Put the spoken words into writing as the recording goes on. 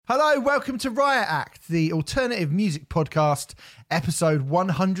Hello, welcome to Riot Act, the alternative music podcast, episode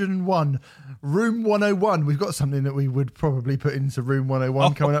 101, Room 101. We've got something that we would probably put into Room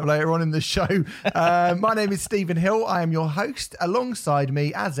 101 coming up later on in the show. My name is Stephen Hill. I am your host. Alongside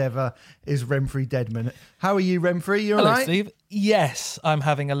me, as ever, is Remfrey Deadman. How are you, Remfrey? You all Hello, right? Steve. Yes, I'm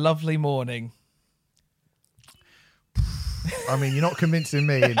having a lovely morning. I mean, you're not convincing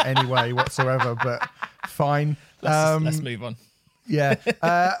me in any way whatsoever, but fine. Let's move on. Yeah.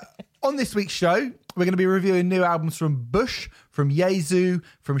 On this week's show, we're going to be reviewing new albums from Bush, from Yezu,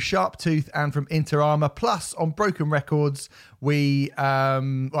 from Sharptooth, and from Inter Armour. Plus, on Broken Records, we... I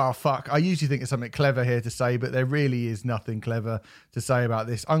usually think of something clever here to say, but there really is nothing clever to say about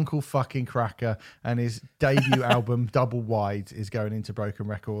this. Uncle fucking Cracker and his debut album, Double Wide, is going into Broken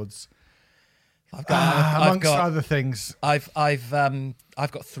Records. Amongst other things. I've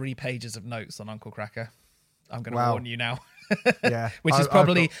got 3 pages of notes on Uncle Cracker. I'm going to warn you now. Yeah, which is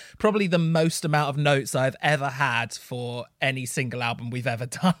probably the most amount of notes I've ever had for any single album we've ever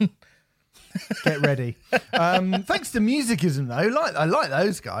done. Get ready. Thanks to Musicism, though. I like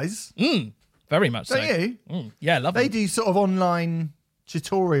those guys. Very much so. Don't you? Yeah, love them. They do sort of online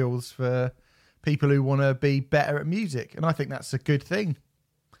tutorials for people who want to be better at music, and I think that's a good thing.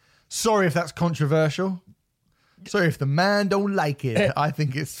 Sorry if that's controversial. Sorry if the man don't like it. I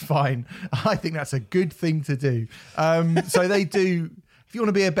think it's fine. I think that's a good thing to do. So they do. If you want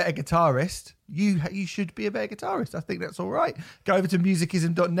to be a better guitarist, you should be a better guitarist. I think that's all right. Go over to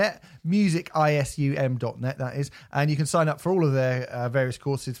musicism.net, musicisum.net, that is, and you can sign up for all of their various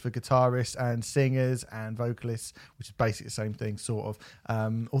courses for guitarists and singers and vocalists, which is basically the same thing, sort of.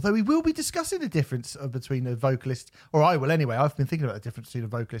 Although we will be discussing the difference between a vocalist, or I will anyway. I've been thinking about the difference between a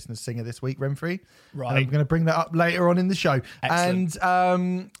vocalist and a singer this week, Remfrey. Right. And I'm going to bring that up later on in the show. Excellent.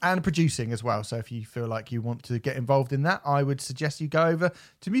 And producing as well. So if you feel like you want to get involved in that, I would suggest you go over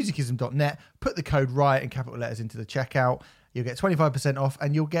to musicism.net, put the code RIOT in capital letters into the checkout. You'll get 25% off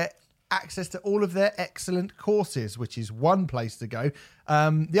and you'll get access to all of their excellent courses, which is one place to go.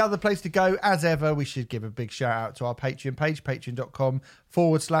 The other place to go, as ever, we should give a big shout out to our Patreon page,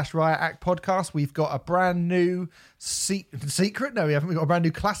 patreon.com/Riot Act podcast. We've got a brand new secret. No, we haven't. We've got a brand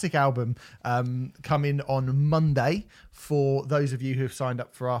new classic album coming on Monday for those of you who have signed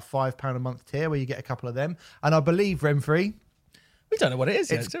up for our £5 a month tier, where you get a couple of them. And I believe, Remfrey, we don't know what it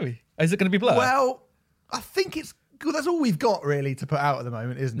is yet, do we? Is it going to be Blur? Well, I think it's good. That's all we've got really to put out at the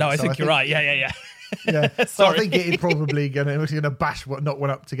moment, isn't it? No, I think you're right. Yeah. Yeah. So Sorry. I think it is probably going to knock one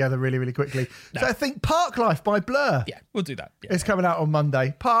up together really, really quickly. No. So I think Park Life by Blur. Yeah, we'll do that. Yeah. It's coming out on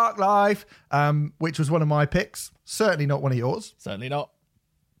Monday. Park Life, which was one of my picks. Certainly not one of yours. Certainly not.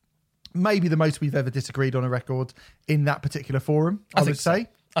 Maybe the most we've ever disagreed on a record in that particular forum, I would say.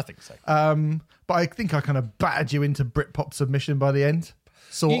 I think so. But I think I kind of battered you into Britpop submission by the end,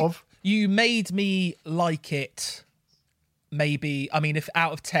 sort of. You made me like it. Maybe, I mean, if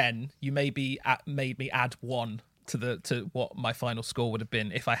out of 10, you made me add 1 to what my final score would have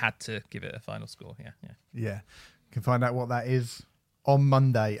been if I had to give it a final score. Yeah. You can find out what that is on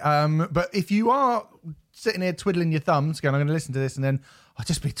Monday. But if you are sitting here twiddling your thumbs, going, I'm going to listen to this, and then I'll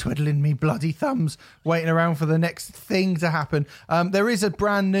just be twiddling me bloody thumbs, waiting around for the next thing to happen. There is a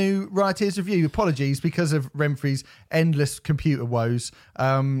brand new Rioters review. Apologies, because of Remfrey's endless computer woes.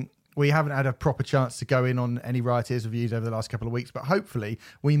 We haven't had a proper chance to go in on any Rioters reviews over the last couple of weeks, but hopefully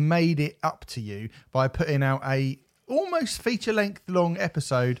we made it up to you by putting out a almost feature-length long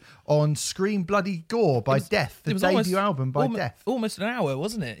episode on Scream Bloody Gore by Death, the debut album by Death. Almost an hour,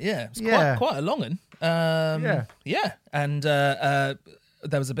 wasn't it? Yeah. It was quite a long one. Yeah. And there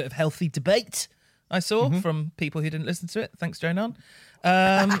was a bit of healthy debate I saw from people who didn't listen to it. Thanks, Jonan.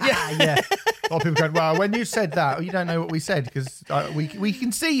 Yeah. A lot of people going, well, when you said that, you don't know what we said, because we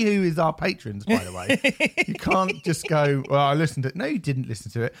can see who is our patrons, by the way. You can't just go, well, I listened to it. No, you didn't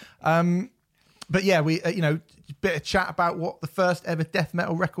listen to it. But yeah, we, a bit of chat about what the first ever death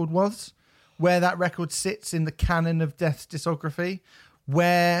metal record was, where that record sits in the canon of Death's discography,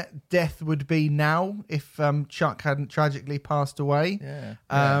 where Death would be now if Chuck hadn't tragically passed away.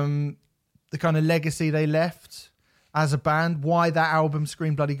 The kind of legacy they left as a band, why that album,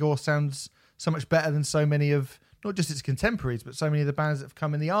 Scream Bloody Gore, sounds so much better than so many of, not just its contemporaries, but so many of the bands that have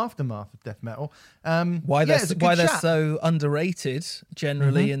come in the aftermath of death metal. Why they're so underrated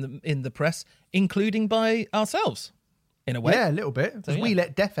generally in the press, including by ourselves, in a way. Yeah, a little bit. Because we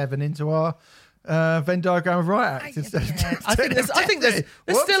let Death Heaven into our Venn diagram of Riot Act. I think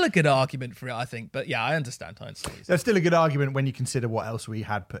there's still a good argument for it, I think. But yeah, I understand. There's still a good argument when you consider what else we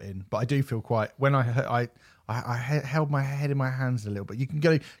had put in. But I do feel quite, when I held my head in my hands a little bit. You can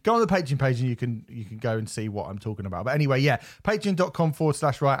go on the Patreon page and you can go and see what I'm talking about. But anyway, yeah,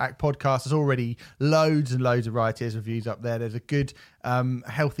 patreon.com/Riot Act podcast. There's already loads and loads of Riot Tears reviews up there. There's a good,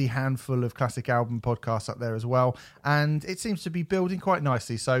 healthy handful of classic album podcasts up there as well. And it seems to be building quite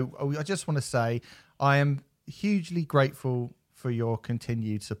nicely. So I just want to say I am hugely grateful for your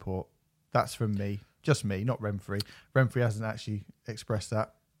continued support. That's from me. Just me, not Remfrey. Remfrey hasn't actually expressed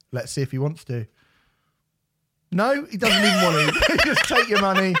that. Let's see if he wants to. No, he doesn't even want to. Just take your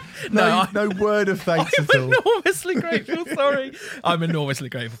money. No word of thanks at all. I'm enormously grateful. Sorry. I'm enormously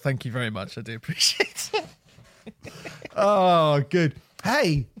grateful. Thank you very much. I do appreciate it. Oh, good.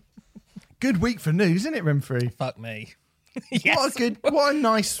 Hey, good week for news, isn't it, Remfrey? Fuck me. Yes. What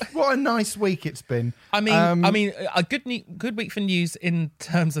a nice week it's been. I mean, a good week for news in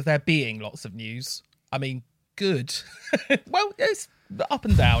terms of there being lots of news. I mean, good. Well, it's up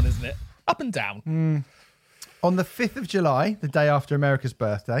and down, isn't it? Up and down. On the 5th of July, the day after America's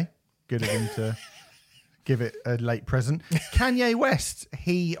birthday, good of him to give it a late present, Kanye West,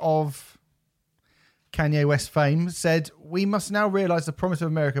 he of Kanye West fame, said, "We must now realise the promise of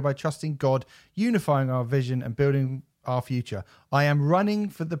America by trusting God, unifying our vision and building our future. I am running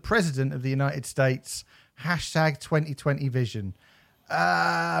for the President of the United States, #2020 vision."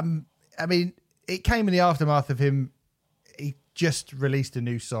 I mean, it came in the aftermath of him. He just released a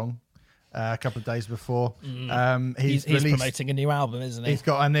new song a couple of days before. He's promoting a new album, isn't he? He's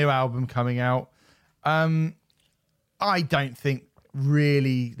got a new album coming out. I don't think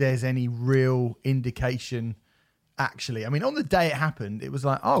really there's any real indication, actually. I mean, on the day it happened, it was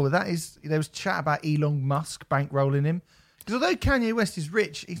like, oh, there was chat about Elon Musk bankrolling him. Because although Kanye West is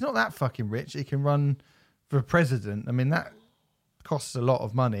rich, he's not that fucking rich. He can run for president. I mean, that costs a lot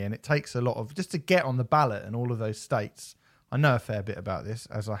of money, and it takes a lot of, just to get on the ballot in all of those states. I know a fair bit about this,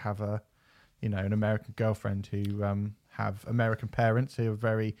 as I have an American girlfriend who have American parents who are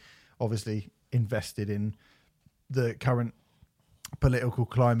very obviously invested in the current political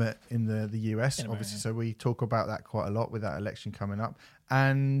climate in the US, obviously. So we talk about that quite a lot with that election coming up.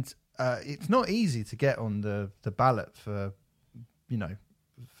 And it's not easy to get on the ballot for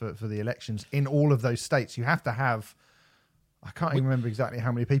the elections in all of those states. You have to have, I can't even remember exactly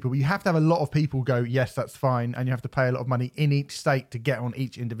how many people, but you have to have a lot of people go, yes, that's fine. And you have to pay a lot of money in each state to get on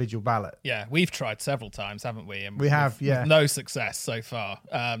each individual ballot. Yeah, we've tried several times, haven't we? And we have, yeah. With no success so far.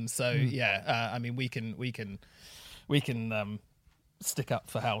 I mean, we can stick up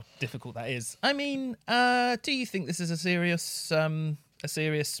for how difficult that is. I mean, do you think this is a serious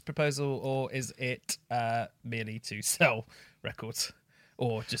proposal, or is it merely to sell records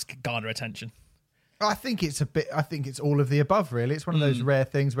or just garner attention? I think it's all of the above, really. It's one of those rare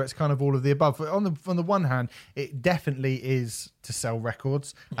things where it's kind of all of the above. On the one hand, it definitely is to sell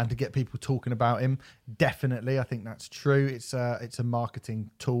records and to get people talking about him. Definitely, I think that's true. It's a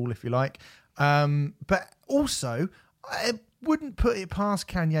marketing tool, if you like. But also, I wouldn't put it past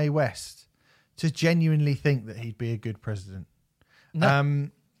Kanye West to genuinely think that he'd be a good president. No. I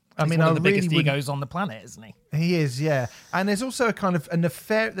mean, one of the biggest egos on the planet, isn't he? He is, yeah. And there's also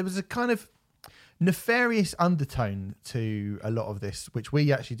there was a kind of nefarious undertone to a lot of this, which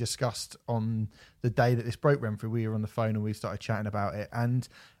we actually discussed on the day that this broke, Remfrey. We were on the phone and we started chatting about it. And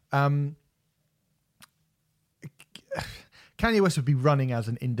Kanye West would be running as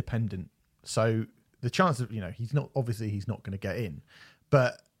an independent. So the chance of, he's not going to get in.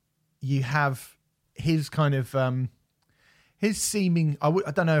 But you have his kind of, his seeming, I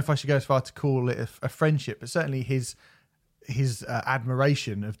don't know if I should go as far to call it a friendship, but certainly his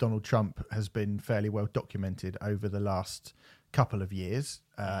admiration of Donald Trump has been fairly well documented over the last couple of years.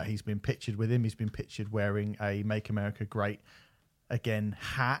 He's been pictured with him. He's been pictured wearing a Make America Great Again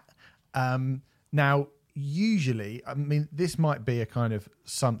hat. Now, usually, I mean, this might be a kind of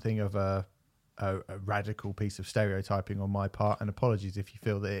something of a radical piece of stereotyping on my part, and apologies if you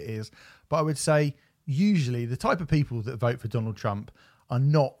feel that it is. But I would say usually the type of people that vote for Donald Trump are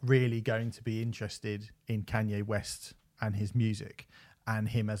not really going to be interested in Kanye West and his music and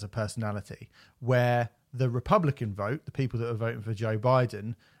him as a personality, where the Republican vote, the people that are voting for Joe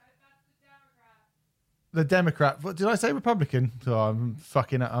Biden, the Democrat, what did I say? Republican? Oh, I'm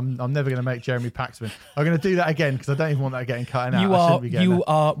never going to make Jeremy Paxman. I'm going to do that again because I don't even want that getting cut out. You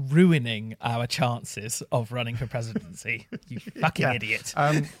are ruining our chances of running for presidency. You fucking idiot.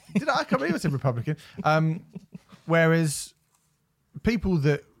 I can't believe I said Republican. Whereas people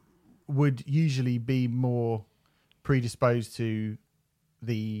that would usually be more predisposed to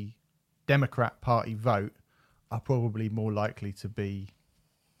the Democrat Party vote are probably more likely to be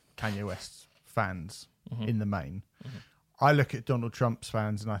Kanye West's fans in the main. I look at Donald Trump's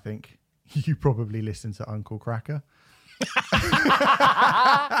fans and I think, you probably listen to Uncle Cracker.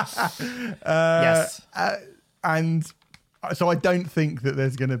 Yes. And so I don't think that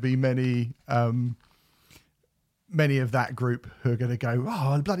there's going to be many of that group who are going to go,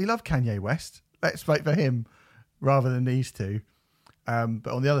 oh, I bloody love Kanye West. Let's vote for him rather than these two. But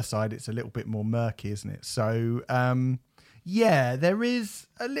on the other side, it's a little bit more murky, isn't it? So, there is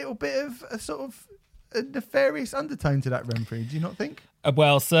a little bit of a sort of a nefarious undertone to that Renfrew. Do you not think?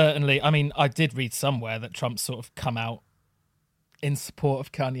 Well, certainly. I mean, I did read somewhere that Trump's sort of come out in support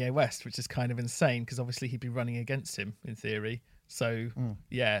of Kanye West, which is kind of insane because obviously he'd be running against him in theory. So,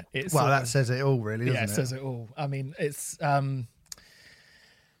 it's that says it all, really, doesn't it? Yeah, it says it all. I mean, it's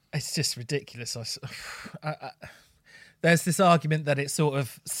just ridiculous. There's this argument that it sort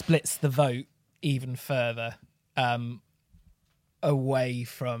of splits the vote even further away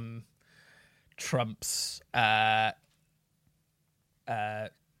from Trump's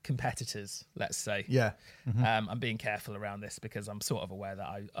competitors, let's say. Yeah. Mm-hmm. I'm being careful around this because I'm sort of aware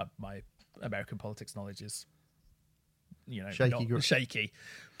that my American politics knowledge is, shaky.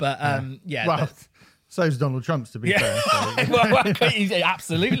 But Well, so's Donald Trump's, to be fair. So. Well,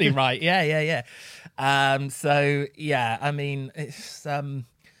 absolutely right. Yeah. I mean, it's.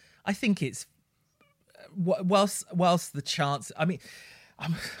 I think it's whilst the chance. I mean,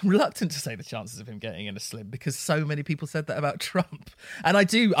 I'm reluctant to say the chances of him getting in are slim because so many people said that about Trump, and I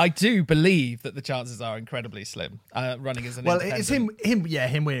do believe that the chances are incredibly slim. Running as an independent. It's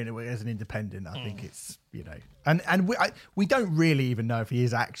him winning as an independent. I think it's and we don't really even know if he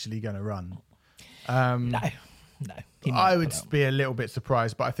is actually going to run. No. I would be a little bit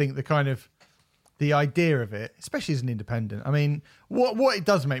surprised, but I think the idea of it, especially as an independent. I mean, what it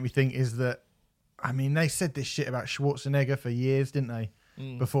does make me think is that, I mean, they said this shit about Schwarzenegger for years, didn't they?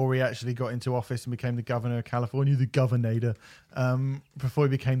 Before he actually got into office and became the governor of California, the governor. Before he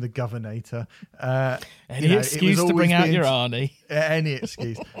became the governor. Any excuse to bring out your Arnie. Any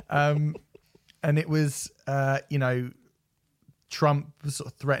excuse. And it was, Trump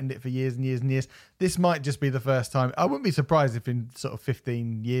sort of threatened it for years and years and years. This might just be the first time. I wouldn't be surprised if in sort of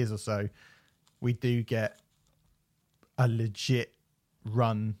 15 years or so, we do get a legit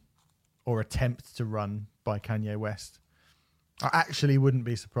run or attempt to run by Kanye West. I actually wouldn't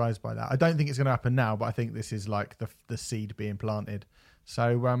be surprised by that. I don't think it's going to happen now, but I think this is like the seed being planted.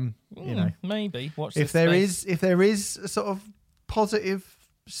 So, maybe watch if there is a sort of positive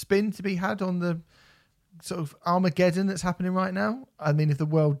spin to be had on the sort of Armageddon that's happening right now. I mean, if the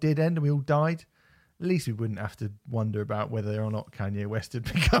world did end and we all died, at least we wouldn't have to wonder about whether or not Kanye West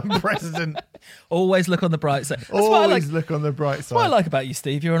had become president. Always look on the bright side. Look on the bright side. What I like about you,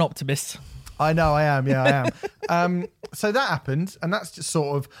 Steve, you're an optimist. I know, I am. Yeah, I am. So that happened, and that's just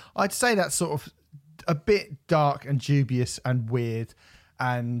sort of, I'd say that's sort of a bit dark and dubious and weird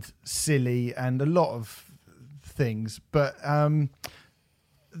and silly and a lot of things. But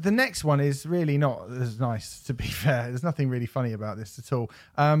the next one is really not as nice, to be fair. There's nothing really funny about this at all.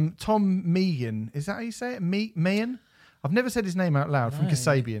 Tom Meehan, is that how you say it? Meehan? I've never said his name out loud. From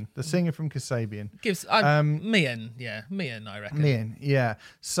Kasabian, the singer from Kasabian. Meehan, I reckon. Meehan, yeah.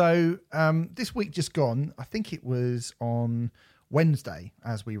 So this week just gone, I think it was on Wednesday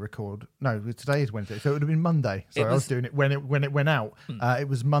as we record. No, today is Wednesday, so it would have been Monday. Sorry, I was doing it when it went out. It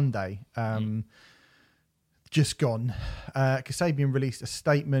was Monday. Just gone. Kasabian released a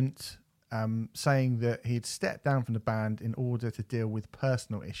statement saying that he had stepped down from the band in order to deal with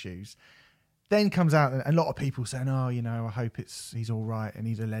personal issues. Then comes out and a lot of people saying, "Oh, I hope he's all right and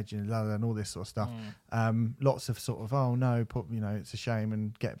he's a legend," and all this sort of stuff. Lots of sort of, "Oh no, it's a shame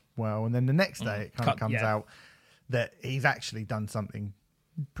and get well." And then the next day, it kind of comes out that he's actually done something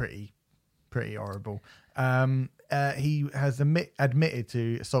pretty horrible. He has admitted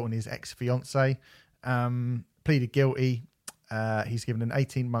to assaulting his ex-fiancée, pleaded guilty. He's given an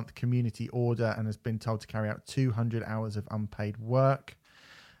 18-month community order and has been told to carry out 200 hours of unpaid work.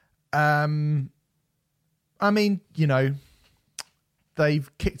 I mean,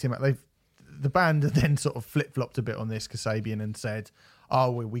 they've kicked him out. The band then sort of flip-flopped a bit on this, Kasabian, and said,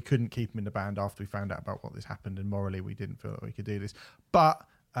 "Oh, we couldn't keep him in the band after we found out about what this happened, and morally we didn't feel that we could do this." But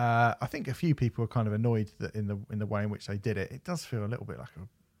I think a few people are kind of annoyed that in the way in which they did it. It does feel a little bit like a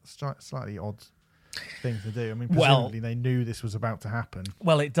slightly odd thing to do. I mean, presumably they knew this was about to happen.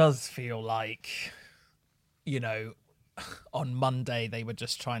 Well, it does feel like, on Monday they were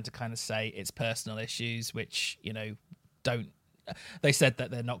just trying to kind of say it's personal issues, which, they said that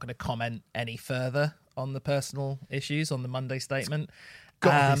they're not going to comment any further on the personal issues on the Monday statement.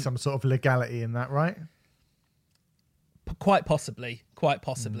 Got to be some sort of legality in that, right? Quite possibly.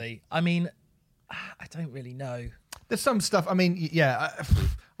 I mean, I don't really know. There's some stuff. I mean, yeah,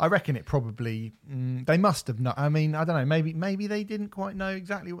 I reckon it probably they must have not. I mean, I don't know. Maybe they didn't quite know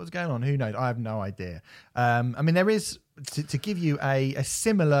exactly what was going on. Who knows? I have no idea. I mean, there is to give you a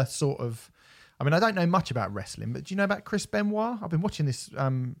similar sort of. I mean, I don't know much about wrestling, but do you know about Chris Benoit? I've been watching this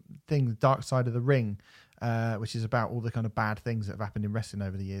thing, The Dark Side of the Ring, which is about all the kind of bad things that have happened in wrestling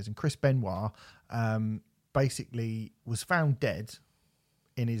over the years. And Chris Benoit basically was found dead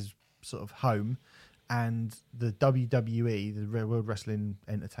in his sort of home, and the WWE, the World Wrestling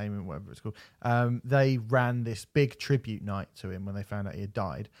Entertainment, whatever it's called, they ran this big tribute night to him when they found out he had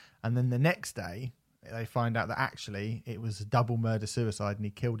died. And then the next day, they find out that actually it was a double murder-suicide, and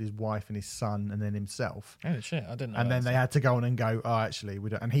he killed his wife and his son and then himself. Oh, shit, I didn't know. And then they had to go on and go, oh, actually, we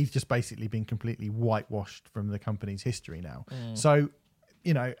don't. And he's just basically been completely whitewashed from the company's history now. So,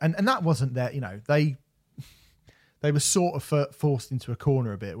 you know, and that wasn't there, you know, they were sort of forced into a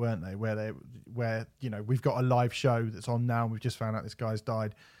corner a bit, weren't they? Where you know, we've got a live show that's on now, and we've just found out this guy's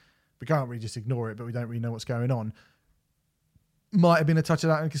died. We can't really just ignore it, but we don't really know what's going on. Might have been a touch of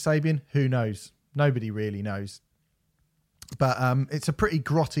that in Kasabian. Who knows? Nobody really knows. But it's a pretty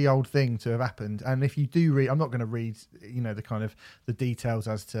grotty old thing to have happened. And if you do read, I'm not going to read, you know, the kind of the details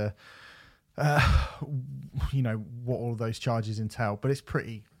as to, you know, what all those charges entail. But it's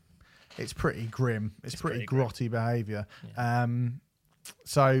pretty grim. It's pretty grotty behaviour. Yeah.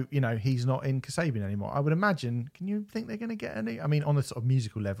 So, you know, he's not in Kasabian anymore. I would imagine, can you think they're going to get I mean, on the sort of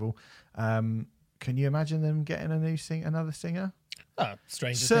musical level, can you imagine them getting another singer? Oh,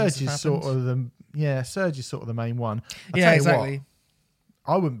 stranger Serge things have is sort happened. of Serge is sort of the main one. Yeah, exactly.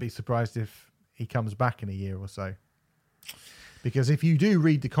 I wouldn't be surprised if he comes back in a year or so. Because if you do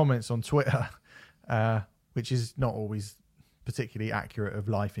read the comments on Twitter, which is not always particularly accurate of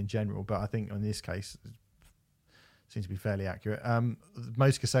life in general, but I think in this case it seems to be fairly accurate.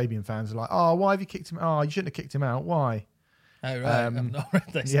 Most Kasabian fans are like, "Oh, why have you kicked him? Oh, you shouldn't have kicked him out. Why?" Oh, right. I've not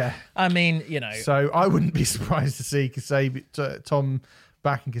read this. Yeah. I mean, you know. So I wouldn't be surprised to see Tom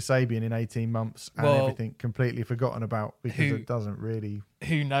back in Kasabian in 18 months and everything completely forgotten about, because it doesn't really.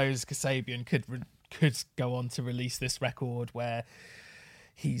 Who knows? Kasabian could go on to release this record where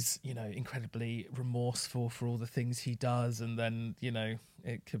he's, you know, incredibly remorseful for all the things he does, and then, you know,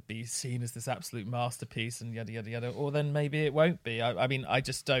 it could be seen as this absolute masterpiece and yada yada yada, or then maybe it won't be. I mean, I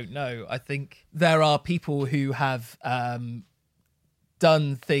just don't know. I think there are people who have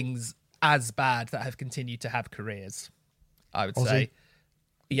done things as bad that have continued to have careers, I would say.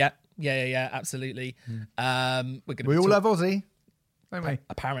 Yeah, absolutely. We all love Ozzy, don't we?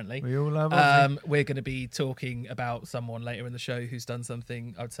 Apparently. We all love Ozzy. We're going to be talking about someone later in the show who's done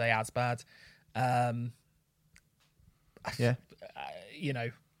something, I would say, as bad. Yeah. You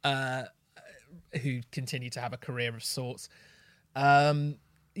know, who continue to have a career of sorts.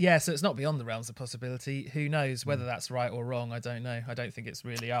 Yeah, so it's not beyond the realms of possibility. Who knows whether that's right or wrong? I don't know. I don't think it's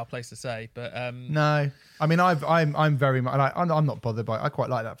really our place to say. But no, I mean, I'm very much. I'm not bothered by it. I quite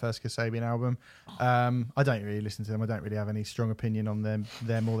like that first Kasabian album. I don't really listen to them. I don't really have any strong opinion on them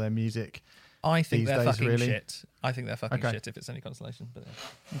or their music. I think they're fucking really. Shit. I think they're fucking shit, if it's any consolation. But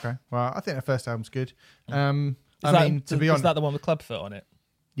yeah. Okay, well, I think their first album's good. To be honest, is that the one with Clubfoot on it?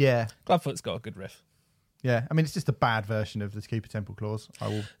 Yeah, Clubfoot's got a good riff. Yeah, I mean, it's just a bad version of the Keeper Temple Clause. I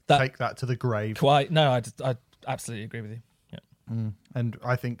will take that to the grave. No, I absolutely agree with you. Yeah. And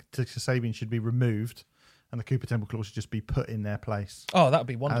I think Kasabian should be removed, and the Cooper Temple Clause should just be put in their place. Oh, that would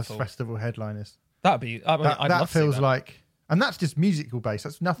be wonderful. As festival headliners. That would be. I mean, that feels like, and that's just musical based.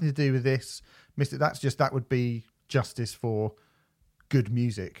 That's nothing to do with this. That would be justice for good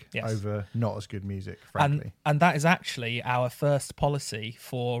music over not as good music, frankly. And that is actually our first policy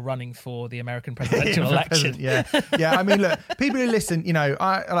for running for the American presidential election. Yeah. I mean, look, people who listen, you know,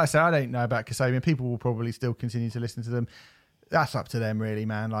 like I say, I don't know about Kasabian. People will probably still continue to listen to them. That's up to them, really,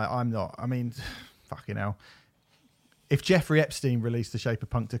 man. Like, I'm not. I mean, fucking hell. If Jeffrey Epstein released The Shape of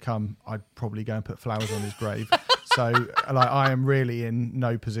Punk to Come, I'd probably go and put flowers on his grave. So, like, I am really in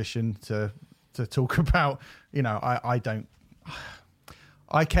no position to talk about, you know, I don't.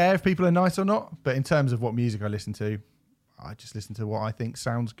 I care if people are nice or not, but in terms of what music I listen to, I just listen to what I think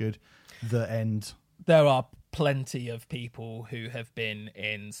sounds good. The end. There are plenty of people who have been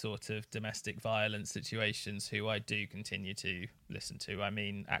in sort of domestic violence situations who I do continue to listen to. I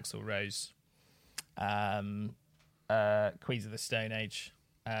mean, Axl Rose, Queens of the Stone Age.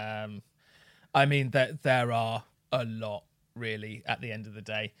 I mean, there are a lot, really, at the end of the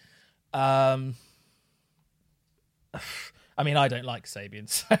day. I mean, I don't like Kasabian,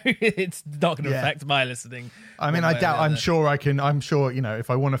 so it's not going to affect my listening. I mean, I doubt. I'm sure, you know, if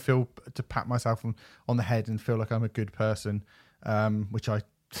I want to pat myself on the head and feel like I'm a good person, which I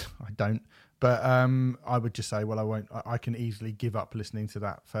I don't. But I would just say, well, I won't. I can easily give up listening to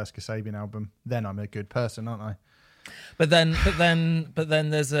that first Kasabian album. Then I'm a good person, aren't I? But then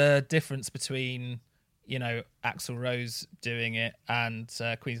there's a difference between, you know, Axl Rose doing it and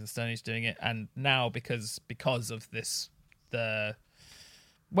Queens of the Stone Age doing it, and now because of this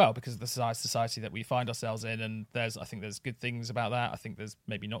because of the society that we find ourselves in, and I think there's good things about that. I think there's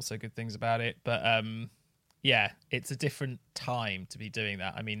maybe not so good things about it, but yeah, it's a different time to be doing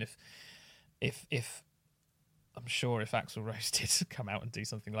that. I mean, if I'm sure if Axl Rose did come out and do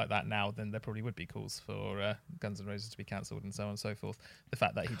something like that now, then there probably would be calls for Guns N' Roses to be cancelled and so on and so forth. The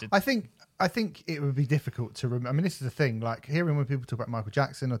fact that he did, I think it would be difficult to remember. I mean, this is the thing. Like hearing when people talk about Michael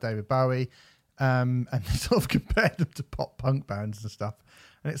Jackson or David Bowie, and they sort of compare them to pop punk bands and stuff,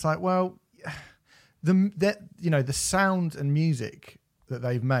 and it's like, well, the sound and music that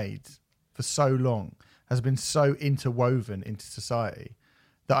they've made for so long has been so interwoven into society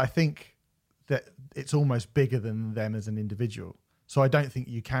that I think that it's almost bigger than them as an individual. So I don't think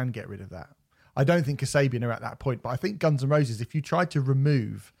you can get rid of that. I don't think Kasabian are at that point, but I think Guns N' Roses, if you tried to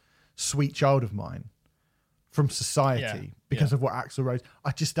remove Sweet Child of Mine from society because of what Axl Rose,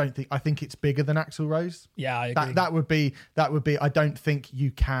 I just don't think, I think it's bigger than Axl Rose. Yeah, I agree. That would be, I don't think you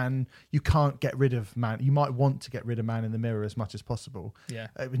can't get rid of Man. You might want to get rid of Man in the Mirror as much as possible. Yeah.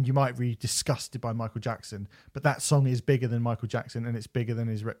 And you might be disgusted by Michael Jackson, but that song is bigger than Michael Jackson and it's bigger than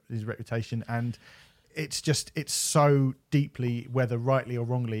his reputation. And it's so deeply, whether rightly or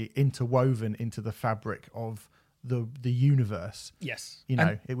wrongly, interwoven into the fabric of the universe. Yes. You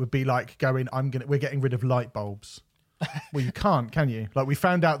know, it would be like going, we're getting rid of light bulbs. Well, you can't, can you? Like we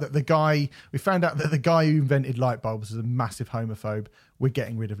found out that the guy who invented light bulbs is a massive homophobe. We're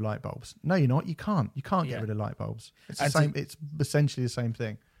getting rid of light bulbs. No, you're not. You can't get rid of light bulbs. It's the same. It's essentially the same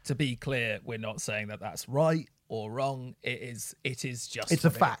thing. To be clear, we're not saying that that's right or wrong. It is just. It's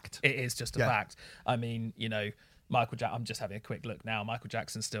a fact. It is just a fact. I mean, you know, Michael Jackson. I'm just having a quick look now. Michael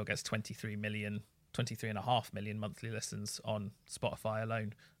Jackson still gets 23.5 million monthly listens on Spotify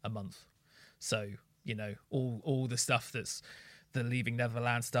alone a month. So, you know, all the stuff that's the Leaving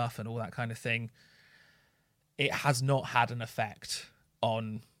Neverland stuff and all that kind of thing, it has not had an effect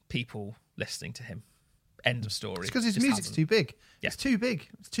on people listening to him. End of story. It's because his music's too big. Yeah. It's too big.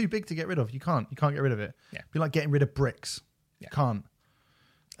 It's too big to get rid of. You can't get rid of it. Yeah. It'd be like getting rid of bricks. Yeah. You can't.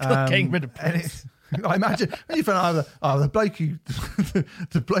 Getting rid of bricks. I imagine when you find out the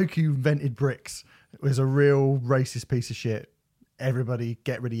bloke who invented bricks was a real racist piece of shit. Everybody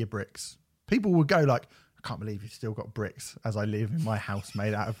get rid of your bricks. People would go like, I can't believe you've still got bricks as I live in my house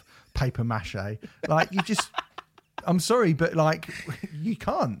made out of paper mache. Like you just, I'm sorry, but like you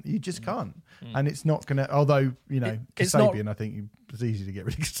just can't. And it's not going to, although, you know, Kasabian, I think it's easy to get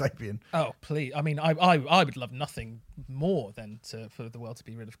rid of Kasabian. Oh, please. I mean, I would love nothing more than for the world to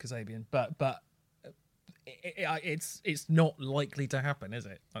be rid of Kasabian, but it's not likely to happen, is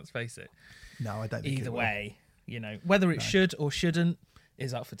it? Let's face it. No, I don't think either way, you know, whether it should or shouldn't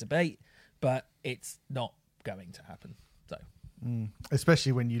is up for debate, but it's not going to happen. So,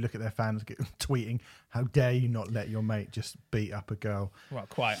 especially when you look at their fans tweeting, "How dare you not let your mate just beat up a girl?" Well,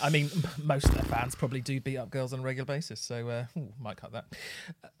 quite. I mean, most of their fans probably do beat up girls on a regular basis, so might cut that.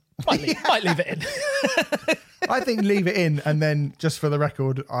 Might leave it in. I think leave it in, and then just for the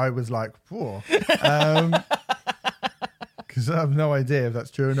record, I was like, "Whoa." Because I have no idea if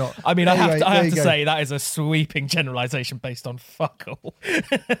that's true or not. I mean, anyway, I have to say that is a sweeping generalisation based on fuck all.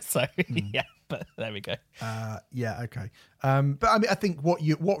 So yeah, but there we go. Yeah, okay. But I mean, I think what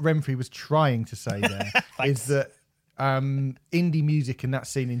Renfrey was trying to say there is that indie music and that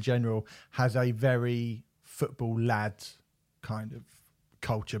scene in general has a very football lad kind of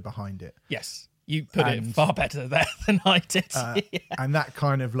culture behind it. Yes. You put it far better there than I did. And that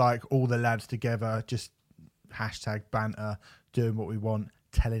kind of like all the lads together, just hashtag banter, doing what we want,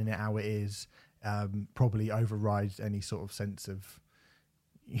 telling it how it is, probably overrides any sort of sense of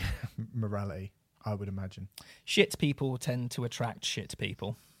morality, I would imagine. Shit people tend to attract shit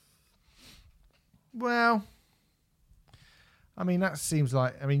people. Well, I mean, that seems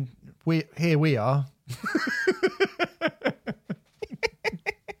like, I mean, we are.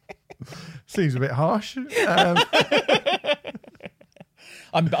 Seems a bit harsh.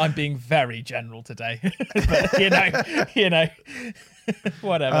 I'm being very general today, but you know,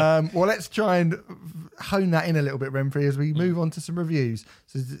 whatever. Well, let's try and hone that in a little bit, Renfrey, as we move on to some reviews.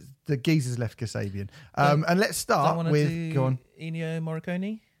 So the geezers left Kasabian, and let's start with go on. Ennio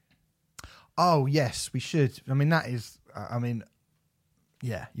Morricone. Oh yes, we should. I mean, that is.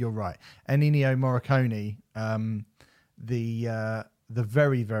 Yeah, you're right. And Ennio Morricone, the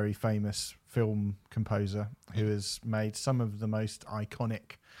very, very famous film composer who has made some of the most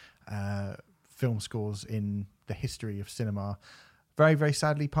iconic film scores in the history of cinema, very, very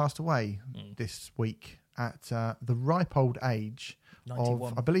sadly passed away this week at the ripe old age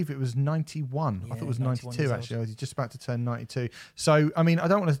 91. of, I believe it was 91. Yeah, I thought it was 91 92 years actually. I was just about to turn 92. So, I mean, I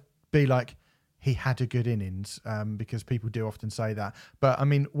don't want to be like, he had a good innings, because people do often say that. But I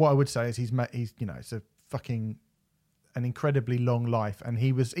mean, what I would say is he's it's a fucking an incredibly long life, and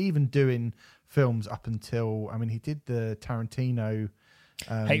he was even doing films up until, I mean, he did the Tarantino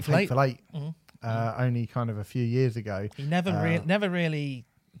Hateful Eight. Only kind of a few years ago. He never really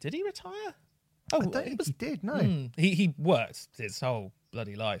did he retire? I don't think he did. No, he worked his whole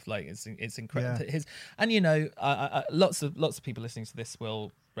bloody life. Like it's incredible. Yeah. And lots of people listening to this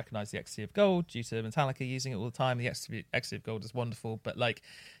will recognize the Ecstasy of Gold due to Metallica using it all the time. The Ecstasy of Gold is wonderful, but like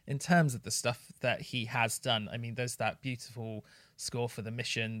in terms of the stuff that he has done, I mean, there's that beautiful score for The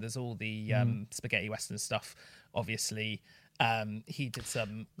Mission. There's all the spaghetti western stuff. Obviously, he did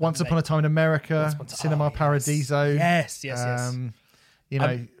some Once Upon a Time in America, Cinema Paradiso. Yes.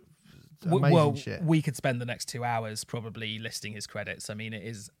 Amazing shit. We could spend the next 2 hours probably listing his credits. I mean, it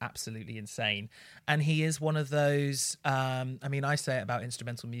is absolutely insane. And he is one of those, I mean, I say it about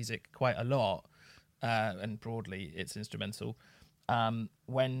instrumental music quite a lot, and broadly it's instrumental.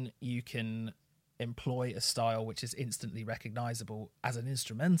 When you can employ a style which is instantly recognizable as an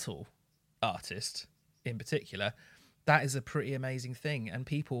instrumental artist in particular, that is a pretty amazing thing. And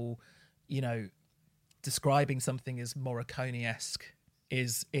people, describing something as Morricone-esque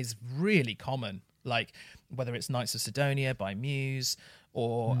is really common, like whether it's Knights of Sidonia by Muse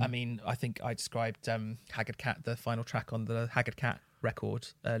or I mean, I think I described Haggard Cat, the final track on the Haggard Cat record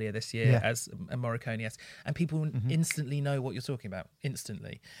earlier this year, as a Morricone-esque, and people instantly know what you're talking about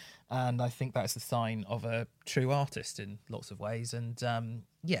instantly. And I think that's a sign of a true artist in lots of ways. And I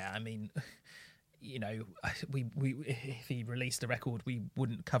mean, we if he released a record, we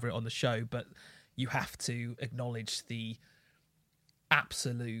wouldn't cover it on the show, but you have to acknowledge the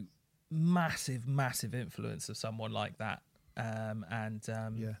absolute massive influence of someone like that,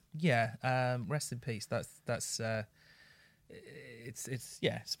 rest in peace. That's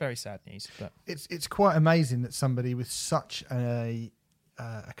it's very sad news, but it's quite amazing that somebody with such a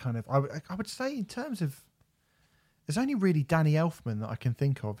kind of, I would say, in terms of, there's only really Danny Elfman that I can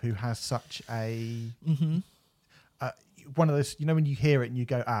think of who has such a one of those, when you hear it and you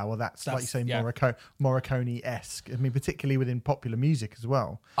go, well, that's like you say, Morricone-esque. I mean, particularly within popular music as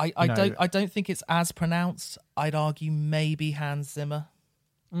well. I don't think it's as pronounced. I'd argue maybe Hans Zimmer.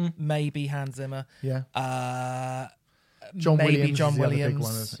 Maybe Hans Zimmer. Yeah. John Williams is the other big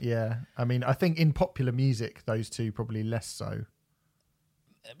one. Yeah. I mean, I think in popular music, those two probably less so.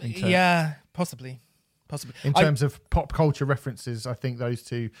 Possibly. In terms of pop culture references, I think those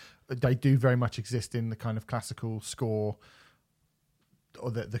two, they do very much exist in the kind of classical score,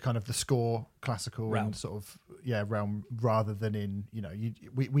 or the kind of the score classical realm. And sort of realm, rather than in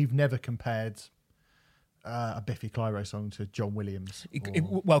we've never compared a Biffy Clyro song to John Williams.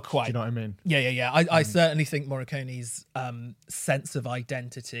 Quite. Do you know what I mean? Yeah. I certainly think Morricone's sense of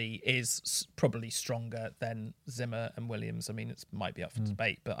identity is probably stronger than Zimmer and Williams. I mean, it might be up for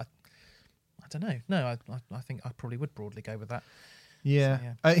debate, but I don't know. No, I think I probably would broadly go with that.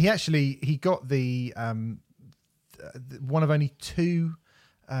 Yeah. So, he got the one of only two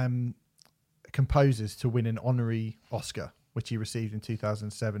composers to win an honorary Oscar, which he received in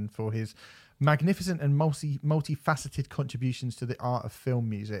 2007 for his magnificent and multifaceted contributions to the art of film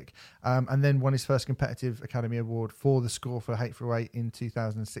music, and then won his first competitive Academy Award for the score for Hateful Eight in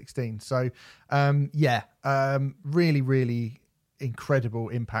 2016. So, really, really incredible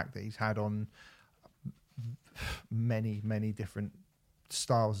impact that he's had on many different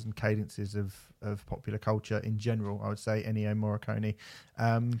styles and cadences of popular culture in general. I would say Ennio Morricone.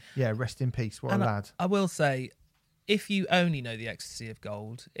 Rest in peace. What a lad. I will say, if you only know the Ecstasy of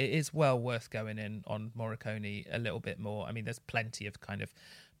Gold, it is well worth going in on Morricone a little bit more. I mean, there's plenty of kind of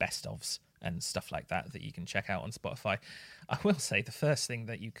best ofs and stuff like that you can check out on Spotify. I will say the first thing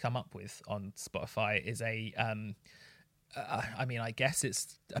that you come up with on Spotify is I guess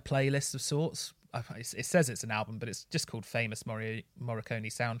it's a playlist of sorts. It says it's an album, but it's just called Famous Morricone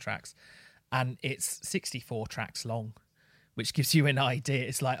Soundtracks. And it's 64 tracks long, which gives you an idea.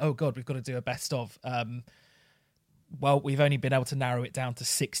 It's like, oh God, we've got to do a best of. Well, we've only been able to narrow it down to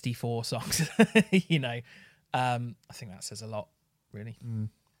 64 songs. I think that says a lot, really.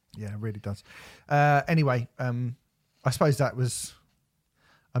 Yeah, it really does. Anyway, I suppose that was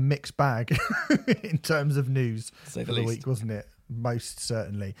a mixed bag in terms of news for the week, wasn't it? Most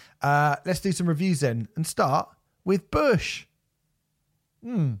certainly. Let's do some reviews then and start with Bush.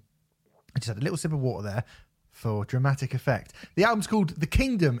 I just had a little sip of water there for dramatic effect. The album's called The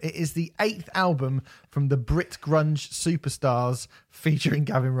Kingdom. It is the 8th album from the Brit grunge superstars featuring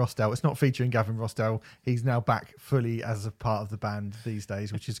Gavin Rossdale. It's not featuring Gavin Rossdale. He's now back fully as a part of the band these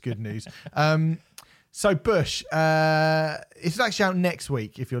days, which is good news. So Bush, it's actually out next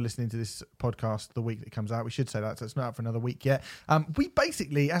week if you're listening to this podcast the week that it comes out. We should say that, so it's not out for another week yet. We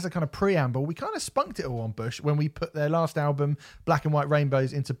basically, as a kind of preamble, we kind of spunked it all on Bush when we put their last album, Black and White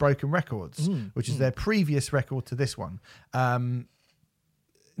Rainbows, into Broken Records, which is their previous record to this one.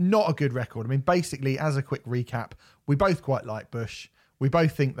 Not a good record. I mean, basically, as a quick recap, we both quite like Bush. We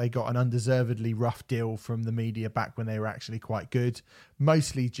both think they got an undeservedly rough deal from the media back when they were actually quite good,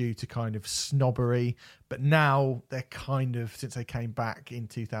 mostly due to kind of snobbery. But now they're kind of, since they came back in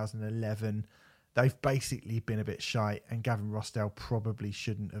 2011, they've basically been a bit shite, and Gavin Rossdale probably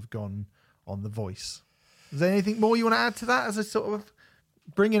shouldn't have gone on The Voice. Is there anything more you want to add to that as a sort of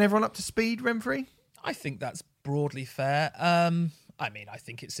bringing everyone up to speed, Remfry? I think that's broadly fair. I mean, I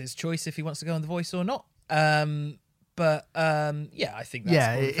think it's his choice if he wants to go on The Voice or not. But yeah, I think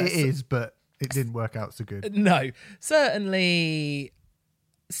that's it is, but it didn't work out so good. No, certainly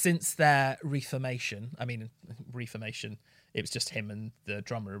since their reformation, it was just him and the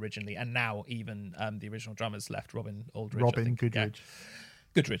drummer originally, and now even the original drummer's left, Robin Aldridge. Robin Goodridge.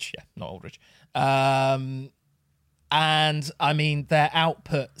 Yeah. Goodridge, yeah, not Aldridge. And I mean, their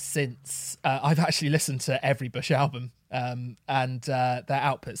output since I've actually listened to every Bush album, and their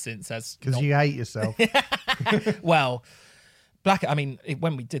output since has because you hate yourself. Well,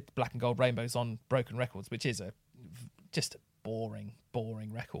 when we did Black and Gold Rainbows on Broken Records, which is just a boring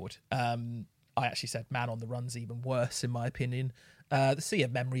record. I actually said Man on the Run's even worse, in my opinion. The Sea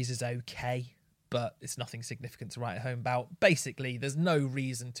of Memories is okay, but it's nothing significant to write home about. Basically, there's no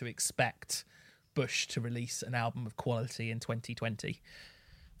reason to expect Bush to release an album of quality in 2020.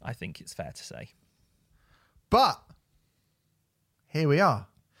 I think it's fair to say. But here we are.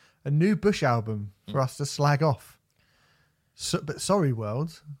 A new Bush album for us to slag off. So, but sorry,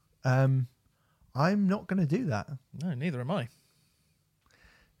 world. I'm not going to do that. No, neither am I.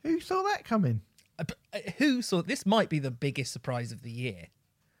 Who saw that coming? Who saw... This might be the biggest surprise of the year.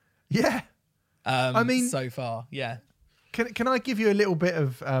 Yeah. I mean... So far, yeah. Can I give you a little bit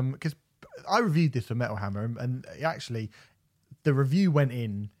of... Because I reviewed this for Metal Hammer, and actually, the review went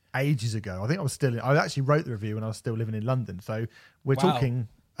in ages ago. I think I actually wrote the review when I was still living in London. So we're talking...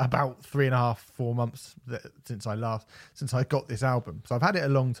 about 3.5-4 months since I got this album. So I've had it a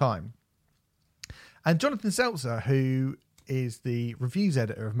long time. And Jonathan Seltzer, who is the reviews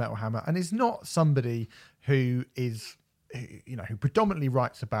editor of Metal Hammer and is not somebody who predominantly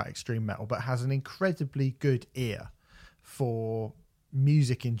writes about extreme metal, but has an incredibly good ear for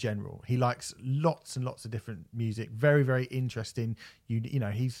music in general. He likes lots and lots of different music. Very, very interesting.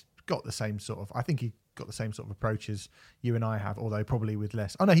 He's got the same sort of, I think he got the same sort of approach as you and I have, although probably with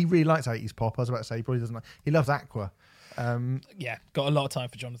less. Oh no, he really likes 80s pop. I was about to say he probably doesn't like. He loves Aqua. Yeah, got a lot of time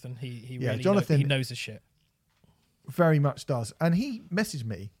for Jonathan. He really he knows his shit. Very much does. And he messaged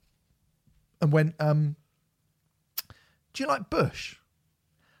me and went, "Do you like Bush?"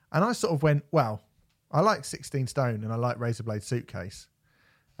 And I sort of went, "Well, I like 16 Stone and I like Razorblade Suitcase,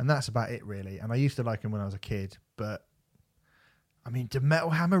 and that's about it really. And I used to like him when I was a kid, but." I mean, do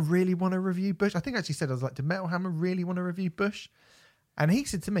Metal Hammer really want to review Bush? I think I actually said, I was like, do Metal Hammer really want to review Bush? And he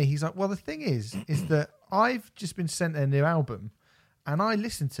said to me, he's like, well, the thing is that I've just been sent a new album and I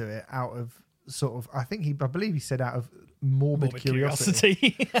listened to it out of sort of, I believe he said out of morbid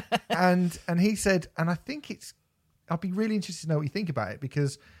curiosity. and he said, and I think I'd be really interested to know what you think about it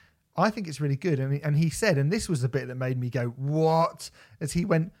because I think it's really good. And he said, and this was the bit that made me go, what? As he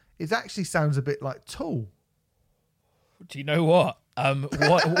went, it actually sounds a bit like Tool. Do you know what?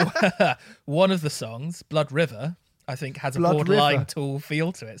 One of the songs, Blood River, I think has a borderline Tool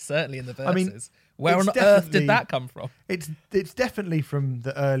feel to it, certainly in the verses. I mean, where on earth did that come from? It's definitely from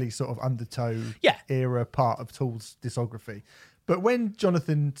the early sort of Undertow era part of Tool's discography. But when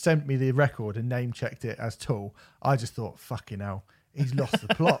Jonathan sent me the record and name checked it as Tool, I just thought, fucking hell, he's lost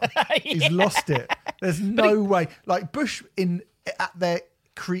the plot. He's lost it. There's no way. Like Bush at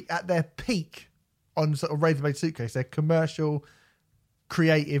their peak on sort of Razorblade Suitcase, their commercial,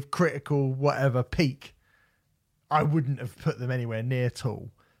 creative, critical, whatever peak, I wouldn't have put them anywhere near Tool.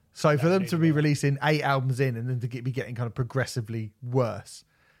 So for them to be releasing 8 albums in and then to be getting kind of progressively worse,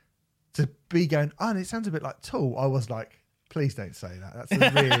 to be going, oh, and it sounds a bit like Tool, I was like, please don't say that. That's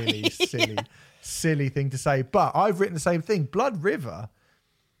a really silly thing to say. But I've written the same thing. Blood River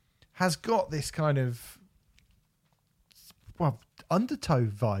has got this kind of, well, Undertow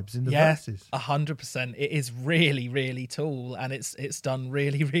vibes in the Yeah, verses. 100%. It is really, really Tool, and it's done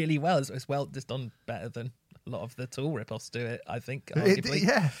really, really well. It's done better than a lot of the Tool rip-offs do it, I think, arguably.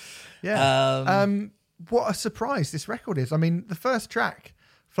 Yeah. What a surprise this record is. I mean, the first track,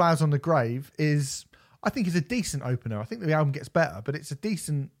 Flowers on the Grave, I think is a decent opener. I think the album gets better, but it's a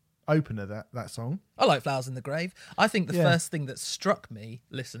decent opener, that song. I like Flowers in the Grave. I think the first thing that struck me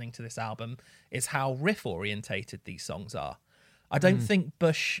listening to this album is how riff-orientated these songs are. I don't think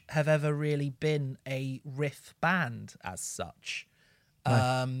Bush have ever really been a riff band as such.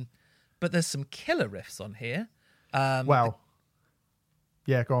 No. But there's some killer riffs on here. Go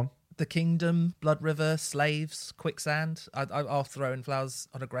on. The Kingdom, Blood River, Slaves, Quicksand. I'll throw in Flowers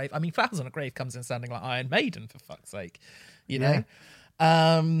on a Grave. I mean, Flowers on a Grave comes in sounding like Iron Maiden, for fuck's sake. You know?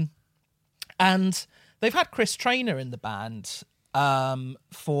 And they've had Chris Traynor in the band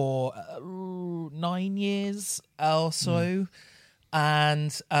for 9 years or so.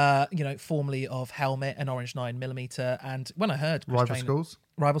 And, formerly of Helmet and Orange 9mm. And when I heard Rival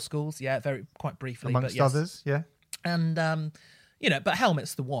Schools, yeah, quite briefly. Amongst others, yeah. And, but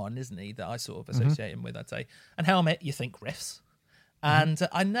Helmet's the one, isn't he, that I sort of associate him with, I'd say. And Helmet, you think riffs. And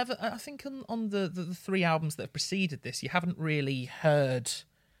I think on the 3 albums that have preceded this, you haven't really heard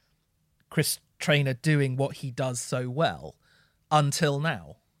Chris Traynor doing what he does so well until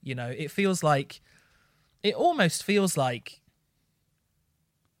now. You know, it almost feels like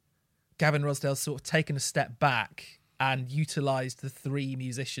Gavin Rossdale's sort of taken a step back and utilised the 3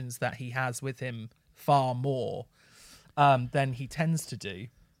 musicians that he has with him far more than he tends to do,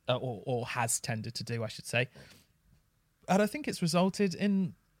 or has tended to do, I should say. And I think it's resulted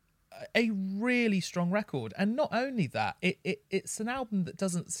in a really strong record. And not only that, it's an album that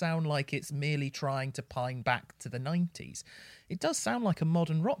doesn't sound like it's merely trying to pine back to the 90s. It does sound like a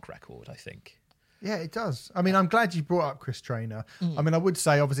modern rock record, I think. Yeah, it does. I mean, I'm glad you brought up Chris Traynor. I mean, I would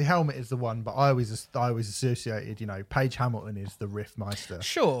say obviously Helmet is the one, but I always associated, Page Hamilton is the riff meister.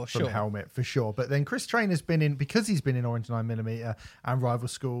 Sure. Helmet for sure. But then Chris Traynor's because he's been in Orange 9mm and Rival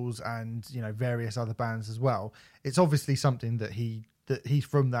Schools and various other bands as well. It's obviously something that he's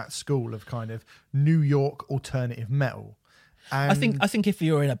from that school of kind of New York alternative metal. And I think if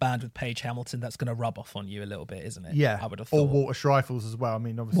you're in a band with Page Hamilton, that's going to rub off on you a little bit, isn't it? Yeah, I would have thought. Or Walter Schreifels as well. I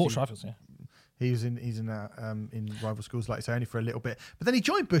mean, obviously Walter Schreifels, yeah. He's in Rival Schools, like I say, only for a little bit. But then he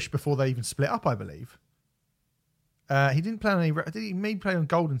joined Bush before they even split up, I believe. He didn't play on any. He may play on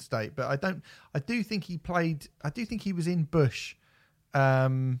Golden State, but I do think he played. I do think he was in Bush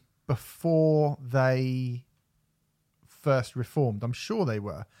before they first reformed. I'm sure they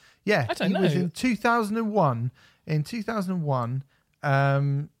were. Yeah, I don't know. He was in 2001. In 2001.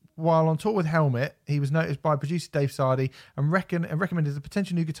 While on tour with Helmet, he was noticed by producer Dave Sardi and recommended as a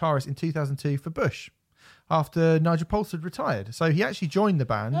potential new guitarist in 2002 for Bush after Nigel Poulter had retired. So he actually joined the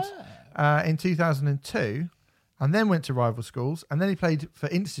band in 2002 and then went to Rival Schools, and then he played for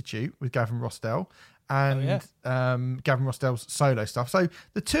Institute with Gavin Rossdale and Gavin Rossdale's solo stuff. So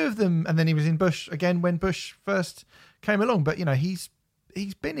the 2 of them, and then he was in Bush again when Bush first came along. But he's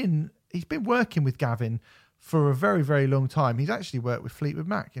been working with Gavin for a very, very long time. He's actually worked with Fleetwood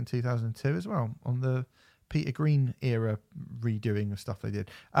Mac in 2002 as well on the Peter Green era redoing of stuff they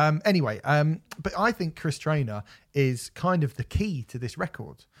did. But I think Chris Traynor is kind of the key to this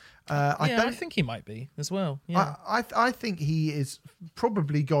record. I think he might be as well. Yeah. I think he is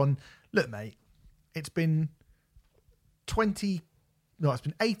probably gone, look, mate, it's been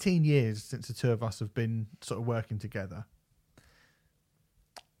 18 years since the 2 of us have been sort of working together.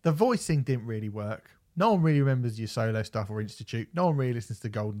 The voicing didn't really work. No one really remembers your solo stuff or Institute. No one really listens to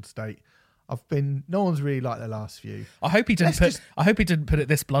Golden State. No one's really liked the last few. I hope he didn't put it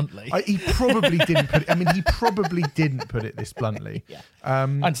this bluntly. He probably didn't put it. I mean, he probably didn't put it this bluntly. Yeah. I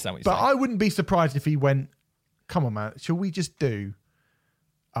understand what you're saying. But I wouldn't be surprised if he went, come on, man, shall we just do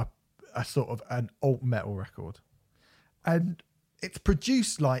a sort of an alt metal record? And it's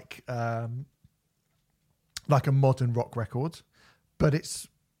produced like a modern rock record, but it's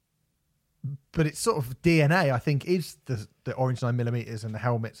sort of DNA, I think, is the Orange 9mm and the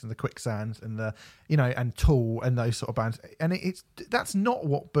Helmets and the Quicksands and the and Tool and those sort of bands. And that's not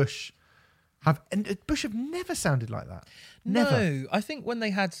what Bush have. And Bush have never sounded like that. Never. No, I think when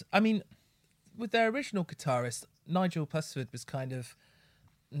they had, with their original guitarist Nigel Pusford was kind of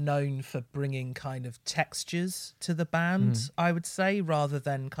known for bringing kind of textures to the band, I would say, rather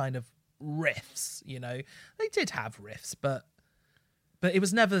than kind of riffs. They did have riffs, but it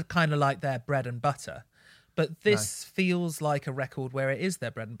was never kind of like their bread and butter. But this feels like a record where it is their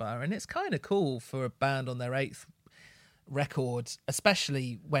bread and butter. And it's kind of cool for a band on their 8th record,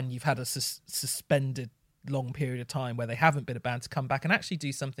 especially when you've had a suspended long period of time where they haven't been a band to come back and actually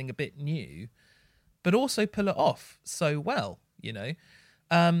do something a bit new, but also pull it off so well, you know.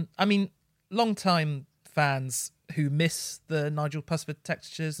 I mean, long-time fans who miss the Nigel Pusford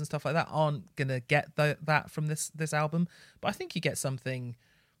textures and stuff like that aren't going to get that from this album, but I think you get something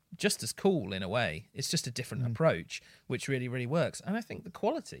just as cool in a way. It's just a different approach, which really, really works. And I think the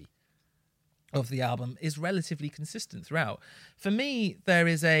quality of the album is relatively consistent throughout. For me, there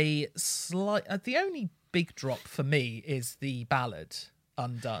is a slight... the only big drop for me is the ballad,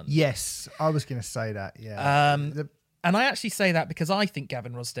 Undone. Yes, I was going to say that, yeah. And I actually say that because I think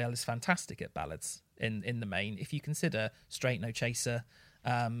Gavin Rossdale is fantastic at ballads in the main. If you consider Straight No Chaser,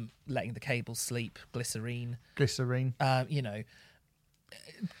 Letting the Cables Sleep, Glycerine. You know,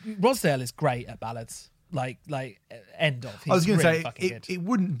 Rossdale is great at ballads. Like end of. He's I was going to really say, it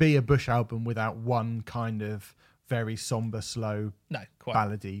wouldn't be a Bush album without one kind of very somber, slow,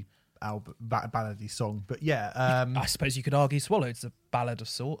 ballady album, ballady song. But yeah, I suppose you could argue Swallowed's a ballad of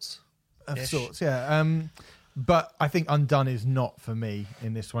sorts. Yeah. But I think Undone is not for me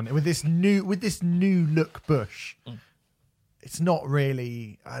in this one. With this new look Bush, it's not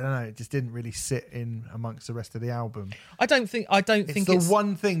really. I don't know. It just didn't really sit in amongst the rest of the album. I don't think it's the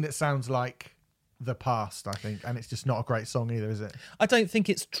one thing that sounds like the past. I think, and it's just not a great song either, is it? I don't think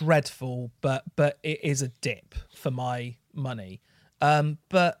it's dreadful, but it is a dip for my money.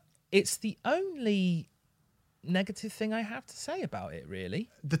 But it's the only negative thing I have to say about it, really.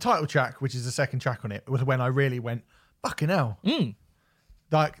 The title track, which is the second track on it, was when I really went, fucking hell.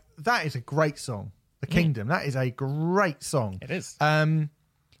 Like, that is a great song. The Kingdom, that is a great song. It is. And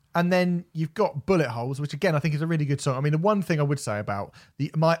then you've got Bullet Holes, which again I think is a really good song. I mean, the one thing I would say about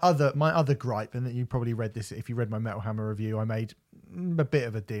my other gripe, and that you probably read this if you read my Metal Hammer review, I made a bit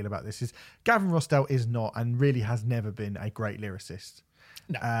of a deal about this, is Gavin Rossdale is not and really has never been a great lyricist.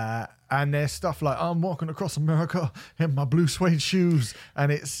 No. And there's stuff like, I'm walking across America in my blue suede shoes,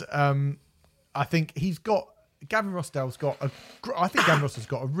 and it's I think Gavin Rossdale's got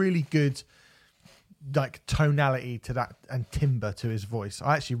a really good like tonality to that and timbre to his voice.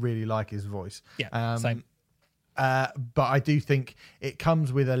 I actually really like his voice. Yeah, same. But I do think it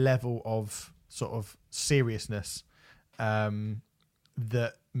comes with a level of sort of seriousness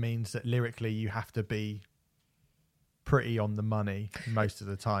that means that lyrically you have to be pretty on the money most of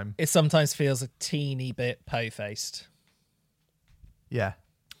the time. It sometimes feels a teeny bit po-faced. Yeah.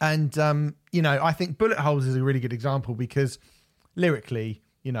 And, I think Bullet Holes is a really good example because lyrically,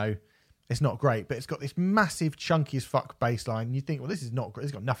 it's not great, but it's got this massive, chunky as fuck bass line. And you think, well, this is not great.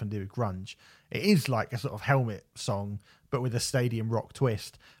 It's got nothing to do with grunge. It is like a sort of Helmet song, but with a stadium rock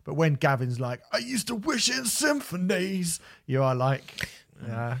twist. But when Gavin's like, I used to wish in symphonies, you are like,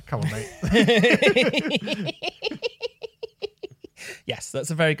 come on, mate. Yes,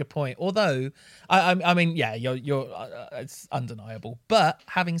 that's a very good point. Although, I mean, yeah, you're it's undeniable. But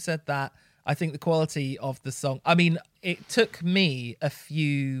having said that, I think the quality of the song. I mean, it took me a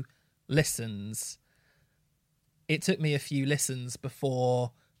few listens. It took me a few listens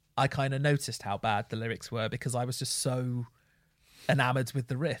before I kind of noticed how bad the lyrics were, because I was just so enamored with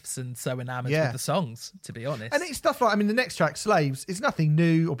the riffs and so enamored with the songs, to be honest. And it's stuff like, I mean, the next track, Slaves, is nothing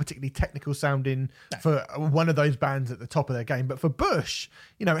new or particularly technical sounding for one of those bands at the top of their game. But for Bush,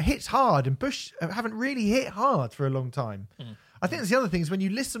 it hits hard, and Bush haven't really hit hard for a long time. I think that's the other thing, is when you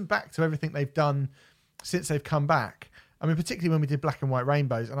listen back to everything they've done since they've come back, I mean, particularly when we did Black and White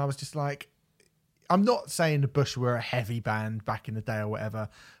Rainbows, and I was just like, I'm not saying the Bush were a heavy band back in the day or whatever,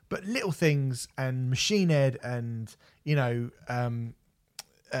 but Little Things and Machine Head and,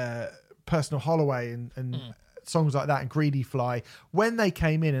 Personal Holloway and songs like that and Greedy Fly, when they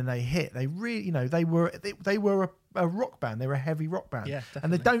came in and they hit, they really, they were a rock band. They were a heavy rock band. Yeah,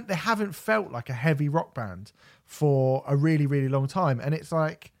 definitely. And they haven't felt like a heavy rock band for a really, really long time. And it's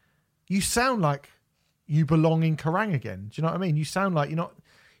like, you sound like you belong in Kerrang again. Do you know what I mean? You sound like you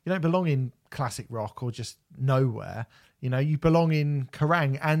don't belong in classic rock or just nowhere. You belong in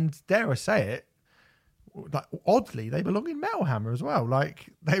Kerrang, and dare I say it, like oddly, they belong in Metal Hammer as well. Like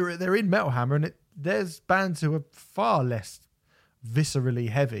they're in Metal Hammer, and there's bands who are far less viscerally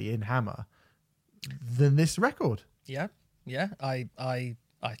heavy in Hammer than this record. Yeah, I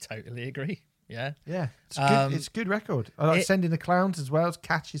totally agree. Yeah, it's good. It's a good record. I like Sending the Clowns as well. It's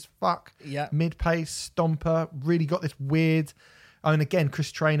catchy as fuck. Yeah, mid-pace stomper. Really got this weird. And again,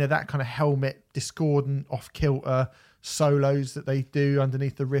 Chris Trainer, that kind of Helmet, discordant, off-kilter solos that they do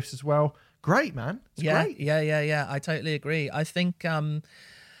underneath the riffs as well. Great, man. It's great. Yeah. I totally agree. I think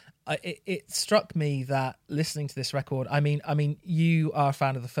it struck me that listening to this record, I mean, you are a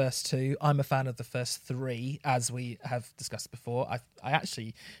fan of the first two. I'm a fan of the first three, as we have discussed before. I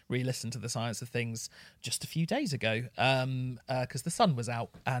actually re-listened to The Science of Things just a few days ago because The Sun was out,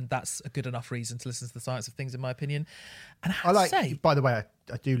 and that's a good enough reason to listen to The Science of Things, in my opinion. And I have to say, by the way,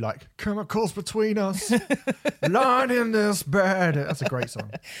 I do like Chemicals Between Us, Lying in This Bed. That's a great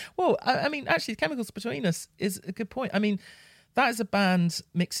song. Well, I mean, actually, Chemicals Between Us is a good point. I mean, that is a band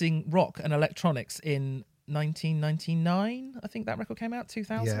mixing rock and electronics in 1999. I think that record came out,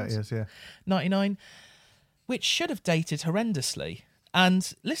 2000. Yeah, it is, yeah. 99, which should have dated horrendously.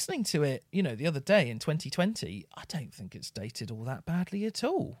 And listening to it, the other day in 2020, I don't think it's dated all that badly at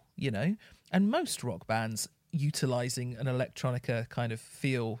all, And most rock bands utilising an electronica kind of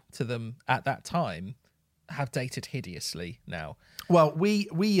feel to them at that time have dated hideously now. Well, we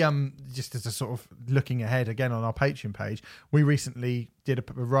just as a sort of looking ahead again on our Patreon page, we recently did a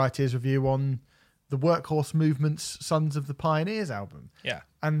Varieteers review on the Workhorse Movement's Sons of the Pioneers album. Yeah.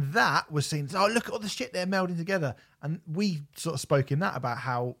 And that was seen, look at all the shit they're melding together. And we sort of spoke in that about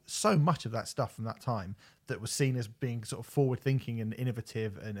how so much of that stuff from that time that was seen as being sort of forward thinking and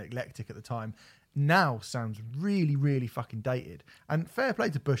innovative and eclectic at the time now sounds really, really fucking dated. And fair play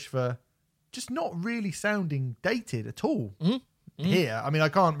to Bush for just not really sounding dated at all here. I mean, I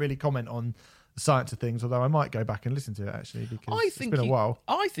can't really comment on the Science of Things, although I might go back and listen to it actually because it's been a while.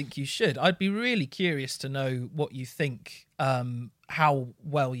 I think you should. I'd be really curious to know what you think, how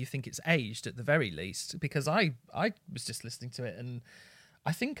well you think it's aged at the very least, because I was just listening to it and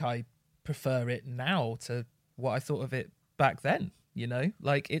I think I prefer it now to what I thought of it back then.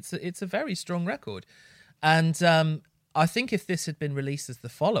 Like it's a very strong record, and I think if this had been released as the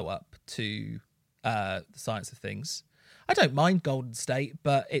follow-up to The Science of Things, I don't mind Golden State,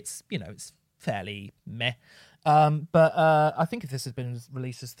 but it's fairly meh. But I think if this had been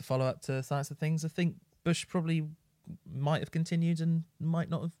released as the follow-up to Science of Things, I think Bush probably might have continued and might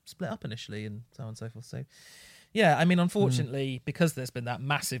not have split up initially, and so on and so forth. So, yeah, I mean, unfortunately, because there's been that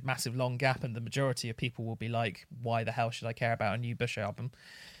massive, massive long gap, and the majority of people will be like, why the hell should I care about a new Bush album?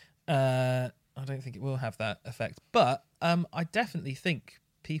 I don't think it will have that effect. But I definitely think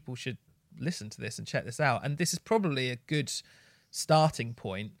people should listen to this and check this out. And this is probably a good starting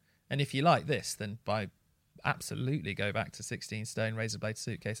point. And if you like this, then absolutely go back to 16 Stone, Razorblade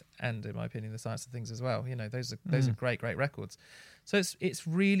Suitcase, and in my opinion, The Science of Things as well. Those are great, great records. So it's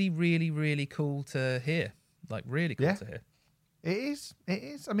really, really, really cool to hear. Like really cool to hear. It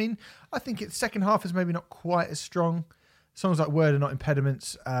is. I mean, I think its second half is maybe not quite as strong. Songs like Word Are Not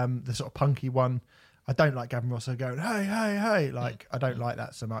Impediments, the sort of punky one. I don't like Gavin Rossdale going, hey, hey, hey. Like, I don't like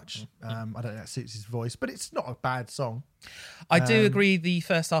that so much. I don't think that suits his voice, but it's not a bad song. I do agree the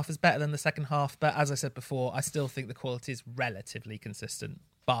first half is better than the second half, but as I said before, I still think the quality is relatively consistent,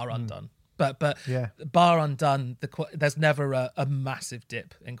 bar Undone. But yeah. Bar Undone, there's never a massive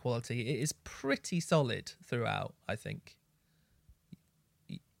dip in quality. It is pretty solid throughout, I think.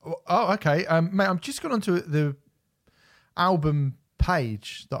 Oh, okay. Mate, I'm just gone onto the album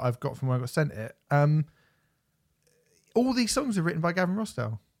page that I've got from where I got sent it. All these songs are written by Gavin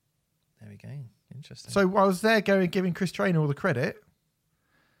Rossdale. There we go. Interesting. So I was there giving Chris Traynor all the credit.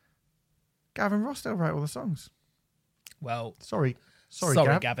 Gavin Rossdale wrote all the songs. Well, sorry,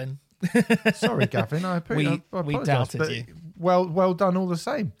 Gavin. Sorry, Gavin. I we doubted you. Well done all the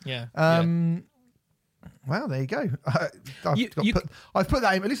same. Yeah. Well, there you go. I've put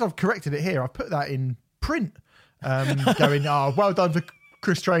that in. At least I've corrected it here. I've put that in print. Going, well done for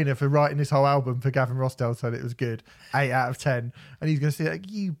Chris Traynor for writing this whole album for Gavin Rossdale, said it was good. 8 out of 10. And he's going to say,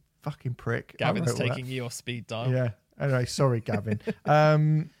 like, you fucking prick. Gavin's taking you off speed dial. Yeah. Anyway, sorry, Gavin.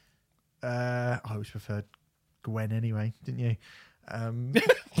 I always preferred Gwen anyway, didn't you?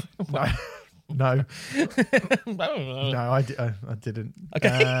 No, I didn't.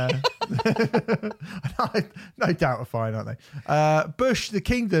 Okay. No doubt are fine, aren't they? Bush, The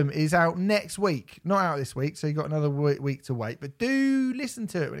Kingdom is out next week. Not out this week, so you've got another week to wait. But do listen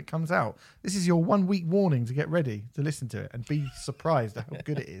to it when it comes out. This is your 1 week warning to get ready to listen to it and be surprised at how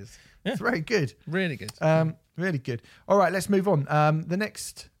good it is. Yeah. It's very good. Really good. Really good. All right, let's move on. The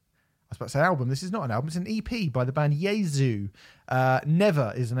next... I was about to say album. This is not an album. It's an EP by the band Yezu.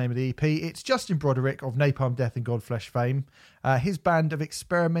 Never is the name of the EP. It's Justin Broderick of Napalm Death and Godflesh fame. His band of his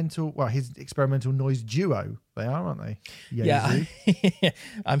experimental noise duo. They are, aren't they? Yezu. Yeah.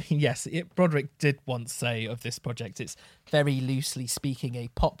 I mean, yes. Broderick did once say of this project, it's very loosely speaking a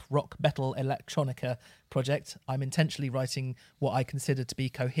pop, rock, metal, electronica project. I'm intentionally writing what I consider to be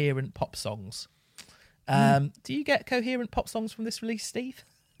coherent pop songs. Do you get coherent pop songs from this release, Steve?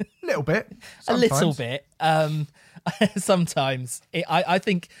 A little bit. Sometimes. A little bit. Sometimes. I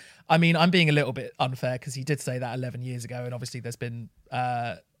think I mean, I'm being a little bit unfair because he did say that 11 years ago, and obviously there's been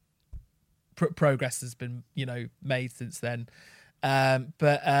progress has been made since then.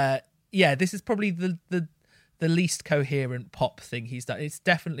 But this is probably the least coherent pop thing he's done. It's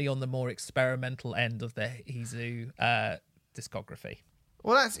definitely on the more experimental end of the Heezu discography.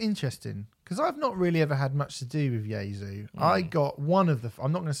 Well, that's interesting because I've not really ever had much to do with Yezu. I got one of the.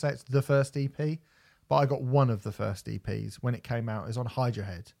 I'm not going to say it's the first EP, but I got one of the first EPs when it came out. It was on Hydra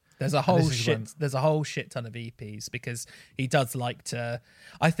Head. There's a whole shit ton of EPs because he does like to.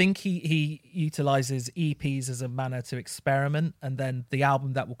 I think he utilizes EPs as a manner to experiment, and then the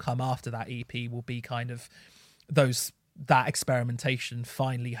album that will come after that EP will be kind of that experimentation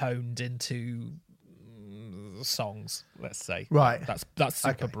finally honed into songs. Let's say right. That's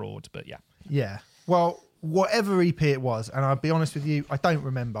super broad, but yeah. Yeah. Well, whatever EP it was, and I'll be honest with you, I don't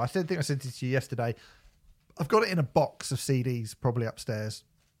remember. I think I sent it to you yesterday. I've got it in a box of CDs, probably upstairs.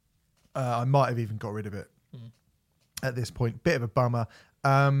 I might have even got rid of it at this point. Bit of a bummer.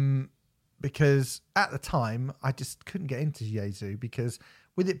 Because at the time, I just couldn't get into Yezu because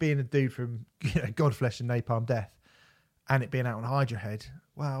with it being a dude from Godflesh and Napalm Death and it being out on Hydra Head,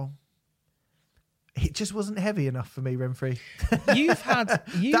 well, it just wasn't heavy enough for me, Renfrey.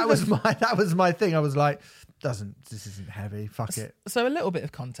 That was my thing. I was like, this isn't heavy. Fuck it. So a little bit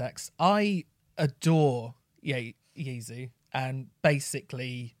of context. I adore Yezu and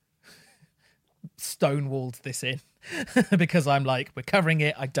basically stonewalled this in because I'm like, we're covering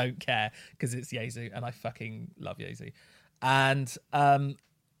it. I don't care because it's Yezu and I fucking love Yezu. And I'm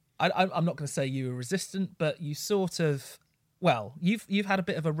not going to say you were resistant, but you sort of, well, you've had a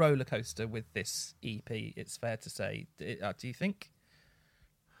bit of a roller coaster with this EP. It's fair to say. Do you think?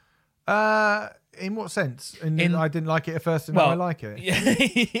 In what sense? I didn't like it at first, and now I like it.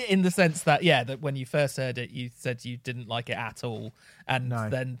 In the sense that that when you first heard it, you said you didn't like it at all, and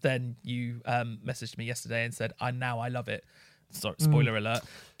then you messaged me yesterday and said, I love it." Sorry, spoiler alert.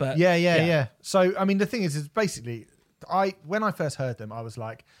 But yeah. So I mean, the thing is basically, when I first heard them, I was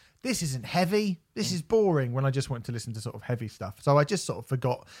like, this isn't heavy. This is boring when I just want to listen to sort of heavy stuff. So I just sort of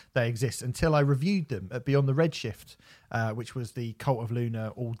forgot they exist until I reviewed them at Beyond the Redshift, which was the Cult of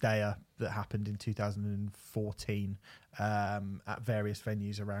Luna all-dayer that happened in 2014 at various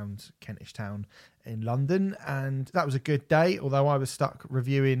venues around Kentish Town in London. And that was a good day, although I was stuck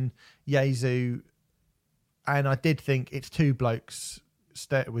reviewing Yezu. And I did think it's two blokes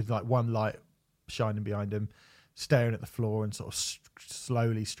with like one light shining behind them, staring at the floor and sort of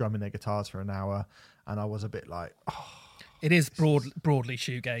slowly strumming their guitars for an hour, and I was a bit like, it is broadly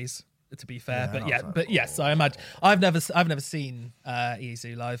shoegaze, to be fair, yes, I imagine I've never seen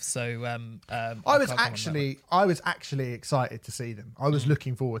Yezu live, so I was actually excited to see them. I was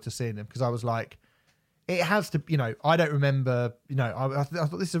looking forward to seeing them because I was like, it has to, I don't remember, I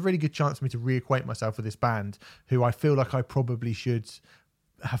thought this is a really good chance for me to reacquaint myself with this band who I feel like I probably should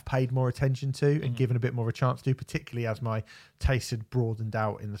have paid more attention to and given a bit more of a chance to, particularly as my taste had broadened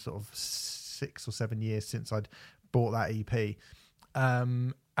out in the sort of 6 or 7 years since I'd bought that EP.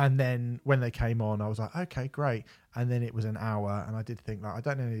 And then when they came on, I was like, okay, great. And then it was an hour and I did think like, I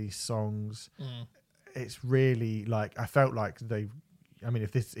don't know any of these songs. It's really like, I felt like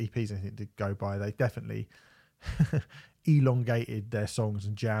if this EP's anything to go by, they definitely elongated their songs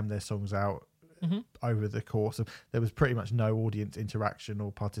and jammed their songs out over the course of. There was pretty much no audience interaction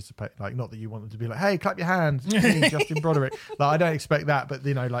or participate. Like, not that you want them to be like, "Hey, clap your hands, me, Justin Broderick." Like, I don't expect that, but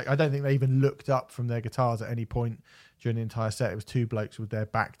I don't think they even looked up from their guitars at any point during the entire set. It was two blokes with their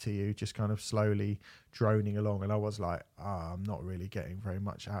back to you, just kind of slowly droning along, and I was like, I'm not really getting very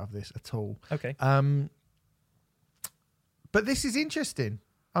much out of this at all. Okay. But this is interesting.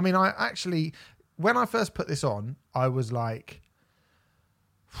 I mean, I actually, when I first put this on, I was like,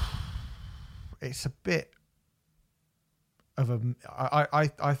 it's a bit of a.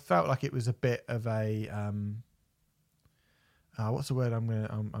 I felt like it was a bit of a. What's the word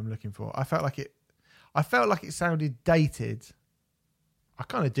I'm looking for? I felt like it sounded dated. I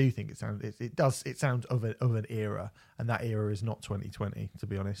kind of do think it sounds. It sounds of an era, and that era is not 2020, to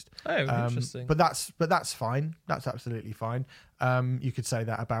be honest. Oh, interesting. But that's fine. That's absolutely fine. You could say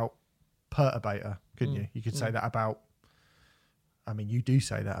that about Perturbator, couldn't you? You could say that about. I mean, you do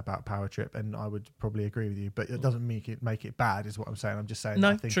say that about Power Trip, and I would probably agree with you. But it doesn't make it bad, is what I'm saying. I'm just saying.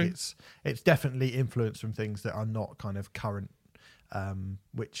 I think true. it's definitely influenced from things that are not kind of current.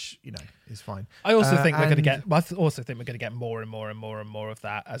 Which is fine. I also think we're going to get. I also think we're going to get more and more and more and more of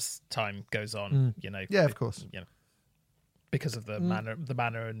that as time goes on. Yeah, of course. Because of the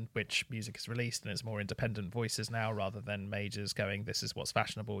manner in which music is released, and it's more independent voices now rather than majors going, "This is what's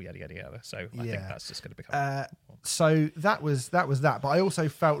fashionable," yada yada yada. So I think that's just going to become. So that was that. But I also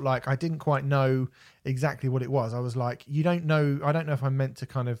felt like I didn't quite know exactly what it was. I was like, I don't know if I'm meant to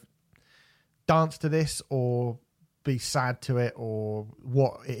kind of dance to this or be sad to it or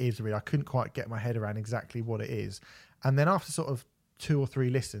what it is really. I couldn't quite get my head around exactly what it is. And then after sort of 2 or 3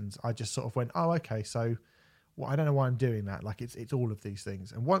 listens, I just sort of went, oh, okay, so I don't know why I'm doing that. Like it's all of these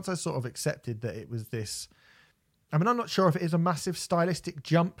things. And once I sort of accepted that it was this, I mean, I'm not sure if it is a massive stylistic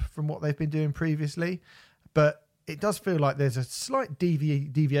jump from what they've been doing previously, but it does feel like there's a slight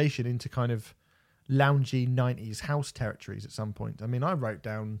deviation into kind of loungy 90s house territories at some point. I mean, I wrote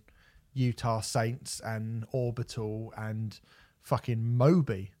down Utah Saints and Orbital and fucking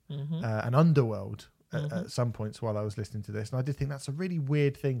Moby and Underworld at some points while I was listening to this. And I did think that's a really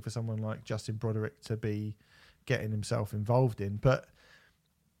weird thing for someone like Justin Broderick to be getting himself involved in. But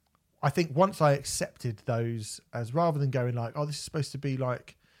I think once I accepted those as rather than going like, oh, this is supposed to be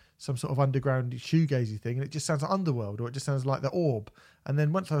like some sort of underground shoegazy thing, and it just sounds like Underworld, or it just sounds like the Orb. And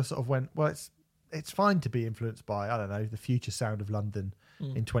then once I sort of went, well, it's fine to be influenced by, I don't know, the future sound of London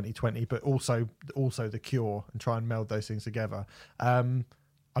in 2020, but also the Cure, and try and meld those things together.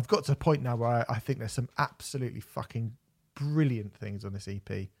 I've got to a point now where I think there's some absolutely fucking brilliant things on this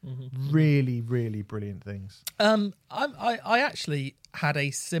EP. Really, really brilliant things. I actually had a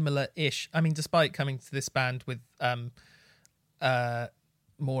similar ish. I mean, despite coming to this band with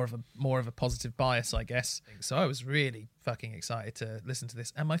more of a positive bias, I guess. So I was really fucking excited to listen to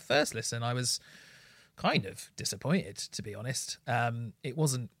this. And my first listen, I was kind of disappointed, to be honest. It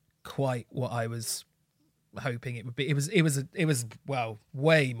wasn't quite what I was hoping it would be. It was well,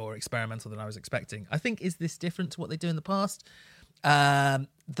 way more experimental than I was expecting. I think, is this different to what they do in the past?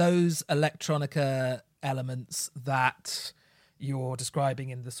 Those electronica elements that you're describing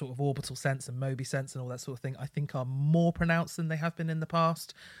in the sort of Orbital sense and Moby sense and all that sort of thing, I think are more pronounced than they have been in the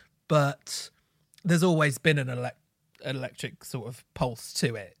past. But there's always been an electric sort of pulse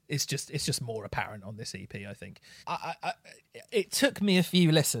to it. It's just more apparent on this EP, I think. It took me a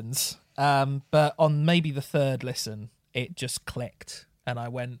few listens, but on maybe the third listen, it just clicked, and I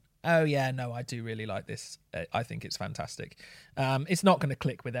went, oh yeah, no, I do really like this. I think it's fantastic. It's not going to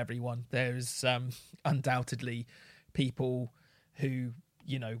click with everyone. There's undoubtedly people who,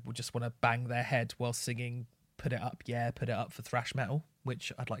 you know, will just want to bang their head while singing put it up for thrash metal,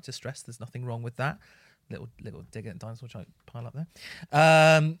 which I'd like to stress there's nothing wrong with that. Little dig at Dinosaur trying to pile up there.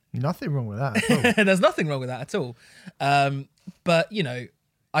 Nothing wrong with that at all. There's nothing wrong with that at all. But, you know,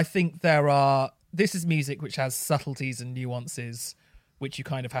 I think this is music which has subtleties and nuances which you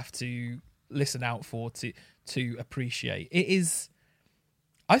kind of have to listen out for to appreciate. It is,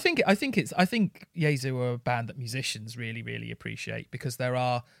 I think Yezu are a band that musicians really, really appreciate, because there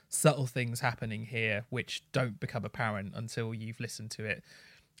are subtle things happening here which don't become apparent until you've listened to it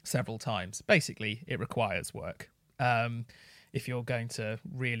several times. Basically, it requires work if you're going to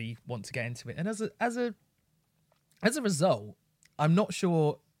really want to get into it. And as a result, I'm not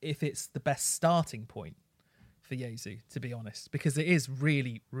sure if it's the best starting point for Yezu, to be honest, because it is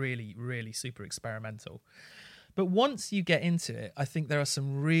really, really, really super experimental. But once you get into it, I think there are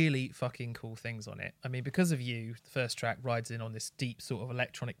some really fucking cool things on it. I mean, Because of You, the first track, rides in on this deep sort of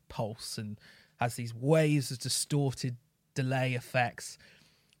electronic pulse and has these waves of distorted delay effects.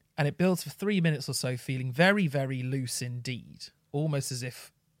 And it builds for 3 minutes or so, feeling very, very loose indeed, almost as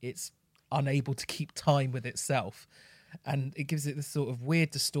if it's unable to keep time with itself. And it gives it this sort of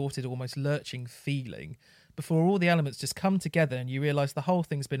weird, distorted, almost lurching feeling before all the elements just come together and you realise the whole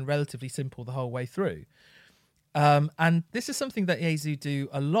thing's been relatively simple the whole way through. And this is something that Yezu do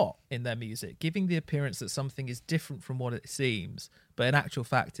a lot in their music, giving the appearance that something is different from what it seems, but in actual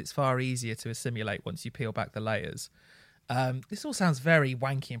fact, it's far easier to assimilate once you peel back the layers. This all sounds very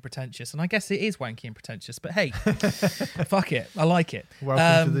wanky and pretentious, and I guess it is wanky and pretentious, but hey, fuck it, I like it.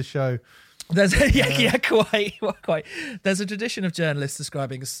 Welcome to the show. There's quite. There's a tradition of journalists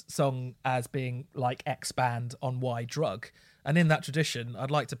describing a song as being like X band on Y drug, and in that tradition,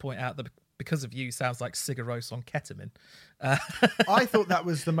 I'd like to point out that Because of You sounds like Sigur Rós on ketamine. I thought that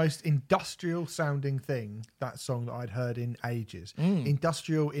was the most industrial sounding thing, that song that I'd heard in ages.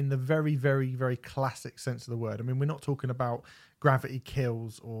 Industrial in the very, very, very classic sense of the word. I mean, we're not talking about Gravity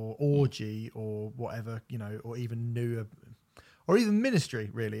Kills or Orgy or whatever, you know, or even New, or even Ministry,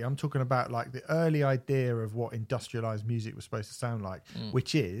 really. I'm talking about like the early idea of what industrialized music was supposed to sound like,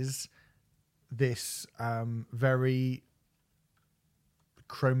 which is this very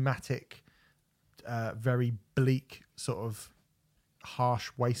chromatic, very bleak sort of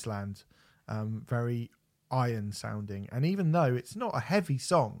harsh wasteland, very iron sounding. And even though it's not a heavy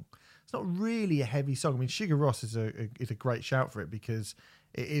song, it's not really a heavy song. I mean, Sigur Rós is a great shout for it because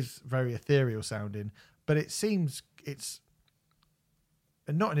it is very ethereal sounding, but it seems it's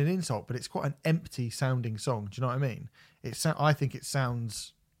not an insult, but it's quite an empty sounding song. Do you know what I mean? I think it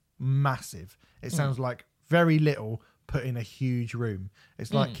sounds massive. It sounds like very little put in a huge room.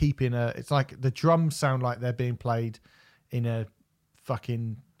 It's like it's like the drums sound like they're being played in a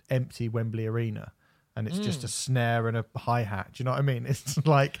fucking empty Wembley Arena, and it's just a snare and a hi-hat. Do you know what I mean? It's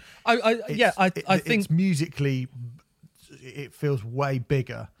like I think it's musically it feels way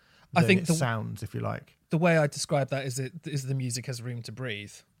bigger than it sounds, if you like. The way I describe that is the music has room to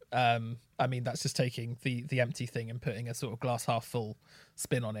breathe. I mean, that's just taking the empty thing and putting a sort of glass half full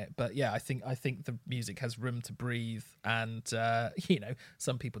spin on it. But yeah, I think the music has room to breathe, and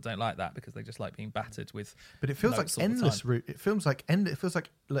some people don't like that because they just like being battered with. But it feels like endless route. It feels like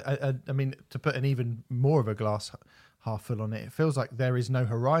I mean, to put an even more of a glass half full on it, it feels like there is no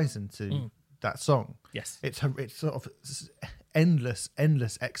horizon to that song. Yes, it's sort of endless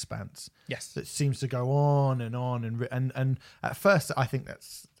expanse. Yes, that seems to go on and on and at first I think that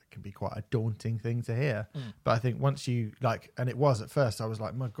can be quite a daunting thing to hear. But I think once you and it was at first, I was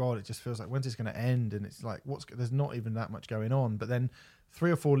like, my God, it just feels like when's this going to end? And it's like there's not even that much going on. But then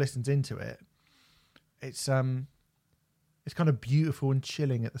 3 or 4 listens into it, it's kind of beautiful and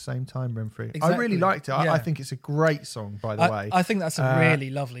chilling at the same time, Renfrew. Exactly. I really liked it. I think it's a great song, by the way. I think that's a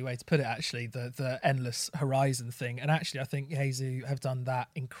really lovely way to put it, actually, the endless horizon thing. And actually, I think Yazoo have done that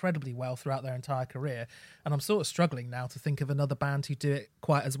incredibly well throughout their entire career. And I'm sort of struggling now to think of another band who do it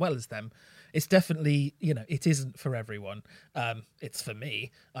quite as well as them. It's definitely, it isn't for everyone. It's for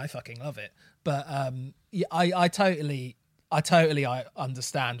me. I fucking love it. But I totally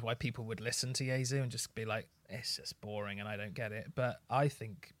understand why people would listen to Yazoo and just be like, it's just boring and I don't get it. But I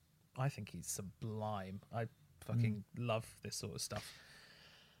think he's sublime. I fucking love this sort of stuff.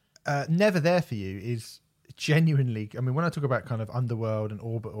 Never There For You is genuinely, I mean, when I talk about kind of Underworld and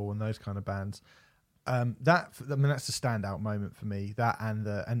Orbital and those kind of bands, that's a standout moment for me. That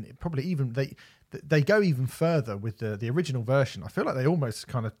and probably even they go even further with the original version. I feel like they almost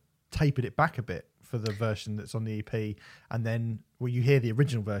kind of tapered it back a bit for the version that's on the EP, and then you hear the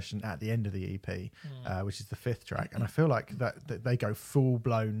original version at the end of the EP, which is the 5th track, and I feel like that they go full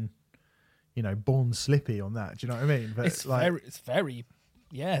blown, Born Slippy on that. Do you know what I mean? But it's very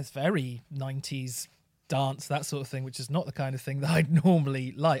 90s dance, that sort of thing, which is not the kind of thing that I'd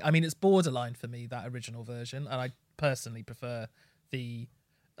normally like. I mean, it's borderline for me, that original version, and I personally prefer the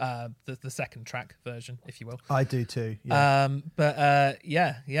second track version, if you will. I do too. Yeah.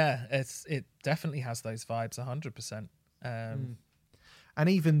 It definitely has those vibes 100%. And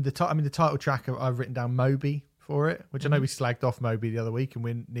even the title track, I've written down Moby for it, which I know we slagged off Moby the other week,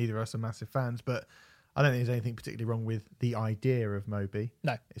 and neither of us are massive fans, but I don't think there's anything particularly wrong with the idea of Moby.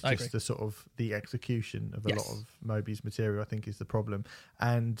 No, it's just the sort of the execution of a lot of Moby's material, I think, is the problem.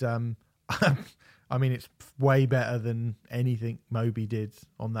 And I mean, it's way better than anything Moby did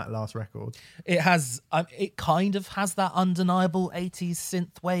on that last record. It has, it kind of has that undeniable 80s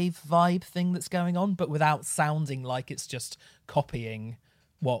synthwave vibe thing that's going on, but without sounding like it's just copying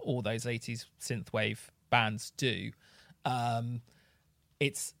what all those 80s synthwave bands do.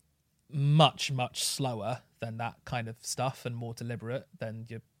 It's much, much slower than that kind of stuff and more deliberate than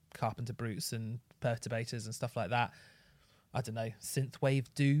your Carpenter Brutes and Perturbators and stuff like that. I don't know, synthwave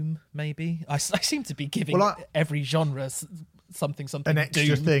doom, maybe. I seem to be giving every genre something an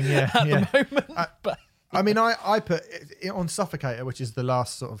extra doom thing, at the moment. I mean, I put it on Suffocator, which is the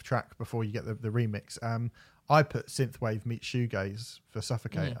last sort of track before you get the remix. I put synthwave meets shoegaze for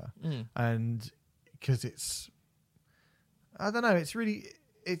Suffocator, and because I don't know, it's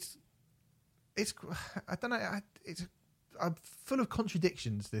I don't know, it's full of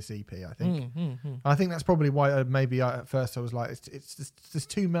contradictions, this EP, I think. I think that's probably why at first I was like, there's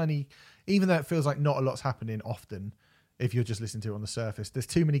too many, even though it feels like not a lot's happening often if you're just listening to it on the surface, there's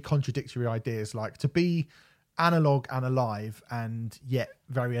too many contradictory ideas, like to be analog and alive and yet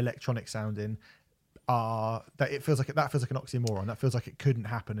very electronic sounding, that feels like an oxymoron. That feels like it couldn't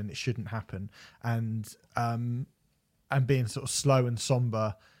happen and it shouldn't happen. And being sort of slow and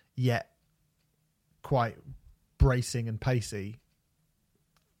somber yet quite bracing and pacey,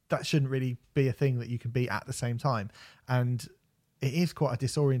 that shouldn't really be a thing that you can be at the same time, and it is quite a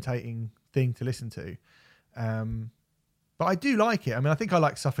disorientating thing to listen to, but I do like it. I mean, I think I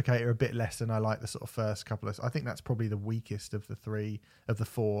like Suffocator a bit less than I like the sort of first couple of. I think that's probably the weakest of the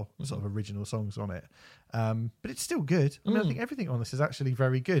 4 sort of original songs on it, but it's still good. I mean, I think everything on this is actually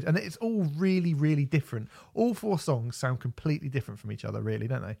very good, and it's all really, really different. All 4 songs sound completely different from each other, really,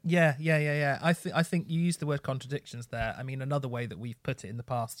 don't they? Yeah. I think you used the word contradictions there. I mean, another way that we've put it in the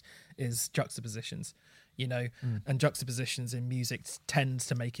past is juxtapositions. and juxtapositions in music tends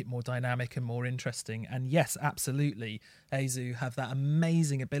to make it more dynamic and more interesting. And yes, absolutely, Heizu have that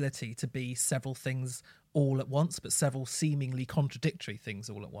amazing ability to be several things all at once, but several seemingly contradictory things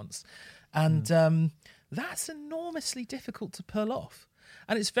all at once. And that's enormously difficult to pull off.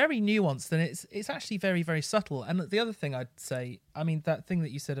 And it's very nuanced, and it's actually very, very subtle. And the other thing I'd say, I mean, that thing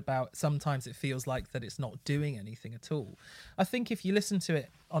that you said about sometimes it feels like that it's not doing anything at all. I think if you listen to it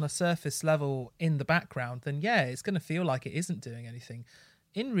on a surface level in the background, then yeah, it's going to feel like it isn't doing anything.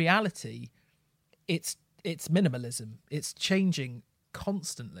 In reality, it's minimalism. It's changing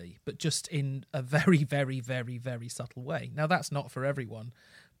constantly, but just in a very, very, very, very subtle way. Now, that's not for everyone,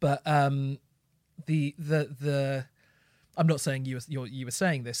 but the I'm not saying you were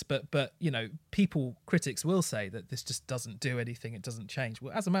saying this, but critics will say that this just doesn't do anything. It doesn't change.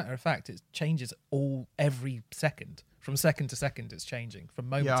 Well, as a matter of fact, it changes every second. From second to second, it's changing. From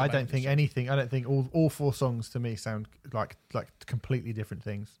moment to moment. I don't think anything. I don't think all 4 songs to me sound like completely different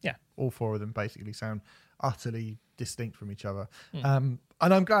things. Yeah, all 4 of them basically sound utterly distinct from each other. And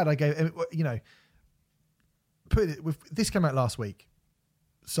I'm glad I gave. This came out last week,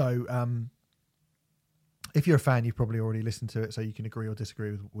 so. If you're a fan, you've probably already listened to it, so you can agree or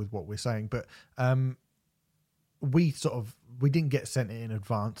disagree with what we're saying. But we didn't get sent it in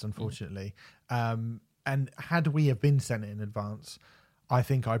advance, unfortunately. And had we have been sent it in advance, I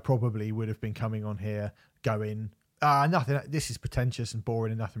think I probably would have been coming on here going, nothing. This is pretentious and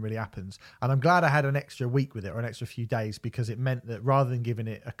boring, and nothing really happens. And I'm glad I had an extra week with it, or an extra few days, because it meant that rather than giving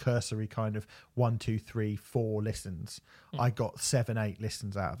it a cursory kind of 1, 2, 3, 4 listens, I got 7, 8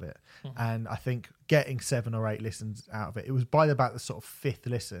 listens out of it. And I think getting 7 or 8 listens out of it, it was by about the sort of 5th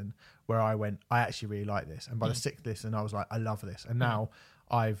listen where I went, I actually really like this. And by the 6th listen, I was like, I love this. And now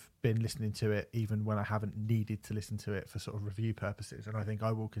I've been listening to it even when I haven't needed to listen to it for sort of review purposes, and I think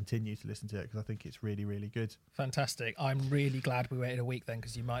I will continue to listen to it because I think it's really, really good. Fantastic. I'm really glad we waited a week then,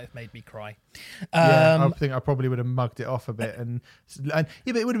 because you might have made me cry. I think I probably would have mugged it off a bit, and but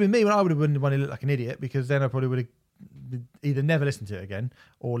it would have been me when I would have been the one who looked like an idiot, because then I probably would have either never listened to it again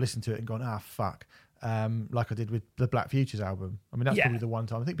or listened to it and gone, fuck. Like I did with the Black Futures album. I mean, that's probably the one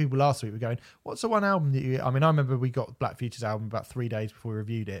time. I think people last week were going, what's the one album that you... I mean, I remember we got Black Futures album about 3 days before we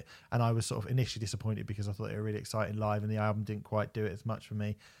reviewed it, and I was sort of initially disappointed because I thought they were really exciting live and the album didn't quite do it as much for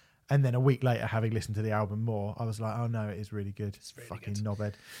me. And then a week later, having listened to the album more, I was like, oh no, it is really good. It's really fucking good.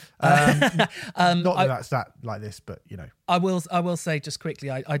 Knobhead. Not that that's that like this, but I will say just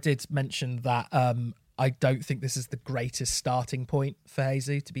quickly, I did mention that I don't think this is the greatest starting point for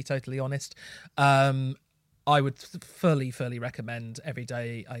Heizu, to be totally honest. I would fully recommend Every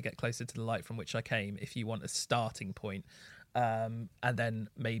Day I Get Closer to the Light From Which I Came if you want a starting point, and then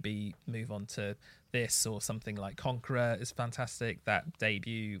maybe move on to this, or something like Conqueror is fantastic. That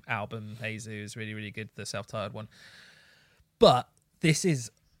debut album, Heizu, is really, really good, the self-titled one. But this is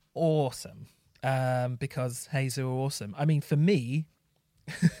awesome, because Heizu are awesome. I mean, for me...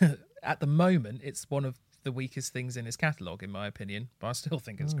 at the moment, it's one of the weakest things in his catalogue, in my opinion, but I still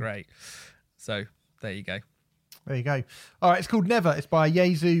think it's great. So there you go. There you go. All right, it's called Never. It's by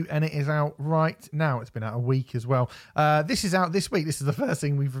Heizu, and it is out right now. It's been out a week as well. This is out this week. This is the first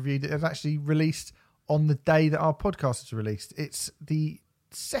thing we've reviewed. It was actually released on the day that our podcast is released. It's the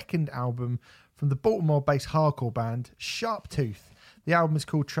second album from the Baltimore-based hardcore band Sharptooth. The album is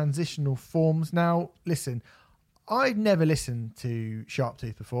called Transitional Forms. Now, listen... I'd never listened to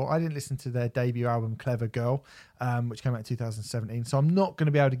Sharptooth before. I didn't listen to their debut album, Clever Girl, which came out in 2017. So I'm not going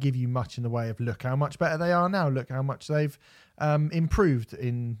to be able to give you much in the way of look how much better they are now. Look how much they've improved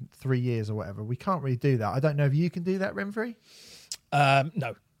in 3 years or whatever. We can't really do that. I don't know if you can do that, Renfrey?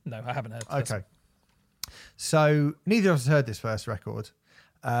 No, I haven't heard this. Okay. So neither of us heard this first record,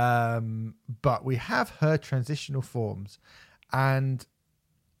 but we have heard Transitional Forms. And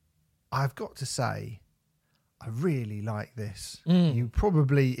I've got to say... I really like this. You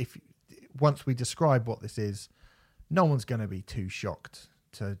probably, once we describe what this is, no one's going to be too shocked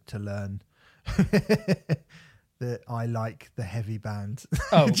to learn that I like the heavy band.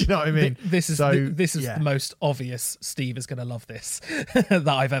 Do you know what I mean? This is the most obvious. Steve is going to love this that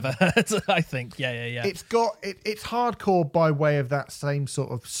I've ever heard. I think, yeah. It's hardcore by way of that same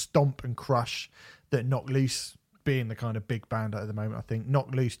sort of stomp and crush that Knock Loose, being the kind of big band at the moment. I think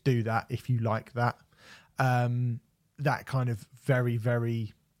Knock Loose do that if you like that. That kind of very,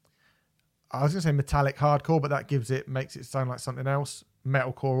 very, I was going to say metallic hardcore, but that makes it sound like something else.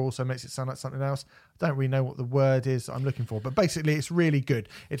 Metalcore also makes it sound like something else. I don't really know what the word is I'm looking for, but basically it's really good.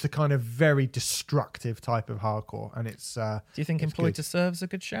 It's a kind of very destructive type of hardcore, and it's... Do you think Employed to Serve is a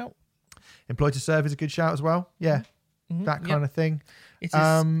good shout? Employed to Serve is a good shout as well. Yeah, that kind of thing. It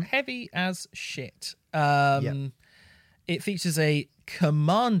is heavy as shit. It features a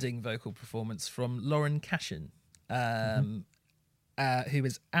commanding vocal performance from Lauren Cashin, who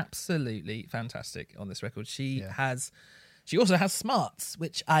is absolutely fantastic on this record. She also has smarts,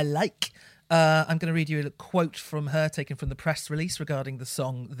 which I like. I'm going to read you a quote from her taken from the press release regarding the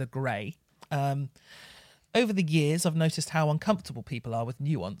song The Grey. Over the years, I've noticed how uncomfortable people are with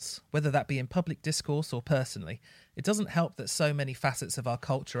nuance, whether that be in public discourse or personally. It doesn't help that so many facets of our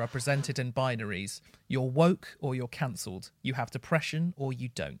culture are presented in binaries. You're woke or you're cancelled. You have depression or you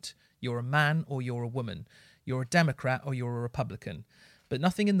don't. You're a man or you're a woman. You're a Democrat or you're a Republican. But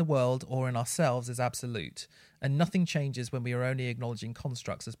nothing in the world or in ourselves is absolute, and nothing changes when we are only acknowledging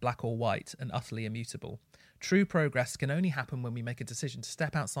constructs as black or white and utterly immutable. True progress can only happen when we make a decision to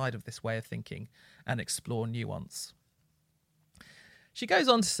step outside of this way of thinking and explore nuance. She goes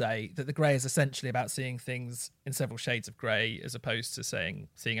on to say that The Grey is essentially about seeing things in several shades of grey as opposed to seeing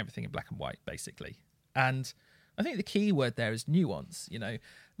everything in black and white, basically. And I think the key word there is nuance. You know,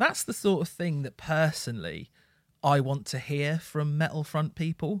 that's the sort of thing that personally I want to hear from metal front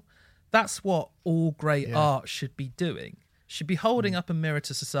people. That's what all great art should be doing. Should be holding up a mirror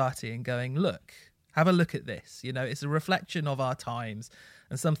to society and going, look, have a look at this. You know, it's a reflection of our times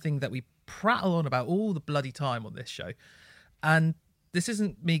and something that we prattle on about all the bloody time on this show. And this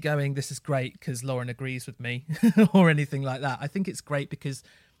isn't me going, this is great because Lauren agrees with me or anything like that. I think it's great because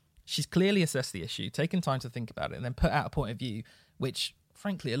she's clearly assessed the issue, taken time to think about it, and then put out a point of view, which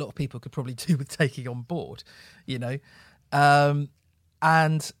frankly a lot of people could probably do with taking on board, you know.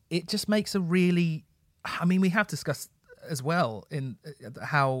 And it just makes a really, I mean, we have discussed as well in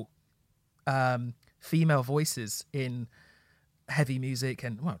how female voices in heavy music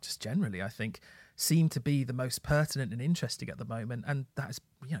and, well, just generally, I think, seem to be the most pertinent and interesting at the moment. And that is,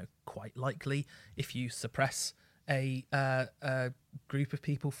 you know, quite likely if you suppress a group of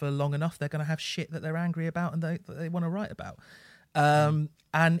people for long enough, they're going to have shit that they're angry about and that they want to write about. And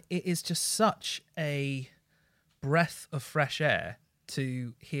it is just such a breath of fresh air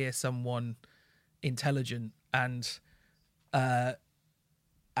to hear someone intelligent and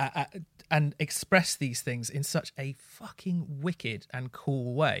express these things in such a fucking wicked and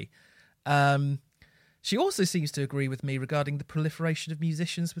cool way. She also seems to agree with me regarding the proliferation of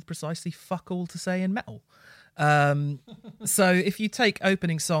musicians with precisely fuck all to say in metal. So if you take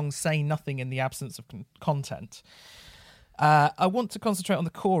opening songs, Say Nothing in the Absence of Content, I want to concentrate on the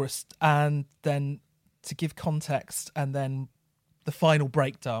chorus and then to give context and then the final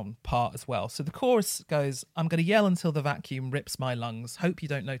breakdown part as well. So the chorus goes, I'm going to yell until the vacuum rips my lungs. Hope you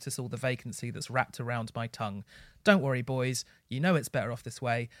don't notice all the vacancy that's wrapped around my tongue. Don't worry, boys. You know it's better off this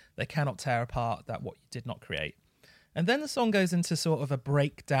way. They cannot tear apart that what you did not create. And then the song goes into sort of a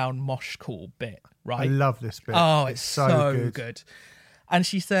breakdown mosh call bit, right? I love this bit. Oh, it's so good. And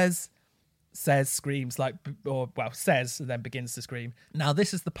she says, screams like, or well, says and then begins to scream. Now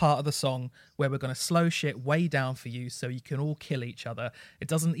this is the part of the song where we're going to slow shit way down for you so you can all kill each other. It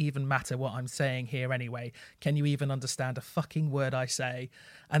doesn't even matter what I'm saying here anyway. Can you even understand a fucking word I say?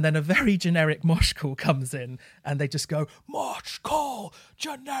 And then a very generic mosh call comes in and they just go, mosh call,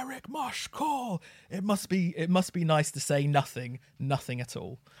 generic mosh call. It must be nice to say nothing at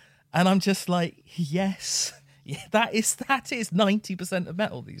all. And I'm just like, yes, yeah, that is 90% of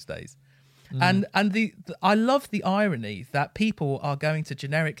metal these days. And the I love the irony that people are going to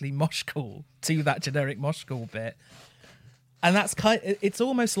generically mosh call to that generic mosh call bit, and that's it's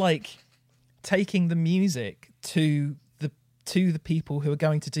almost like taking the music to the people who are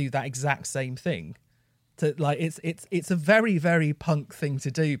going to do that exact same thing. To like it's a very, very punk thing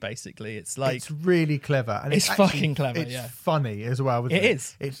to do. Basically, it's like it's really clever and it's actually, fucking clever. It's yeah, funny as well. Isn't it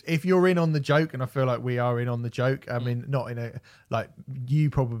is. It's if you're in on the joke, and I feel like we are in on the joke. I mean, not in a like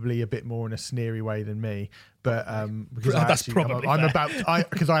you probably a bit more in a sneery way than me, but because that's probably I'm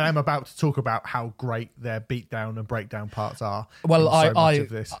about to talk about how great their beatdown and breakdown parts are. Well,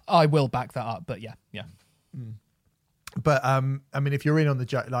 I will back that up, but yeah. But I mean, if you're in on the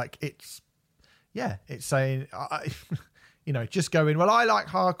joke, like it's saying, you know, just going, well, I like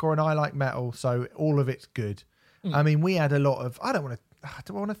hardcore and I like metal, so all of it's good. I mean, we had a lot of, do I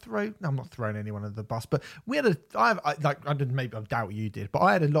want to throw, no, I'm not throwing anyone under the bus, but we had maybe I doubt you did, but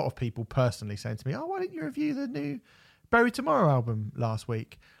I had a lot of people personally saying to me, oh, why didn't you review the new Bury Tomorrow album last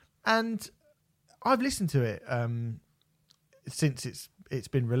week? And I've listened to it since it's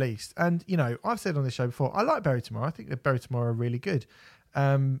been released. And, you know, I've said on this show before, I like Bury Tomorrow. I think that Bury Tomorrow are really good.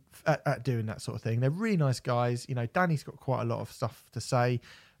 At doing that sort of thing. They're really nice guys. You know, Danny's got quite a lot of stuff to say,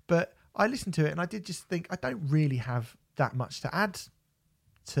 but I listened to it and I did just think I don't really have that much to add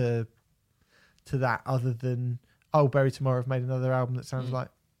to that other than, oh, Bury Tomorrow have made another album that sounds like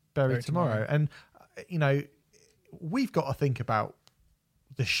Bury Tomorrow. And you know, we've got to think about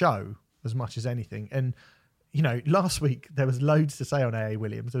the show as much as anything. And, you know, last week there was loads to say on A.A.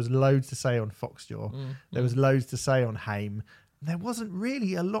 Williams. There was loads to say on Foxjaw. There was loads to say on Haim. There wasn't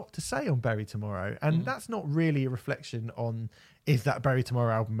really a lot to say on Bury Tomorrow. And that's not really a reflection on, is that Bury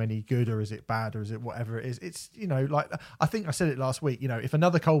Tomorrow album any good, or is it bad, or is it whatever it is? It's, you know, like, I think I said it last week, you know, if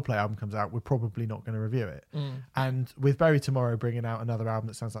another Coldplay album comes out, we're probably not going to review it. And with Bury Tomorrow bringing out another album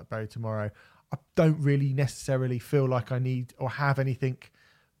that sounds like Bury Tomorrow, I don't really necessarily feel like I need or have anything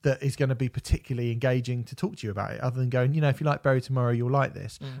that is going to be particularly engaging to talk to you about it, other than going, you know, if you like Bury Tomorrow, you'll like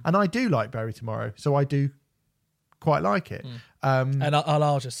this. And I do like Bury Tomorrow, so I do quite like it. And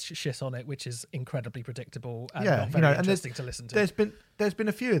I'll just shit on it, which is incredibly predictable and not very interesting to listen to. There's been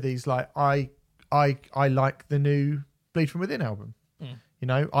a few of these, like I like the new Bleed From Within album. You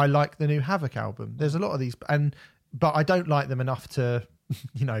know, I like the new Havoc album. There's a lot of these, but I don't like them enough to,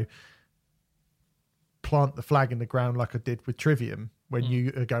 you know, plant the flag in the ground like I did with Trivium. When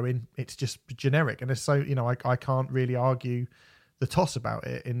you are going, it's just generic, and it's so, you know, I can't really argue the toss about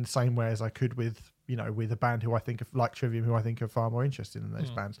it in the same way as I could with, you know, with a band who I think of, like Trivium, who I think are far more interested in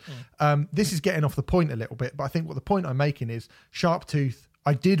those bands. This is getting off the point a little bit, but I think what the point I'm making is Sharptooth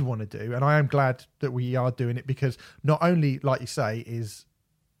I did want to do, and I am glad that we are doing it, because not only, like you say, is,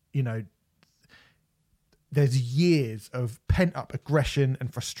 you know, there's years of pent up aggression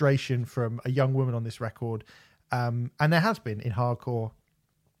and frustration from a young woman on this record. And there has been in hardcore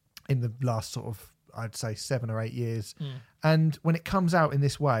in the last sort of, I'd say, 7 or 8 years. And when it comes out in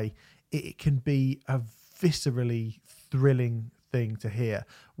this way, it can be a viscerally thrilling thing to hear.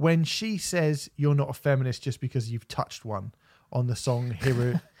 When she says you're not a feminist just because you've touched one on the song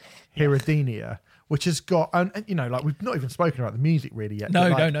Herodenia, which has got, and you know, like, we've not even spoken about the music really yet. No.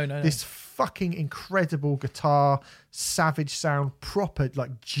 This fucking incredible guitar, savage sound, proper,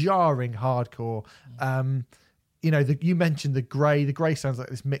 like, jarring hardcore. You know, you mentioned the Grey. The Grey sounds like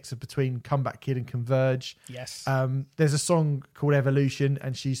this mix of between Comeback Kid and Converge. Yes. There's a song called Evolution,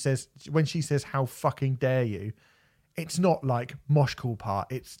 and when she says, "How fucking dare you?" it's not like mosh cool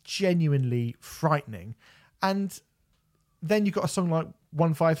part. It's genuinely frightening. And then you've got a song like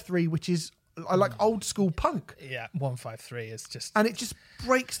 153, which is like old school punk. Yeah, 153 is just... And it just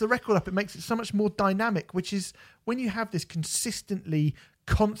breaks the record up. It makes it so much more dynamic, which is when you have this consistently,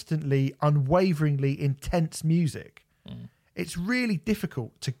 constantly, unwaveringly intense music, it's really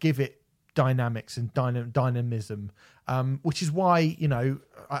difficult to give it dynamics and dynamism, which is why, you know,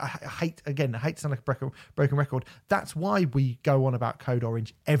 I hate to sound like a broken record. That's why we go on about Code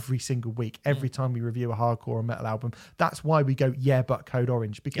Orange every single week, every time we review a hardcore or metal album. That's why we go, yeah, but Code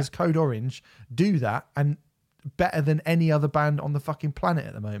Orange, because Code Orange do that, and better than any other band on the fucking planet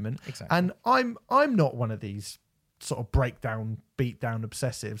at the moment. Exactly. And I'm not one of these sort of breakdown, beatdown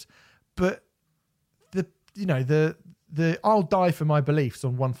obsessives, but the I'll die for my beliefs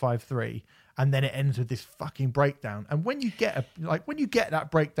on 153, and then it ends with this fucking breakdown. And when you get that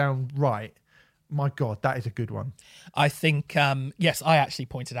breakdown right, my God, that is a good one. I think, yes, I actually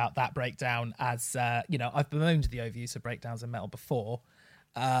pointed out that breakdown as, you know, I've bemoaned the overuse of breakdowns in metal before,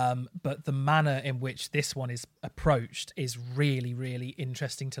 but the manner in which this one is approached is really, really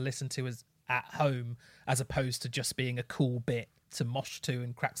interesting to listen to as at home, as opposed to just being a cool bit to mosh to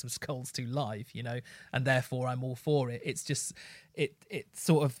and crack some skulls to live, you know, and therefore I'm all for it. It's just it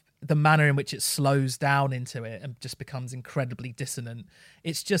sort of the manner in which it slows down into it and just becomes incredibly dissonant.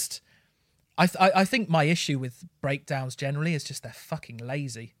 It's just I think my issue with breakdowns generally is just they're fucking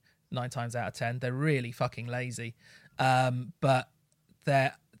lazy. 9 times out of 10 they're really fucking lazy, but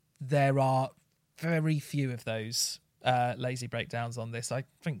there are very few of those lazy breakdowns on this. I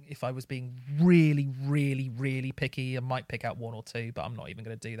think if I was being really, really, really picky, I might pick out 1 or 2, but I'm not even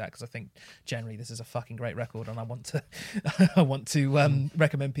going to do that, because I think generally this is a fucking great record, and I want to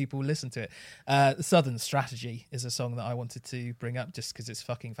recommend people listen to it. Southern Strategy is a song that I wanted to bring up just because it's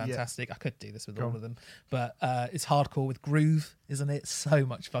fucking fantastic. I could do this with all of them, but it's hardcore with groove, isn't it? So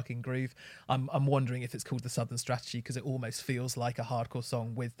much fucking groove. I'm wondering if it's called the Southern Strategy because it almost feels like a hardcore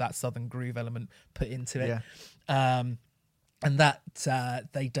song with that southern groove element put into it. And that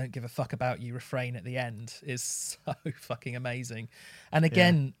they don't give a fuck about you refrain at the end is so fucking amazing. And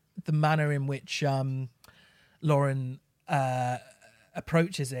again, the manner in which Lauren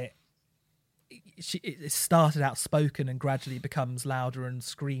approaches it, it started out spoken and gradually becomes louder and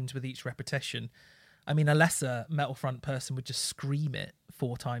screams with each repetition. I mean, a lesser metal front person would just scream it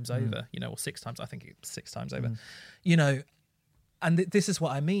 4 times over, you know, or 6 times. I think it was 6 times over, you know. And this is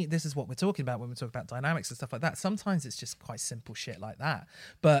what I mean. This is what we're talking about when we talk about dynamics and stuff like that. Sometimes it's just quite simple shit like that.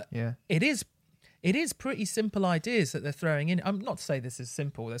 But it is it is pretty simple ideas that they're throwing in. I'm not to say this is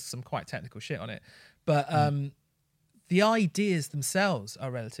simple. There's some quite technical shit on it, but the ideas themselves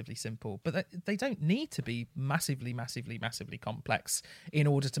are relatively simple. But they don't need to be massively, massively, massively complex in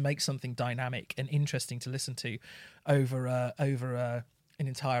order to make something dynamic and interesting to listen to over an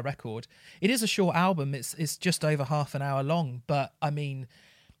entire record. It is a short album. It's just over half an hour long, but I mean,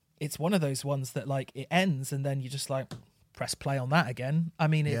 it's one of those ones that like it ends and then you just like press play on that again. I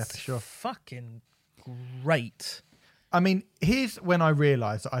mean, it's for sure. fucking great. I mean, here's when I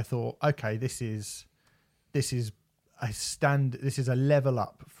realised that I thought, okay, this is a level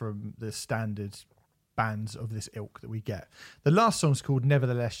up from the standard bands of this ilk that we get. The last song's called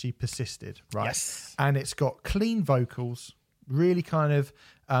Nevertheless She Persisted, right? Yes. And it's got clean vocals, really kind of,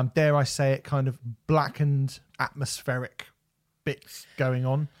 dare I say it, kind of blackened atmospheric bits going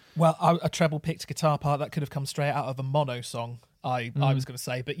on. Well, a treble picked guitar part that could have come straight out of a Mono song, I was going to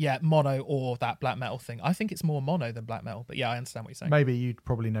say. But yeah, Mono or that black metal thing. I think it's more Mono than black metal. But yeah, I understand what you're saying. Maybe you'd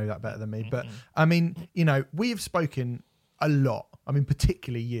probably know that better than me. But I mean, you know, we have spoken a lot. I mean,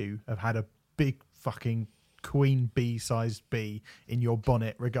 particularly you have had a big fucking queen bee-sized bee in your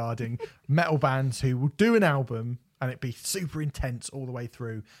bonnet regarding metal bands who will do an album and it be super intense all the way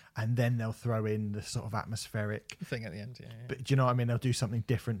through, and then they'll throw in the sort of atmospheric thing at the end. Yeah. But do you know what I mean? They'll do something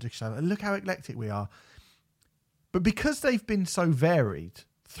different to show, look how eclectic we are. But because they've been so varied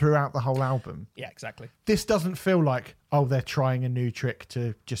throughout the whole album, Yeah, exactly. this doesn't feel like, oh, they're trying a new trick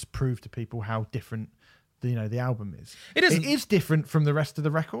to just prove to people how different the album is. It isn't. It is different from the rest of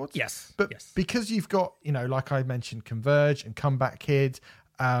the records. Yes. But yes. because you've got, like I mentioned, Converge and Comeback Kid,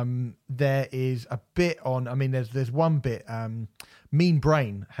 there is a bit on, I mean, there's one bit, Mean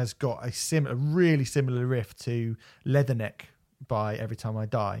Brain has got a really similar riff to Leatherneck by Every Time I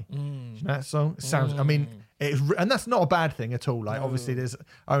Die. Do you know that song? It sounds, I mean, and that's not a bad thing at all. Like, obviously there's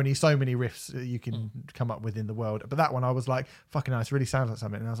only so many riffs that you can come up with in the world. But that one I was like, fucking hell, it really sounds like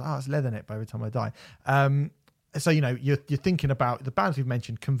something. And I was like, oh, it's Leatherneck by Every Time I Die. So, you're thinking about the bands we've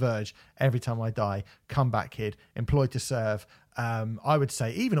mentioned, Converge, Every Time I Die, Comeback Kid, Employed to Serve. I would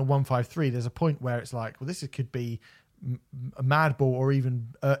say even at 153, there's a point where it's like, well, this could be a Madball or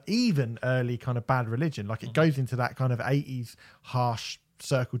even early kind of Bad Religion. Like it goes into that kind of 80s harsh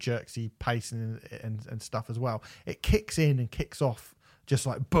circle jerksy pace and stuff as well. It kicks in and kicks off just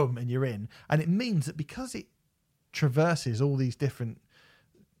like boom, and you're in. And it means that because it traverses all these different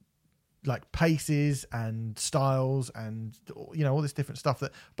like paces and styles and all this different stuff,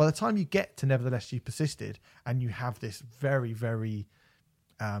 that by the time you get to Nevertheless She Persisted and you have this very, very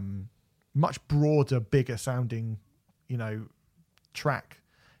much broader, bigger sounding track,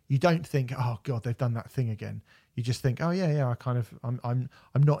 you don't think, oh god, they've done that thing again. You just think, oh yeah, I'm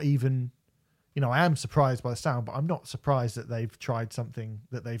not even, I am surprised by the sound, but I'm not surprised that they've tried something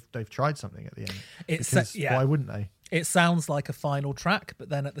at the end. Because why wouldn't they? It sounds like a final track, but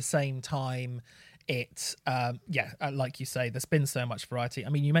then at the same time, it, like you say, there's been so much variety. I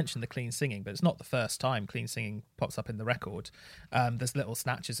mean, you mentioned the clean singing, but it's not the first time clean singing pops up in the record. There's little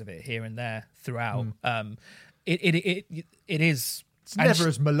snatches of it here and there throughout. It is. It's never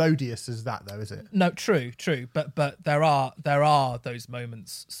as melodious as that, though, is it? No, true. But there are those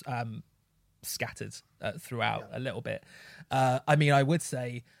moments scattered throughout a little bit. I mean, I would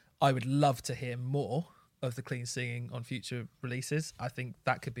say I would love to hear more of the clean singing on future releases. I think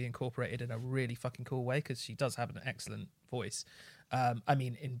that could be incorporated in a really fucking cool way, because she does have an excellent voice. I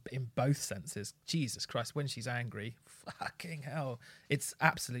mean, in both senses. Jesus Christ, when she's angry, fucking hell, it's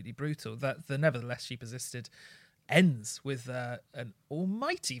absolutely brutal. That the Nevertheless She Persisted ends with an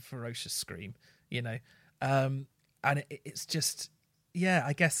almighty ferocious scream, and it's just, yeah,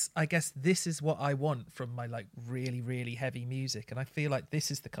 I guess this is what I want from my like really, really heavy music, and I feel like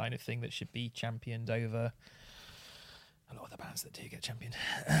this is the kind of thing that should be championed over a lot of the bands that do get championed.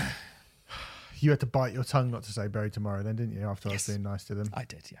 You had to bite your tongue not to say Bury Tomorrow then, didn't you, after I was being nice to them? I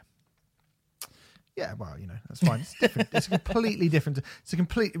did, yeah. Yeah, well, that's fine. It's different. It's completely different. It's a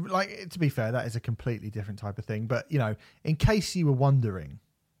complete, like, to be fair, that is a completely different type of thing. But, in case you were wondering,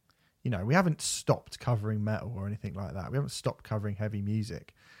 we haven't stopped covering metal or anything like that. We haven't stopped covering heavy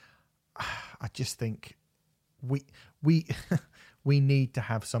music. I just think we need to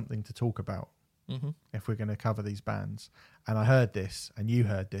have something to talk about if we're going to cover these bands. And I heard this, and you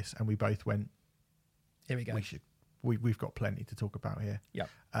heard this, and we both went, here we go. We've got plenty to talk about here. Yep.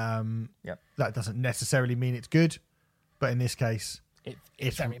 That doesn't necessarily mean it's good, but in this case,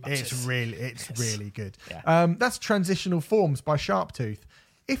 it's really good. Yeah. That's Transitional Forms by Sharptooth.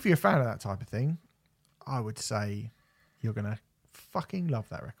 If you're a fan of that type of thing, I would say you're gonna fucking love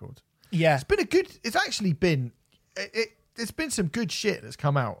that record. Yeah, it's actually been. There's been some good shit that's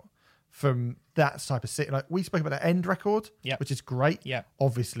come out from that type of scene. Like we spoke about the End record, Yep. which is great. Yeah.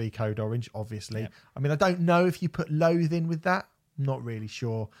 Obviously, Code Orange. Obviously, Yep. I mean, I don't know if you put Loathe in with that. I'm not really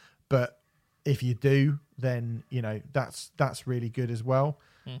sure, but if you do, then that's really good as well.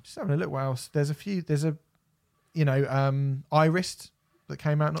 Just having a look. What else? There's a Iris that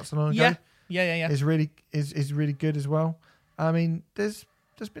came out not so long ago. Yeah. Is really good as well. I mean, there's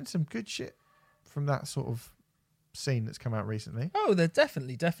been some good shit from that sort of scene that's come out recently. Oh, there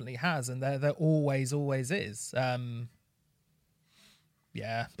definitely has, and there always is.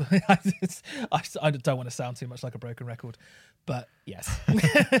 Yeah, I don't want to sound too much like a broken record, but yes.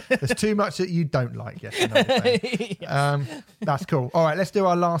 There's too much that you don't like. Yes, I know what you're saying. Yes. That's cool. All right, let's do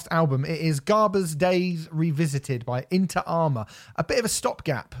our last album. It is Garber's Days Revisited by Inter Armour. A bit of a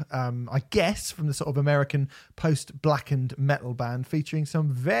stopgap, I guess, from the sort of American post-blackened metal band, featuring some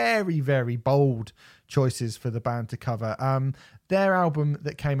very, very bold choices for the band to cover. Their album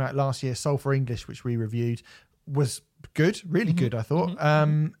that came out last year, Soul for English, which we reviewed, was good, really good, I thought.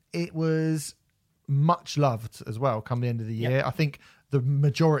 It was much loved as well come the end of the year. I think the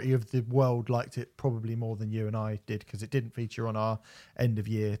majority of the world liked it probably more than you and I did, because it didn't feature on our end of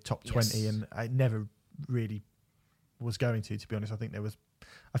year top 20, and it never really was going to be honest. I think there was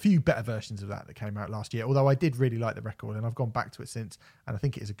a few better versions of that came out last year, although I did really like the record and I've gone back to it since, and I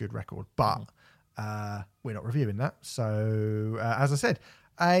think it is a good record, but we're not reviewing that. So as I said,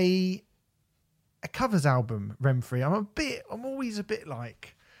 a covers album, Remfry. I'm always a bit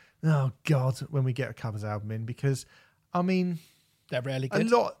like, oh God, when we get a covers album in, because I mean, they're rarely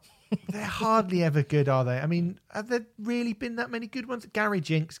good. They're hardly ever good, are they? I mean, have there really been that many good ones? Gary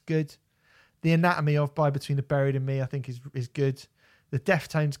Jinks, good. The Anatomy of by Between the Buried and Me, I think is good. The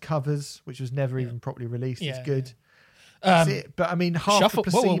Deftones covers, which was never even properly released, is good. That's it. But I mean, half Shuffle.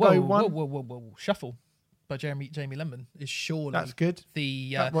 the Placebo one. Whoa. Shuffle by Jamie Lemon is surely that's good.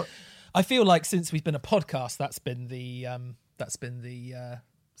 I feel like since we've been a podcast, that's been the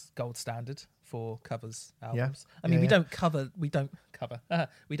gold standard for covers albums. I mean, we don't cover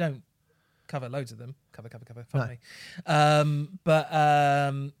loads of them. Cover. Funny.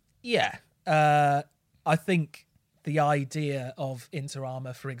 I think the idea of Inter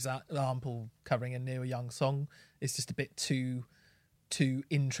Armour, for example, covering a Neil Young song is just a bit too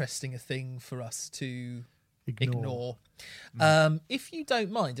interesting a thing for us to ignore. If you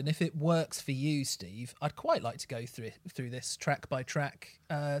don't mind, and if it works for you, Steve, I'd quite like to go through this track by track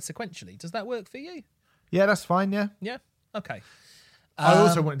sequentially. Does that work for you? Yeah, that's fine. Yeah. Okay. I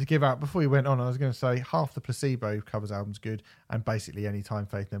also wanted to give out, before we went on, I was going to say half the Placebo covers album's good, and basically any Time,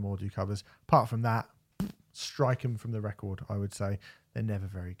 Faith No More do covers. Apart from that, strike them from the record, I would say. They're never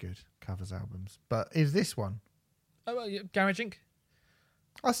very good covers albums. But is this one? Oh, well, Garage Inc.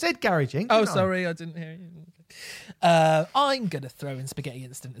 I said Garage Inc. Oh, sorry, I didn't hear you. I'm going to throw in Spaghetti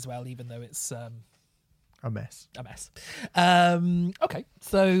Instant as well, even though it's a mess. Okay,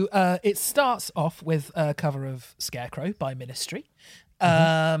 so it starts off with a cover of Scarecrow by Ministry.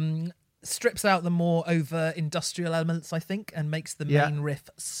 Strips out the more over industrial elements, I think, and makes the main riff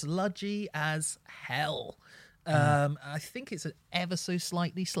sludgy as hell. I think it's an ever so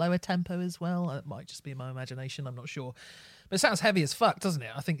slightly slower tempo as well. It might just be my imagination, I'm not sure. But it sounds heavy as fuck, doesn't it?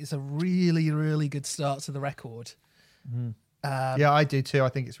 I think it's a really, really good start to the record. Yeah, I do too. I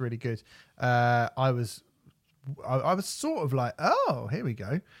think it's really good. I was sort of like, oh, here we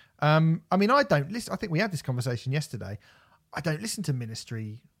go. I mean, I don't listen. I think we had this conversation yesterday. I don't listen to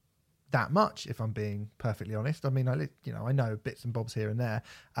Ministry that much, if I'm being perfectly honest. I mean, I know bits and bobs here and there,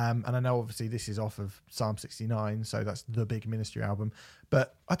 and I know obviously this is off of Psalm 69, so that's the big Ministry album.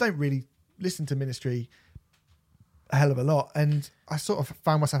 But I don't really listen to Ministry a hell of a lot, and I sort of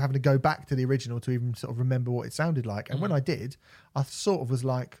found myself having to go back to the original to even sort of remember what it sounded like. And when I did, I sort of was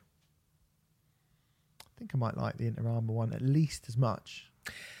like, I think I might like the Inter Armour one at least as much.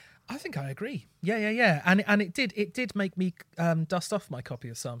 I think I agree. Yeah. And it did make me dust off my copy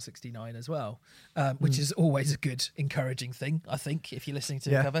of Psalm 69 as well, which is always a good, encouraging thing, I think, if you're listening to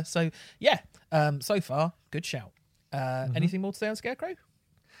the cover. So, so far, good shout. Anything more to say on Scarecrow?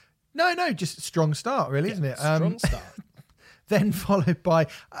 No, just a strong start, really, isn't it? Strong start. Then followed by,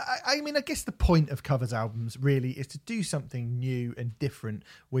 I mean, I guess the point of covers albums really is to do something new and different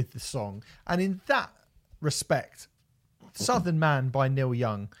with the song. And in that respect, Southern Man by Neil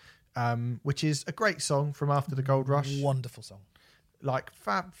Young, which is a great song from after the Gold Rush. Wonderful song. Like,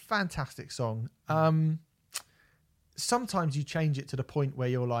 fantastic song. Sometimes you change it to the point where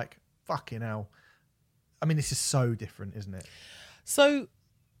you're like, fucking hell. I mean, this is so different, isn't it? So,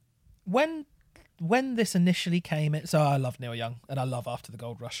 when this initially came, so I love Neil Young and I love After the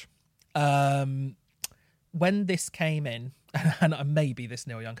Gold Rush. when this came in, and maybe this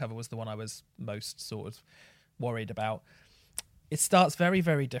Neil Young cover was the one I was most sort of worried about. It starts very,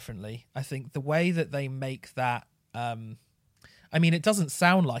 very differently. I think the way that they make that, I mean, it doesn't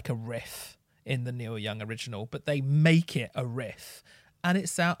sound like a riff in the Neil Young original, but they make it a riff, and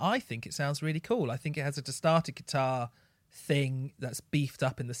I think it sounds really cool. I think it has a distorted guitar thing that's beefed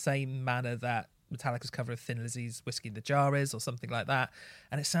up in the same manner that Metallica's cover of Thin Lizzy's Whiskey in the Jar is, or something like that,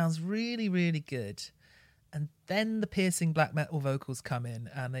 and it sounds really, really good. And then the piercing black metal vocals come in,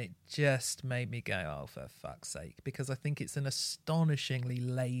 and it just made me go, oh, for fuck's sake, because I think it's an astonishingly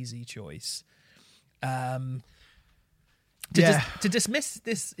lazy choice. To dismiss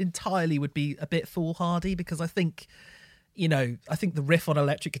this entirely would be a bit foolhardy, because I think the riff on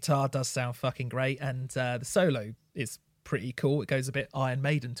electric guitar does sound fucking great, and the solo is pretty cool. It goes a bit Iron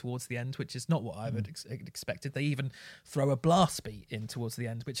Maiden towards the end, which is not what I would expected. They even throw a blast beat in towards the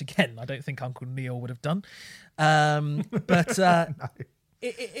end, which again I don't think Uncle Neil would have done. But no.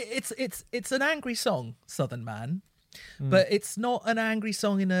 It's an angry song, Southern Man, but it's not an angry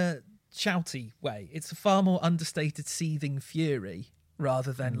song in a shouty way. It's a far more understated, seething fury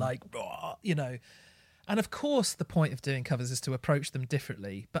rather than like, And of course, the point of doing covers is to approach them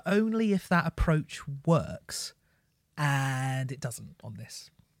differently, but only if that approach works. And it doesn't on this.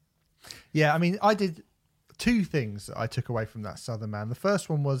 Yeah, I mean, I did two things that I took away from that Southern Man. The first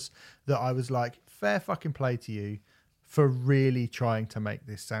one was that I was like, fair fucking play to you for really trying to make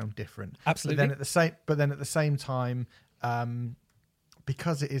this sound different. Absolutely. But then at the same time,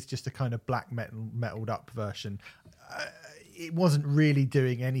 because it is just a kind of black metaled up version, it wasn't really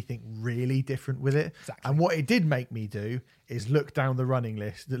doing anything really different with it. Exactly. And what it did make me do is look down the running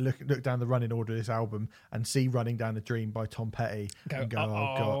list, look down the running order of this album, and see Running Down a Dream by Tom Petty, and go,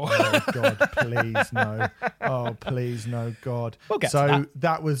 oh God, please no, oh please no, God. We'll get to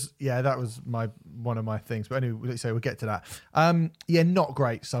that was one of my things. But anyway, let's say we'll get to that. Not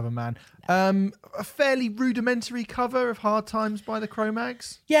great, Southern Man. A fairly rudimentary cover of Hard Times by the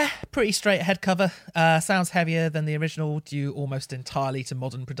Cro-Mags. Yeah, pretty straight ahead cover. Sounds heavier than the original, due almost entirely to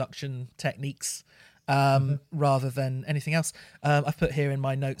modern production techniques. Rather than anything else. I've put here in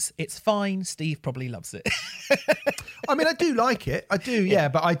my notes, it's fine. Steve probably loves it. I mean, I do like it. I do, yeah.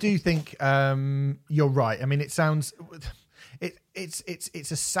 But I do think you're right. I mean, it sounds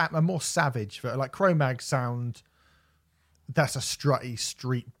it's a more savage, like Cro-Mags sound. That's a strutty,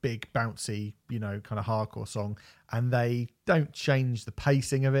 street, big, bouncy, kind of hardcore song, and they don't change the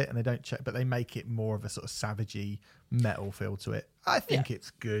pacing of it, and they don't but they make it more of a sort of savagey metal feel to it. I think it's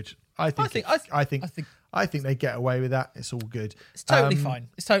good. I think they get away with that. It's all good. It's totally fine.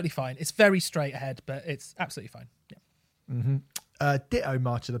 It's totally fine. It's very straight ahead, but it's absolutely fine. Yeah. Mm-hmm. Ditto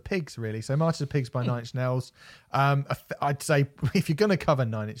March of the Pigs, really. So March of the Pigs by Nine Inch Nails. I'd say if you're going to cover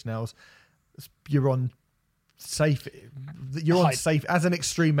Nine Inch Nails, you're on safe. You're on safe as an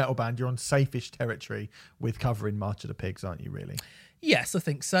extreme metal band. You're on safe-ish territory with covering March of the Pigs, aren't you? Really? Yes, I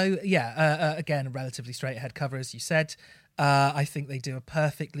think so. Yeah. Again, a relatively straight ahead cover, as you said. I think they do a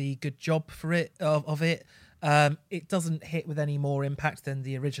perfectly good job for it. Of it. It doesn't hit with any more impact than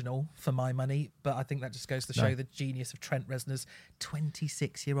the original, for my money, but I think that just goes to show the genius of Trent Reznor's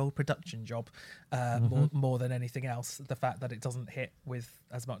 26-year-old production job, more than anything else. The fact that it doesn't hit with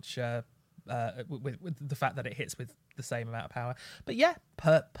as much, with the fact that it hits with the same amount of power. But yeah,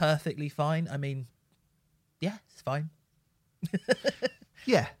 perfectly fine. I mean, yeah, it's fine.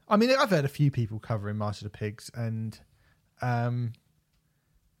 Yeah, I mean, I've heard a few people covering March of the Pigs, and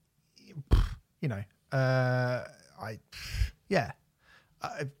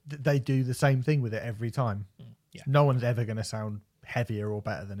they do the same thing with it every time. Yeah. No one's ever going to sound heavier or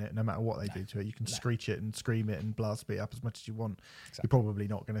better than it, no matter what they do to it. You can screech it and scream it and blast beat up as much as you want. Exactly. You're probably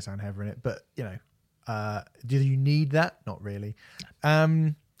not going to sound heavier in it, but do you need that? Not really.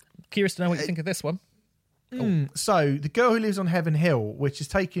 Curious to know what you think of this one. So, The Girl Who Lives on Heaven Hill, which is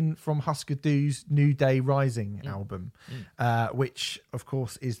taken from Husker Du's New Day Rising album, which, of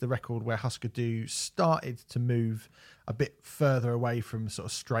course, is the record where Husker Du started to move a bit further away from sort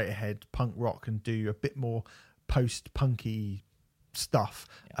of straight ahead punk rock and do a bit more post-punky stuff.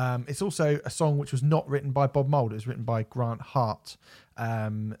 Yeah. It's also a song which was not written by Bob Mould. It was written by Grant Hart.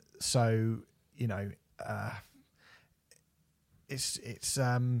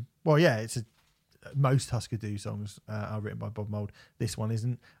 Most Husker Du songs are written by Bob Mould. This one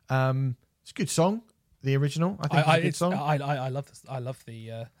isn't. It's a good song. The original, I think, is a good song. I love this. I love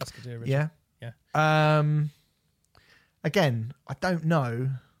the Husker Du original. Yeah. Again, I don't know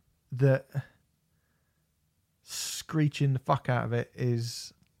that screeching the fuck out of it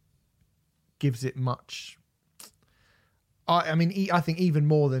gives it much. I mean, I think even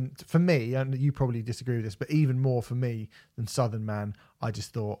more than for me, and you probably disagree with this, but even more for me than Southern Man, I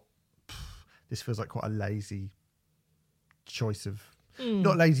just thought this feels like quite a lazy choice of,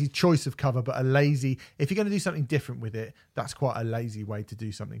 not lazy choice of cover, but a lazy, if you're going to do something different with it, that's quite a lazy way to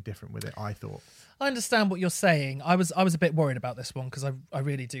do something different with it, I thought. I understand what you're saying. I was a bit worried about this one because I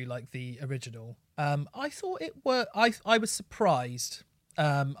really do like the original. I thought it worked. I was surprised.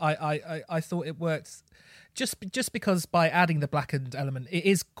 I thought it worked just because by adding the blackened element, it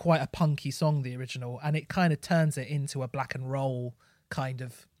is quite a punky song, the original, and it kind of turns it into a black and roll kind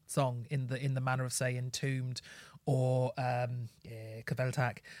of song in the manner of, say, Entombed or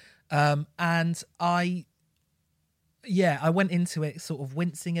Kvelertak. And I went into it sort of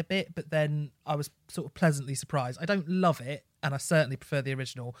wincing a bit, but then I was sort of pleasantly surprised. I don't love it, and I certainly prefer the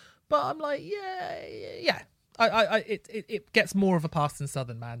original, but I'm like, yeah. It gets more of a pass than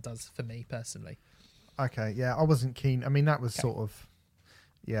Southern Man does for me personally. Okay, yeah, I wasn't keen. I mean, that was sort of,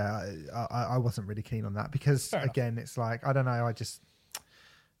 I wasn't really keen on that because, again, it's like, I don't know,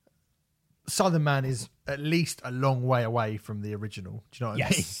 Southern Man is at least a long way away from the original. Do you know what I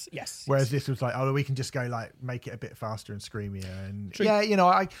mean? Yes. Whereas this was like, we can just go like make it a bit faster and screamier. And True.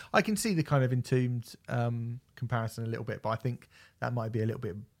 yeah, I can see the kind of Entombed comparison a little bit, but I think that might be a little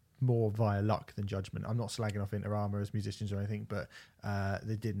bit more via luck than judgment. I'm not slagging off Inter Armour as musicians or anything, but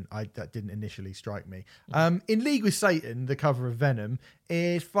that didn't initially strike me. In League with Satan, the cover of Venom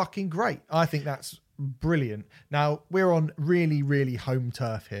is fucking great. I think that's brilliant. Now we're on really, really home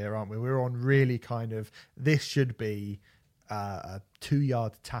turf here, aren't we? We're on really kind of, this should be a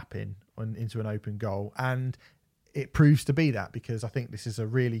 2-yard tap in into an open goal, and it proves to be that because I think this is a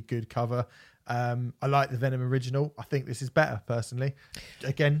really good cover. I like the Venom original. I think this is better personally,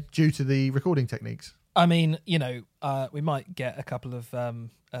 again due to the recording techniques. I mean, we might get a couple of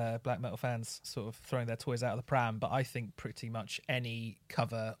black metal fans sort of throwing their toys out of the pram, but I think pretty much any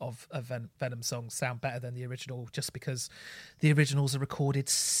cover of a Venom song sound better than the original just because the originals are recorded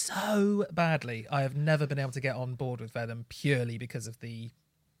so badly. I have never been able to get on board with Venom purely because of the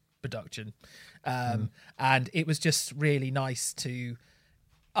production. And it was just really nice to...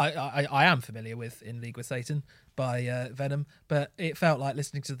 I am familiar with In League with Satan by Venom, but it felt like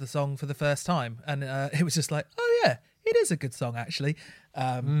listening to the song for the first time, and it was just like, oh yeah, it is a good song actually.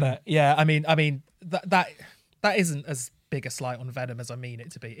 But yeah, I mean that isn't as big a slight on Venom as I mean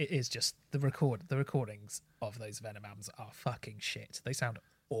it to be. It is just the recordings of those Venom albums are fucking shit. They sound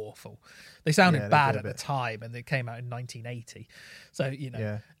awful. They sounded bad at the time, and they came out in 1980. So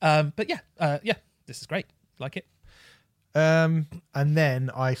but yeah, this is great. Like it. And then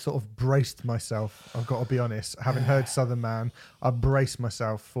I sort of braced myself, I've got to be honest, having heard Southern Man, I braced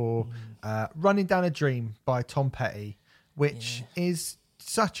myself for Running Down a Dream by Tom Petty, which is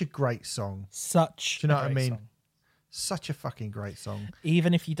such a great song. Do you know what I mean? Song. Such a fucking great song.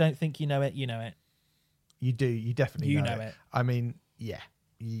 Even if you don't think you know it, you know it. You do. You definitely know it. I mean, yeah,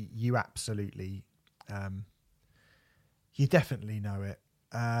 you absolutely, you definitely know it.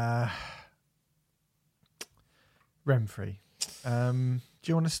 Remfry. Do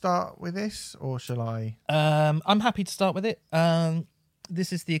you want to start with this or shall I? I'm happy to start with it.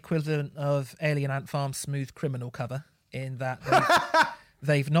 This is the equivalent of Alien Ant Farm's Smooth Criminal cover in that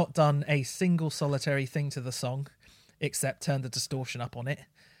they've not done a single solitary thing to the song except turn the distortion up on it.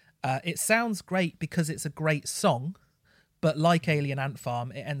 It sounds great because it's a great song, but like Alien Ant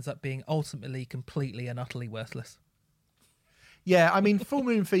Farm, it ends up being ultimately completely and utterly worthless. Yeah, I mean, Full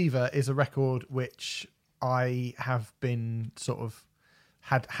Moon Fever is a record which I have been sort of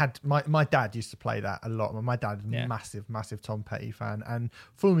had my dad used to play that a lot. My dad is massive Tom Petty fan, and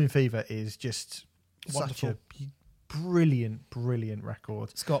Full Moon Fever is just wonderful. Such a brilliant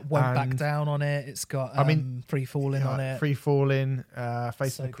record. It's got Won't Back Down on it. It's got Free Fallin' on it. Free Fallin',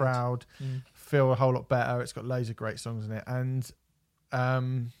 Facing the Crowd, Feel a Whole Lot Better. It's got loads of great songs in it, and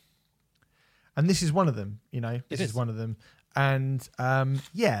this is one of them. This is one of them, and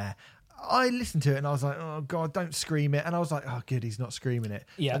I listened to it and I was like, oh God, don't scream it. And I was like, oh good, he's not screaming it.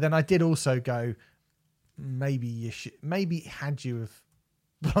 Yeah. And then I did also go, maybe you should, maybe had you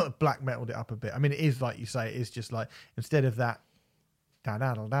have black metaled it up a bit. I mean, it is like you say, it is just like, instead of that, it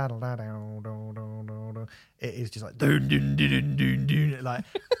is just like, like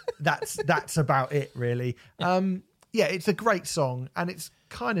that's about it really. Yeah, it's a great song and it's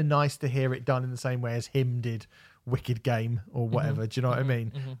kind of nice to hear it done in the same way as Him did Wicked Game or whatever. Do you know what I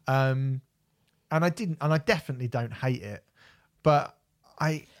mean? And I definitely don't hate it, but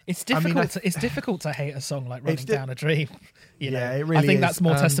it's difficult. It's difficult to hate a song like Running Down a Dream. It really I think is. That's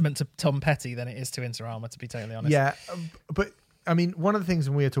more testament to Tom Petty than it is to Inter Armour, to be totally honest. Yeah, but I mean, one of the things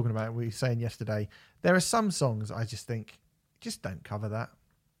when we were talking about, we were saying yesterday, there are some songs I just think just don't cover that.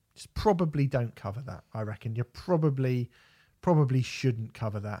 Just probably don't cover that. I reckon you probably shouldn't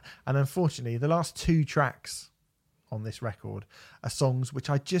cover that. And unfortunately, the last 2 tracks on this record are songs which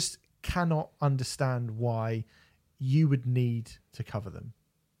I just cannot understand why you would need to cover them.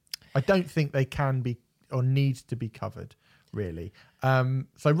 I don't think they can be or need to be covered, really.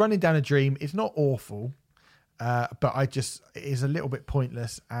 So Running Down a Dream is not awful, but it is a little bit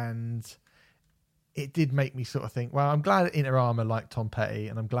pointless, and it did make me sort of think, well, I'm glad Inter Armour like Tom Petty,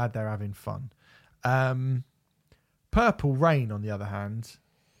 and I'm glad they're having fun. Purple Rain, on the other hand,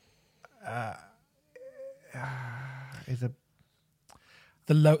 is a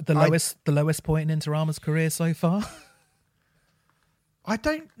the lowest point in Inter Armour's career so far. I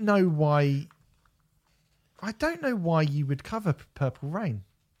don't know why you would cover Purple Rain.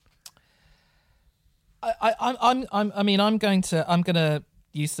 I'm going to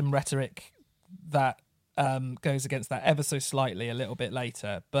use some rhetoric that goes against that ever so slightly a little bit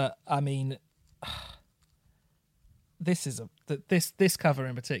later. But I mean, this cover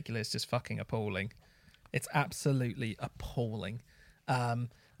in particular is just fucking appalling. It's absolutely appalling. I'm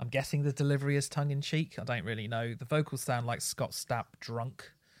guessing the delivery is tongue in cheek. I don't really know. The vocals sound like Scott Stapp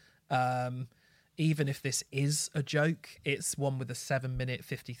drunk. Even if this is a joke, it's one with a 7-minute,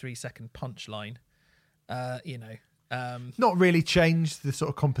 53-second punchline. Not really changed the sort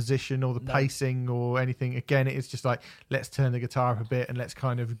of composition or the pacing or anything. Again, it's just like, let's turn the guitar up a bit and let's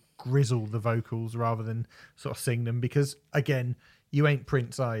kind of grizzle the vocals rather than sort of sing them. Because again, you ain't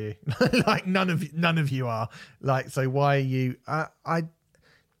Prince, are you? Like none of you are. Like, so why are you?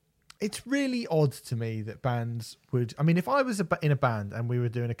 It's really odd to me that bands would. I mean, if I was in a band and we were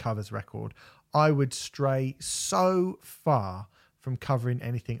doing a covers record, I would stray so far from covering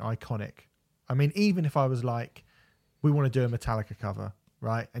anything iconic. I mean, even if I was like, we want to do a Metallica cover,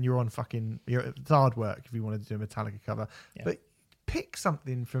 right? And it's hard work if you wanted to do a Metallica cover. Yeah. But pick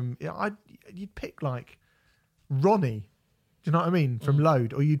something from, you'd pick like Ronnie. Do you know what I mean? From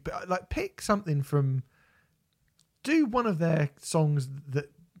Load. Or you'd like pick something from, do one of their songs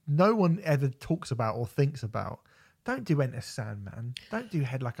that no one ever talks about or thinks about. Don't do Enter Sandman. Don't do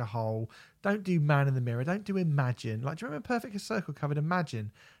Head Like a Hole. Don't do Man in the Mirror. Don't do Imagine. Like, do you remember Perfect Circle covered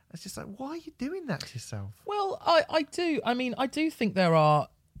Imagine? It's just like, why are you doing that to yourself? Well, I do. I mean, I do think there are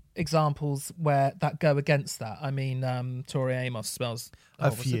examples where that go against that. I mean, Tori Amos spells a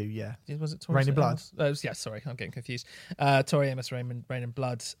few, yeah. Was it Tori Rain in Blood? Yeah, sorry, I'm getting confused. Tori Amos, Rain in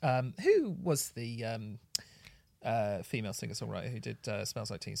Blood. Who was the female singer-songwriter who did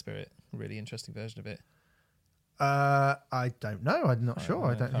Smells Like Teen Spirit? Really interesting version of it. I don't know. I'm not sure.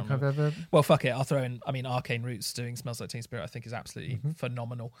 I don't think I've ever. Well, fuck it. I'll throw in. I mean, Arcane Roots doing "Smells Like Teen Spirit" I think is absolutely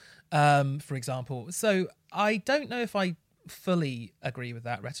phenomenal. For example, so I don't know if I fully agree with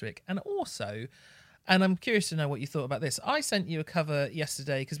that rhetoric, and also, and I'm curious to know what you thought about this. I sent you a cover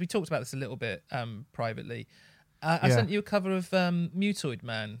yesterday because we talked about this a little bit privately. I sent you a cover of Mutoid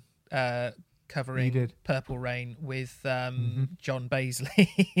Man. Covering Purple Rain with John Baisley.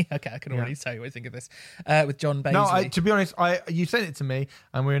 Okay, I can already tell you what I think of this. With John Baisley. No, to be honest, you sent it to me,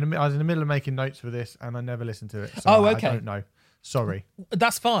 and I was in the middle of making notes for this, and I never listened to it. So okay. I don't know. Sorry.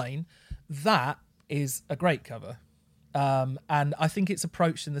 That's fine. That is a great cover. And I think it's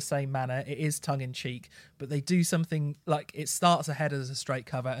approached in the same manner. It is tongue in cheek, but they do something like it starts ahead as a straight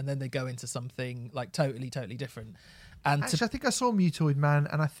cover, and then they go into something like totally different. And actually, I think I saw Mutoid Man,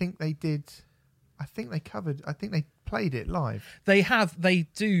 and I think they played it live. They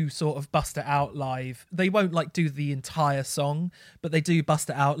do sort of bust it out live. They won't like do the entire song, but they do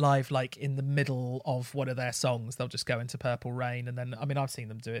bust it out live, like in the middle of one of their songs. They'll just go into Purple Rain, and then, I mean, I've seen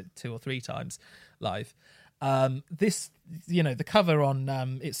them do it 2 or 3 times live. This, the cover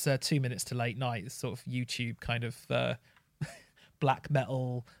on it's 2 Minutes to Late Night, this sort of YouTube kind of black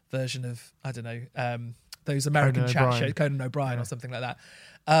metal version of, I don't know, those American chat shows, Conan O'Brien or something like that.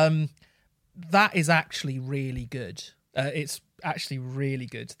 That is actually really good. It's actually really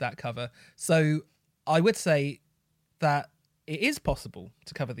good, that cover. So I would say that it is possible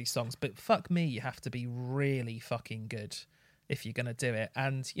to cover these songs, but fuck me, you have to be really fucking good if you're going to do it.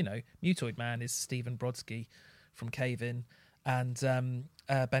 And, Mutoid Man is Stephen Brodsky from Cave In and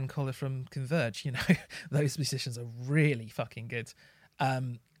Ben Collar from Converge. Those musicians are really fucking good.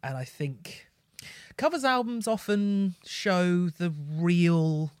 And I think covers albums often show the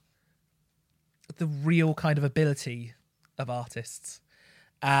real kind of ability of artists,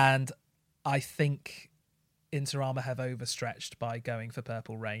 and I think Inter Armour have overstretched by going for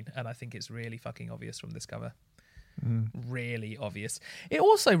Purple Rain, and I think it's really fucking obvious from this cover. Really obvious. It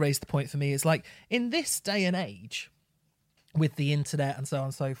also raised the point for me is like, in this day and age, with the internet and so on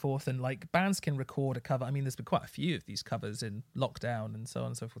and so forth, and like bands can record a cover. I mean, there's been quite a few of these covers in lockdown and so on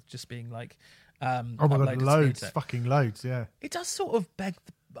and so forth, just being like, oh my god, uploaded to the loads, internet. fucking loads, yeah. It does sort of beg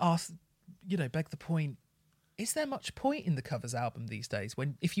the point. Is there much point in the covers album these days?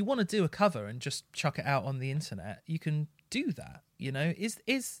 When if you want to do a cover and just chuck it out on the internet, you can do that. You know,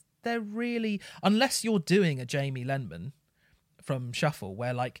 is there really, unless you're doing a Jamie Lenman from Shuffle,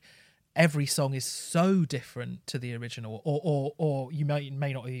 where like every song is so different to the original, or you may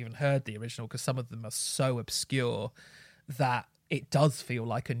not have even heard the original because some of them are so obscure that it does feel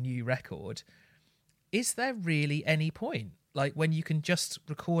like a new record. Is there really any point? Like when you can just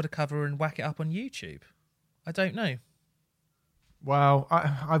record a cover and whack it up on YouTube? I don't know. Well,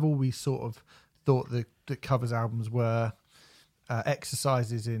 I've always sort of thought that covers albums were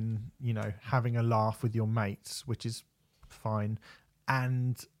exercises in, you know, having a laugh with your mates, which is fine,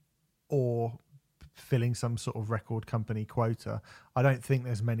 and or filling some sort of record company quota. I don't think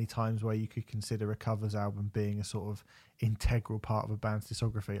there's many times where you could consider a covers album being a sort of integral part of a band's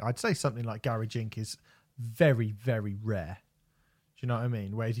discography. I'd say something like Garage Inc. is very, very rare. Do you know what I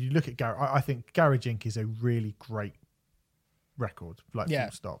mean? Whereas you look at I think Garage Inc. is a really great record, like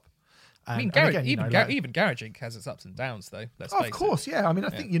full stop. I mean, Garage Inc. has its ups and downs, though. Let's face it. Of course, yeah. I mean, I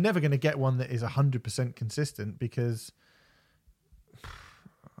think you're never going to get one that is 100% consistent because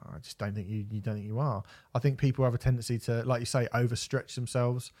I just don't think you don't think you are. I think people have a tendency to, like you say, overstretch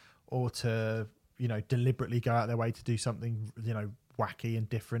themselves or to, you know, deliberately go out their way to do something, you know, wacky and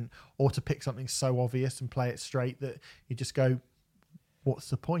different, or to pick something so obvious and play it straight that you just go,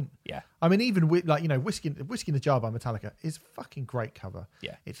 what's the point? Yeah. I mean, even with, like, you know, Whiskey in the Jar by Metallica is a fucking great cover.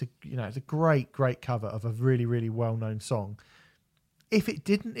 Yeah. It's a great cover of a really, really well-known song. If it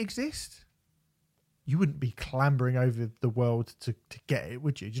didn't exist, you wouldn't be clambering over the world to get it,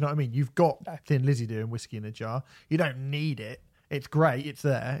 would you? Do you know what I mean? You've got Thin Lizzy doing Whiskey in a Jar. You don't need it. It's great. It's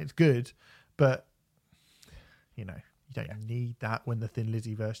there. It's good. But, you know, you don't need that when the Thin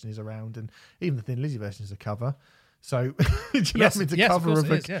Lizzy version is around. And even the Thin Lizzy version is a cover. So, do you know what I mean? It's a cover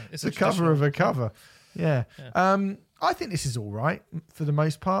of a, it's a cover of a cover. Yeah. I think this is all right for the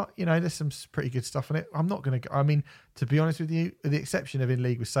most part. You know, there's some pretty good stuff on it. I'm not going to, I mean, to be honest with you, with the exception of In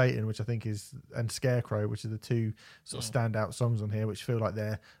League with Satan, which I think is, and Scarecrow, which are the two sort of standout songs on here, which feel like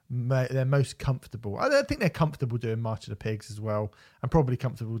they're most comfortable. I think they're comfortable doing March of the Pigs as well, and probably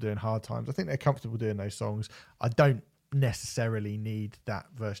comfortable doing Hard Times. I think they're comfortable doing those songs. I don't necessarily need that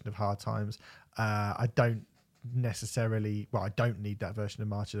version of Hard Times. I don't need that version of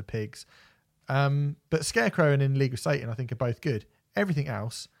March of the Pigs. But Scarecrow and In League with Satan, I think, are both good. Everything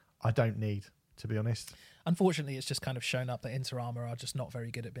else, I don't need, to be honest. Unfortunately, it's just kind of shown up that Inter Armour are just not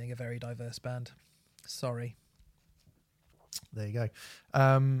very good at being a very diverse band. Sorry. There you go.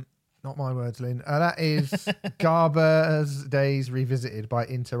 Not my words, Lynn. That is Garber's Days Revisited by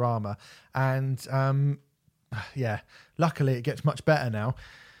Inter Armour. And, yeah, luckily it gets much better now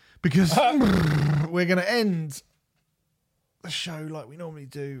because we're going to end the show like we normally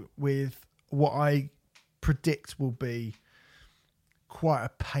do with what I predict will be quite a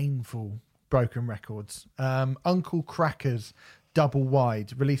painful Broken Records. Uncle Kracker's Double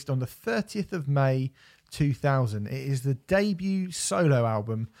Wide, released on the 30th of May 2000. It is the debut solo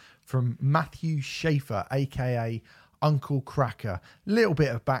album from Matthew Schaefer, aka Uncle Kracker. Little bit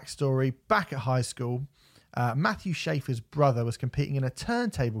of backstory. Back at high school, Matthew Schaefer's brother was competing in a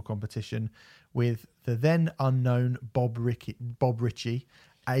turntable competition with the then unknown Bob Ritchie,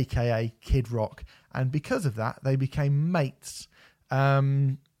 aka Kid Rock, and because of that, they became mates.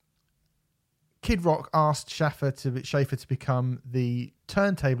 Kid Rock asked Schaefer to become the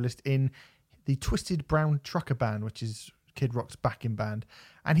turntablist in the Twisted Brown Trucker Band, which is Kid Rock's backing band,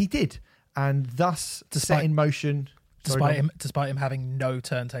 and he did, and thus set in motion. Despite him having no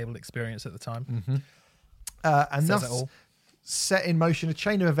turntable experience at the time, and thus set in motion a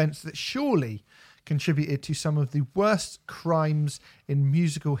chain of events that surely contributed to some of the worst crimes in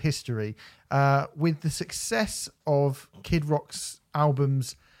musical history. With the success of Kid Rock's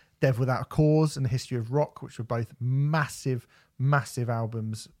albums Devil Without a Cause and The History of Rock, which were both massive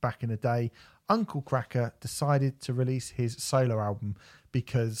albums back in the day, Uncle Kracker decided to release his solo album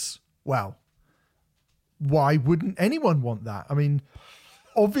because, well, why wouldn't anyone want that? I mean,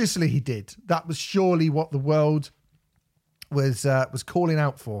 obviously he did. That was surely what the world was calling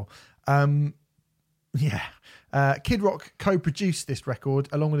out for. Kid Rock co-produced this record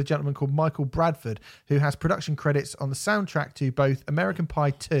along with a gentleman called Michael Bradford, who has production credits on the soundtrack to both American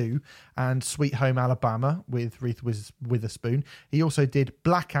Pie 2 and Sweet Home Alabama with Reese Witherspoon. He also did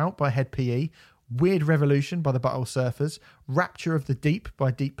Blackout by Head PE, Weird Revolution by the Butthole Surfers, Rapture of the Deep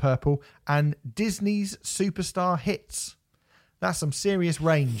by Deep Purple, and Disney's Superstar Hits. That's some serious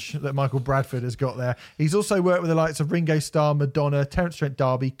range that Michael Bradford has got there. He's also worked with the likes of Ringo Starr, Madonna, Terence Trent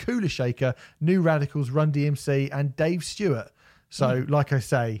D'Arby, Cooler Shaker, New Radicals, Run DMC, and Dave Stewart. So, like I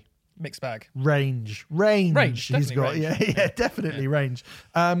say, mixed bag. Range. He's got, range. Yeah, definitely range.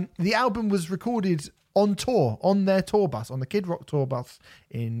 The album was recorded on tour, on their tour bus, on the Kid Rock tour bus,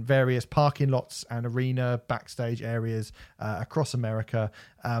 in various parking lots and arena backstage areas across America,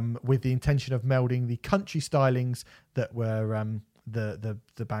 with the intention of melding the country stylings that were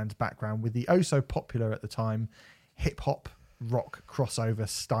the band's background with the oh so popular at the time hip hop rock crossover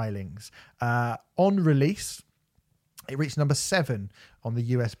stylings. On release, it reached number 7 on the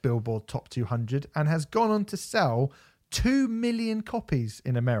US Billboard Top 200 and has gone on to sell 2 million copies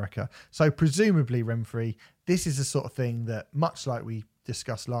in America. So presumably, Renfrey, this is the sort of thing that, much like we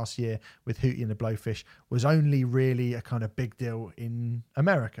discussed last year with Hootie and the Blowfish, was only really a kind of big deal in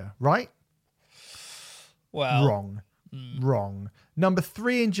America, right? Well, Wrong. Number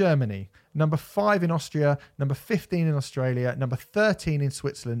 3 in Germany, number 5 in Austria, number 15 in Australia, number 13 in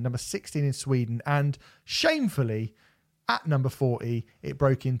Switzerland, number 16 in Sweden, and shamefully, at number 40, it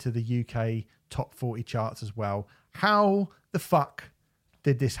broke into the UK top 40 charts as well. How the fuck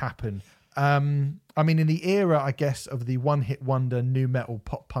did this happen? I mean, in the era, I guess, of the one-hit wonder new metal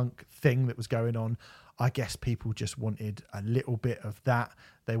pop punk thing that was going on, I guess people just wanted a little bit of that.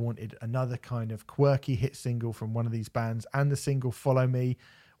 They wanted another kind of quirky hit single from one of these bands, and the single Follow Me,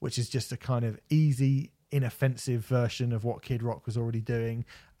 which is just a kind of easy, inoffensive version of what Kid Rock was already doing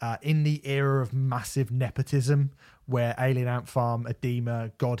in the era of massive nepotism, where Alien Ant Farm,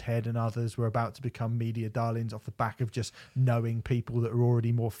 Edema, Godhead and others were about to become media darlings off the back of just knowing people that are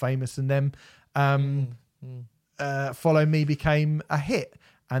already more famous than them. Follow Me became a hit,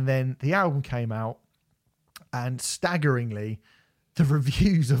 and then the album came out, and staggeringly, the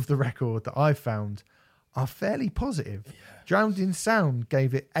reviews of the record that I've found are fairly positive. Yeah. Drowned in Sound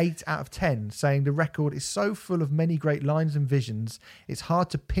gave it 8 out of 10, saying the record is so full of many great lines and visions, it's hard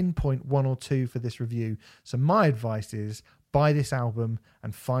to pinpoint one or two for this review. So my advice is buy this album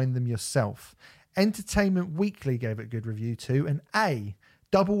and find them yourself. Entertainment Weekly gave it a good review too, an A.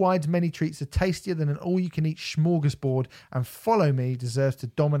 Double Wide's many treats are tastier than an all-you-can-eat smorgasbord, and Follow Me deserves to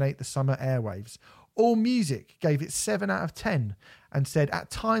dominate the summer airwaves. All Music gave it 7 out of 10 and said, at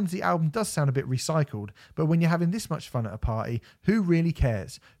times the album does sound a bit recycled, but when you're having this much fun at a party, who really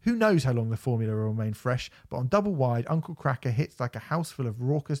cares? Who knows how long the formula will remain fresh, but on Double Wide, Uncle Kracker hits like a house full of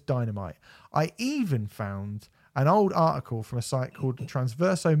raucous dynamite. I even found an old article from a site called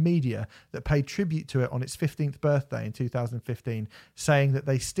Transverso Media that paid tribute to it on its 15th birthday in 2015, saying that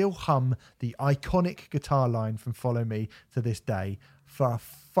they still hum the iconic guitar line from Follow Me to this day. For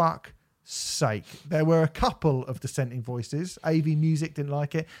fuck sake. There were a couple of dissenting voices. AV Music didn't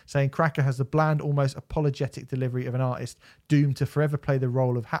like it, saying Kracker has the bland, almost apologetic delivery of an artist doomed to forever play the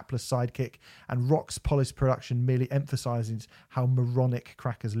role of hapless sidekick, and Rock's polished production merely emphasises how moronic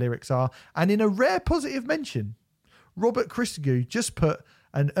Kracker's lyrics are. And in a rare positive mention, Robert Christgau just put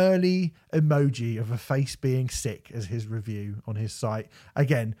an early emoji of a face being sick as his review on his site.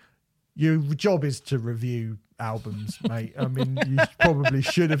 Again, your job is to review albums, mate. I mean, you probably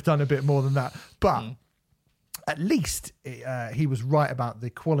should have done a bit more than that. But at least he was right about the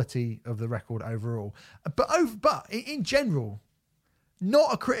quality of the record overall. But in general,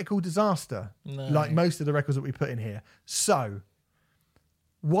 not a critical disaster like most of the records that we put in here. So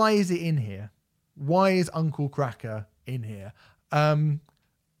why is it in here? Why is Uncle Kracker in here? I'm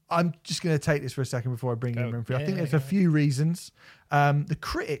just going to take this for a second before I bring in Renfrey. I think there's a few reasons. The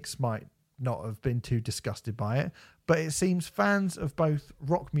critics might not have been too disgusted by it, but it seems fans of both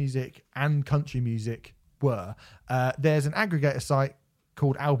rock music and country music were. There's an aggregator site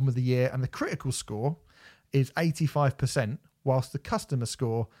called Album of the Year, and the critical score is 85%, whilst the customer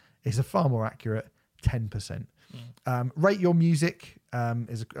score is a far more accurate 10%. Rate Your Music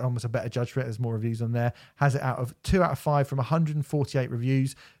is almost a better judge for it. There's more reviews on there. Has it out of 2 out of 5 from 148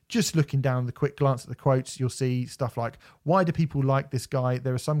 reviews. Just looking down the quick glance at the quotes, you'll see stuff like, why do people like this guy?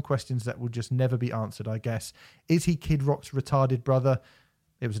 There are some questions that will just never be answered, I guess. Is he Kid Rock's retarded brother?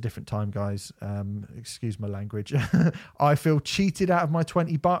 It was a different time, guys. Excuse my language. I feel cheated out of my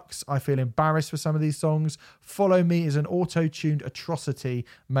 $20. I feel embarrassed for some of these songs. Follow Me is an auto-tuned atrocity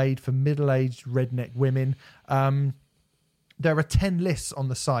made for middle-aged redneck women. There are 10 lists on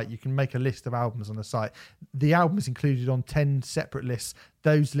the site. You can make a list of albums on the site. The album is included on 10 separate lists.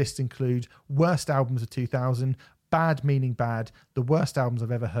 Those lists include worst albums of 2000, bad meaning bad, the worst albums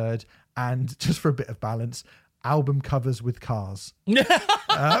I've ever heard, and just for a bit of balance, album covers with cars.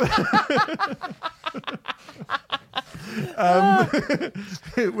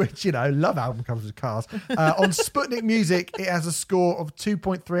 Which, love album covers with cars. On Sputnik Music, it has a score of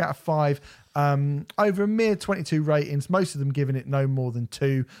 2.3 out of 5. Over a mere 22 ratings, most of them giving it no more than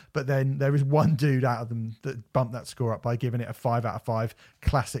 2, but then there is one dude out of them that bumped that score up by giving it a 5 out of 5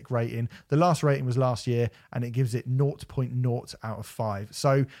 classic rating. The last rating was last year, and it gives it 0.0 out of 5.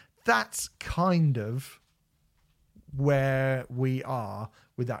 So that's kind of where we are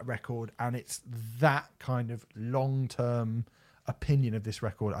with that record, and it's that kind of long-term opinion of this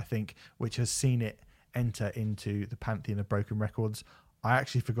record, I think, which has seen it enter into the pantheon of broken records. I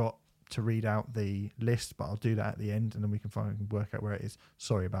actually forgot to read out the list, but I'll do that at the end, and then we can work out where it is.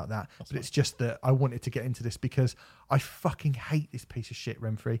 Sorry about that. But it's just that I wanted to get into this because I fucking hate this piece of shit,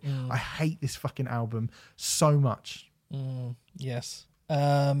 Remfry. I hate this fucking album so much. Yes.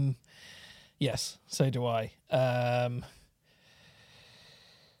 Yes, so do I.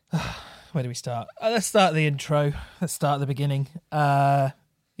 Where do we start? Let's start at the intro. Let's start at the beginning. The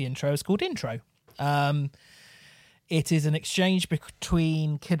intro is called Intro. It is an exchange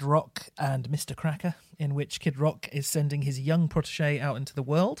between Kid Rock and Mr. Cracker, in which Kid Rock is sending his young protege out into the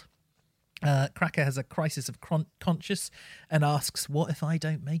world. Cracker has a crisis of conscience and asks, "What if I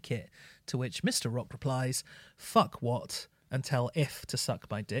don't make it?" To which Mr. Rock replies, "Fuck what, and tell If to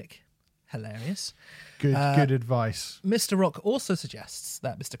suck my dick." Hilarious. Good advice. Mr. Rock also suggests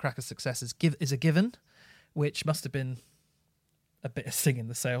that Mr. Cracker's success is a given, which must have been a bit of singing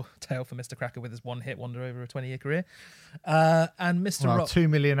the tale for Mr. Cracker with his one-hit wonder over a 20-year career. And Mr. Rock... 2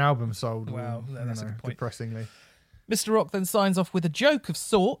 million albums sold. Well, that's a good point. Depressingly. Mr. Rock then signs off with a joke of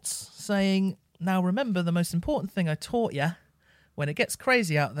sorts, saying, "Now remember the most important thing I taught ya. When it gets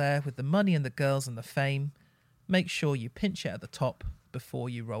crazy out there with the money and the girls and the fame, make sure you pinch it at the top before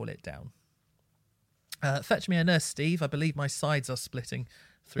you roll it down." Fetch me a nurse, Steve. I believe my sides are splitting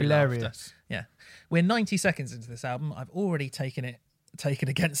through Hilarious. laughter. Yeah. We're 90 seconds into this album. I've already taken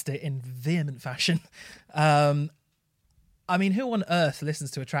against it in vehement fashion. I mean, who on earth listens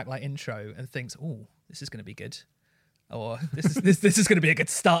to a track like Intro and thinks, "Oh, this is going to be good," or this is going to be a good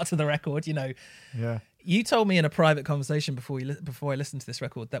start to the record? Yeah. You told me in a private conversation before I listened to this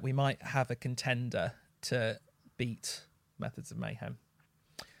record that we might have a contender to beat Methods of Mayhem.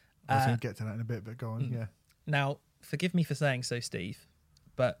 I was going to get to that in a bit, but go on. Yeah. Now, forgive me for saying so, Steve,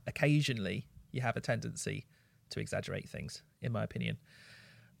 but occasionally you have a tendency to exaggerate things, in my opinion.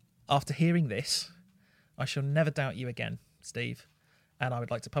 After hearing this, I shall never doubt you again, Steve, and I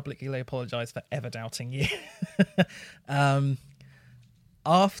would like to publicly apologise for ever doubting you.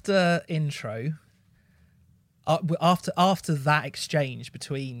 After Intro, after that exchange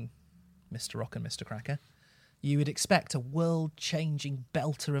between Mr. Rock and Mr. Cracker, you would expect a world-changing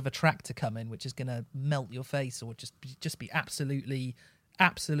belter of a track to come in, which is going to melt your face or just be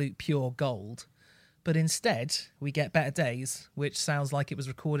absolute pure gold. But instead, we get Better Days, which sounds like it was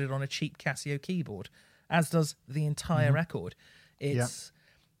recorded on a cheap Casio keyboard, as does the entire record. It's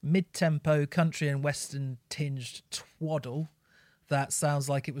mid-tempo, country and western tinged twaddle that sounds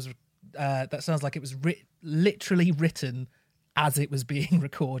like it was literally written as it was being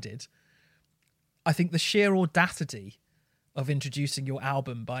recorded. I think the sheer audacity of introducing your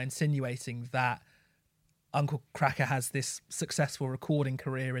album by insinuating that Uncle Cracker has this successful recording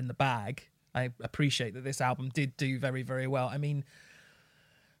career in the bag. I appreciate that this album did do very, very well. I mean,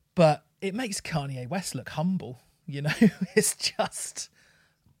 but it makes Kanye West look humble, It's just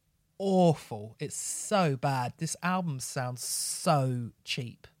awful. It's so bad. This album sounds so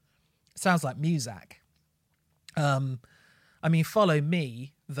cheap. It sounds like Muzak. I mean, Follow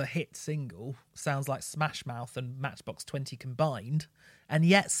Me, the hit single, sounds like Smash Mouth and Matchbox 20 combined, and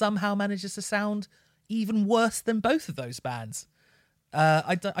yet somehow manages to sound even worse than both of those bands.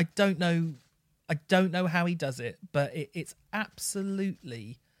 I don't know how he does it, but it's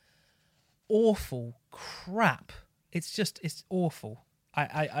absolutely awful crap. It's awful.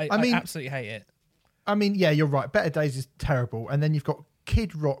 I absolutely hate it. I mean, yeah, you're right. Better Days is terrible, and then you've got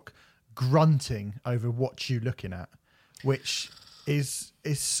Kid Rock grunting over What You Looking At, which is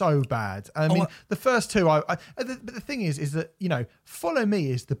so bad. I mean, the first two, but the thing is that, Follow Me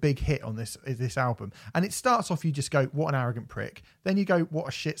is the big hit on this album, and it starts off, you just go, what an arrogant prick. Then you go, what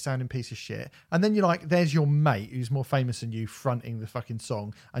a shit sounding piece of shit. And then you're like, there's your mate who's more famous than you fronting the fucking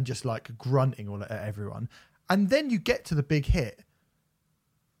song and just like grunting all at everyone. And then you get to the big hit,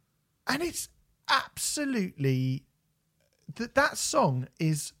 and it's absolutely that song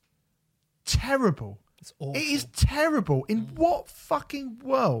is terrible. It's awful. It is terrible. In what fucking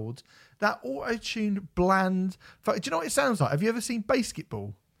world that auto-tuned bland... Do you know what it sounds like? Have you ever seen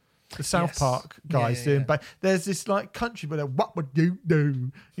Basketball? The South Yes. Park guys Yeah, doing. yeah. But there's this like country, but what would you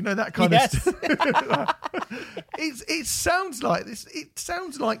do? You know that kind Yes. of stuff. It sounds like this. It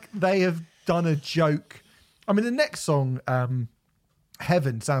sounds like they have done a joke. I mean, the next song,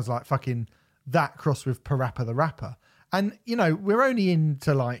 Heaven, sounds like fucking that crossed with Parappa the Rapper. And you know, we're only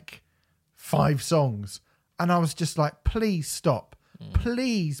into like 5 songs, and I was just like, please stop,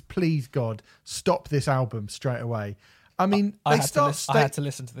 please, God, stop this album straight away. I mean, I they start. had to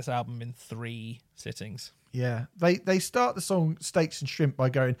listen to this album in 3 sittings. Yeah, they start the song Steaks and Shrimp by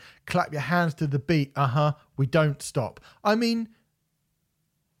going, clap your hands to the beat, we don't stop. I mean,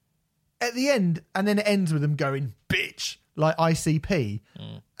 at the end, and then it ends with them going, bitch, like ICP.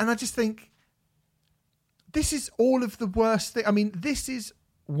 And I just think, this is all of the worst thing. I mean, this is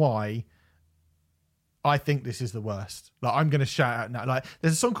why I think this is the worst. Like, I'm going to shout out now. Like,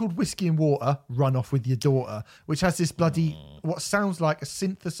 there's a song called Whiskey and Water, Run Off With Your Daughter, which has this bloody, what sounds like a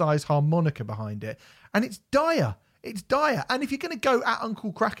synthesized harmonica behind it. And it's dire. It's dire. And if you're going to go at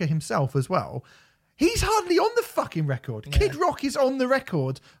Uncle Kracker himself as well, he's hardly on the fucking record. Yeah. Kid Rock is on the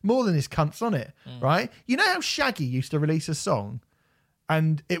record more than his cunt's on it, right? You know how Shaggy used to release a song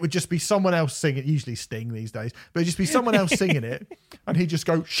and it would just be someone else singing, usually Sting these days, but it'd just be someone else singing it and he'd just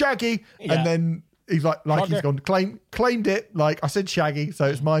go, Shaggy, Yeah. and then he's like he's gone, claimed it, like I said Shaggy, so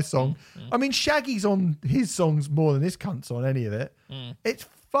it's my song. I mean, Shaggy's on his songs more than his cunt's on any of it. It's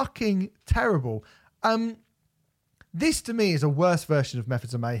fucking terrible. This to me is a worse version of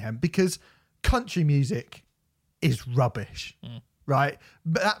Methods of Mayhem because country music is rubbish, right?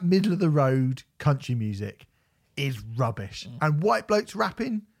 But that middle of the road country music is rubbish. And white blokes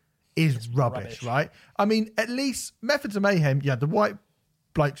rapping is rubbish, right? I mean, at least Methods of Mayhem, yeah, the white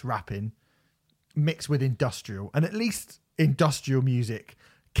blokes rapping mixed with industrial, and at least industrial music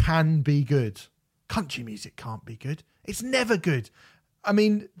can be good. Country music can't be good. It's never good. I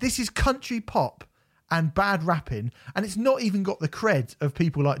mean, this is country pop and bad rapping, and it's not even got the cred of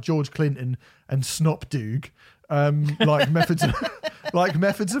people like George Clinton and Snop Doog, like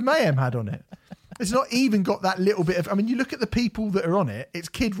Methods of Mayhem had on it. It's not even got that little bit of. I mean, you look at the people that are on it. It's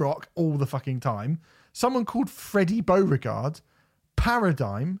Kid Rock all the fucking time. Someone called Freddie Beauregard,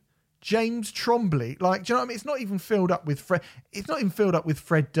 Paradigm, James Trombley. Like, do you know what I mean? It's not even filled up with Fred. It's not even filled up with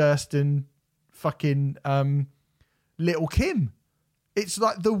Fred Durst and fucking Little Kim. It's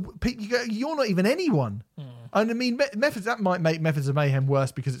like you're not even anyone. And I mean, Methods, that might make Methods of Mayhem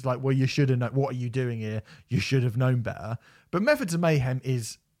worse because it's like, well, you should have known. What are you doing here? You should have known better. But Methods of Mayhem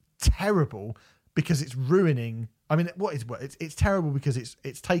is terrible because it's ruining. I mean, it's terrible because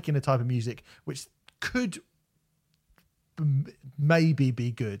it's taking a type of music which could maybe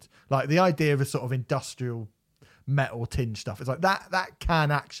be good. Like the idea of a sort of industrial metal tinge stuff. It's like that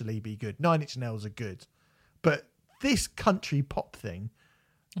can actually be good. 9 Inch Nails are good, but this country pop thing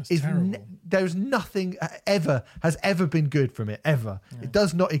is there's nothing has ever been good from it ever. It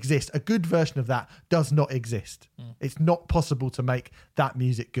does not exist. A good version of that does not exist. It's not possible to make that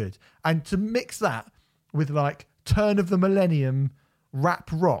music good, and to mix that with like turn of the millennium rap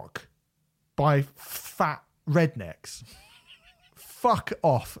rock by fat rednecks. Fuck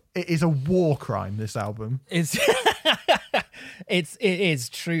off. It is a war crime, this album. It is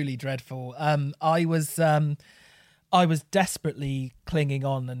truly dreadful. I was desperately clinging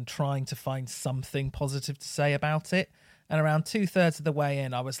on and trying to find something positive to say about it. And around 2/3 of the way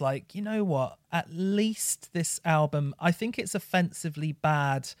in, I was like, you know what? At least this album, I think it's offensively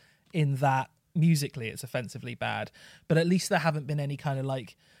bad in that musically it's offensively bad. But at least there haven't been any kind of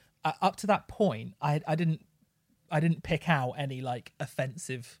like, up to that point, I didn't pick out any like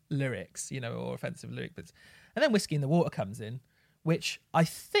offensive lyrics, or offensive lyric bits. And then Whiskey in the Water comes in, which I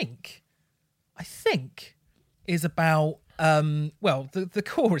think is about the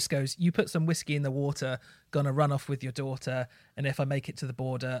chorus goes, you put some whiskey in the water, gonna run off with your daughter, and if I make it to the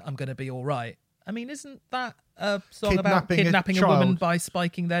border, I'm gonna be all right. I mean, isn't that a song about kidnapping a woman by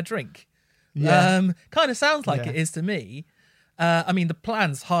spiking their drink? Yeah. Kind of sounds like it is to me. I mean, the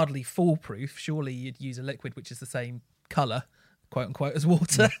plan's hardly foolproof. Surely you'd use a liquid which is the same colour, quote unquote, as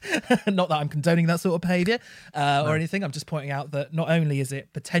water. Not that I'm condoning that sort of behaviour or anything. I'm just pointing out that not only is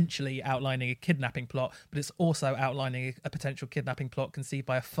it potentially outlining a kidnapping plot, but it's also outlining a potential kidnapping plot conceived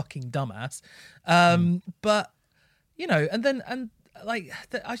by a fucking dumbass. But, and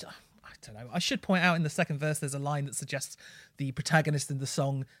don't know. I should point out in the second verse, there's a line that suggests the protagonist in the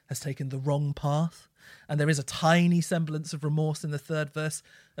song has taken the wrong path. And there is a tiny semblance of remorse in the third verse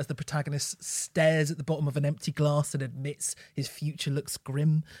as the protagonist stares at the bottom of an empty glass and admits his future looks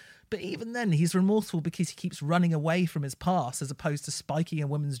grim. But even then, he's remorseful because he keeps running away from his past as opposed to spiking a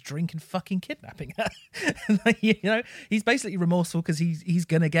woman's drink and fucking kidnapping her. You know, he's basically remorseful because he's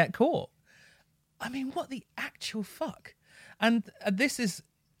going to get caught. I mean, what the actual fuck? And this is,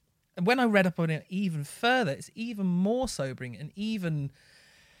 when I read up on it even further, it's even more sobering and even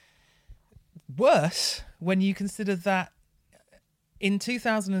worse when you consider that in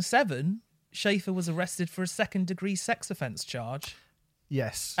 2007, Schaefer was arrested for a second-degree sex offence charge.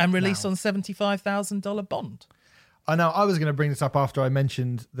 Yes. And released on $75,000 bond. I know I was going to bring this up after I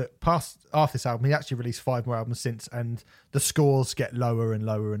mentioned that after this album, he actually released 5 more albums since, and the scores get lower and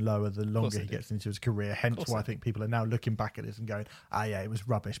lower and lower the longer he gets into his career. Hence why I think people are now looking back at this and going, yeah, it was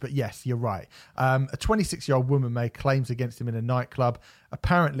rubbish. But yes, you're right. A 26-year-old woman made claims against him in a nightclub.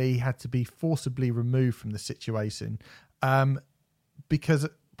 Apparently, he had to be forcibly removed from the situation because,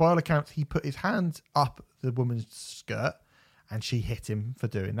 by all accounts, he put his hand up the woman's skirt and she hit him for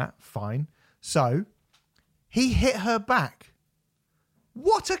doing that. Fine. So he hit her back.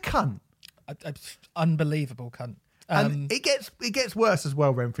 What a cunt. Unbelievable cunt. And it gets worse as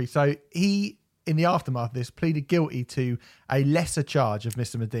well, Renfrey. So he, in the aftermath of this, pleaded guilty to a lesser charge of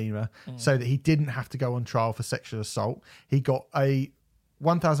Mr. Medina so that he didn't have to go on trial for sexual assault. He got a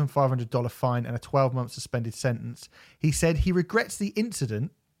 $1,500 fine and a 12-month suspended sentence. He said he regrets the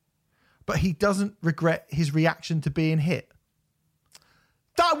incident, but he doesn't regret his reaction to being hit.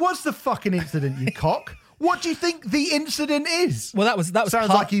 That was the fucking incident, you cock. What do you think the incident is? Well, that was sounds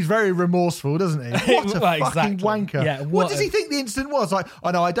like he's very remorseful, doesn't he? What a fucking wanker. Yeah, what does he think the incident was? Like,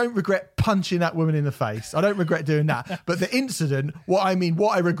 I know I don't regret punching that woman in the face. I don't regret doing that. But the incident, what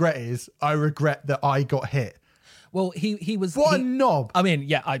I regret is I regret that I got hit. Well, he was... What a knob. I mean,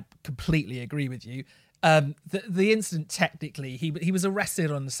 yeah, I completely agree with you. The incident, technically, he was arrested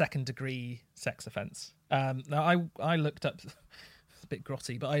on the second-degree sex offence. Now, I looked up... bit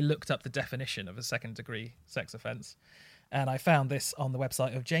grotty, but I looked up the definition of a second-degree sex offence, and I found this on the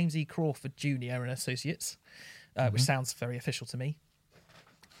website of James E. Crawford Jr. and Associates, which sounds very official to me.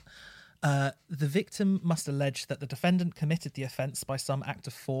 The victim must allege that the defendant committed the offence by some act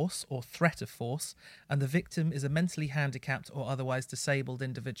of force or threat of force, and the victim is a mentally handicapped or otherwise disabled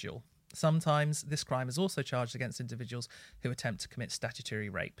individual. Sometimes this crime is also charged against individuals who attempt to commit statutory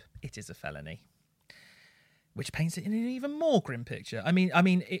rape. It is a felony. Which paints it in an even more grim picture. I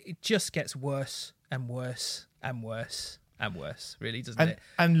mean, it just gets worse and worse and worse and worse, really, doesn't it?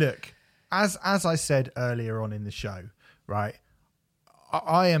 And look, as I said earlier on in the show, right,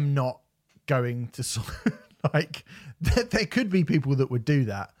 I am not going to like, there could be people that would do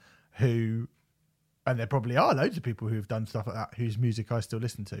that who, and there probably are loads of people who have done stuff like that whose music I still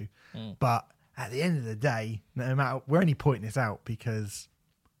listen to. But at the end of the day, no matter, we're only pointing this out because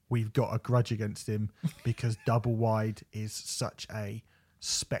we've got a grudge against him because Double Wide is such a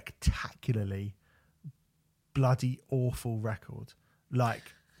spectacularly bloody awful record, like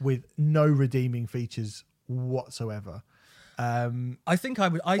with no redeeming features whatsoever. I think I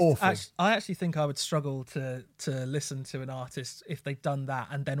would. I awful. actually think I would struggle to listen to an artist if they'd done that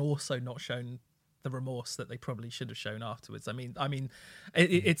and then also not shown the remorse that they probably should have shown afterwards. I mean,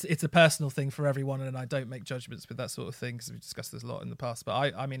 it's a personal thing for everyone, and I don't make judgments with that sort of thing because we've discussed this a lot in the past. But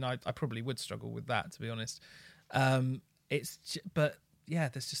I probably would struggle with that, to be honest. But yeah,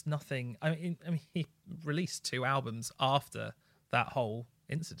 there's just nothing. I mean, he released 2 albums after that whole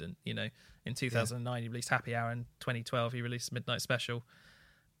incident. You know, in 2009 he released Happy Hour, in 2012 he released Midnight Special.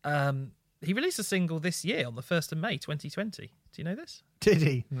 He released a single this year on the 1st of May 2020. Do you know this? Did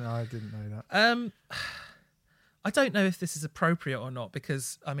he? No, I didn't know that. I don't know if this is appropriate or not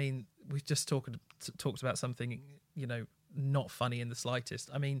because, I mean, we've just talked about something, you know, not funny in the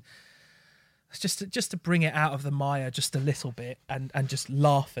slightest. I mean, just to bring it out of the mire just a little bit and just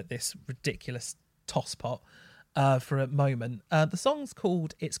laugh at this ridiculous tosspot for a moment. The song's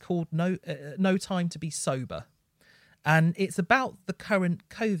called No Time to Be Sober. And it's about the current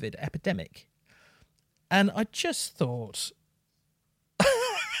COVID epidemic. And I just thought...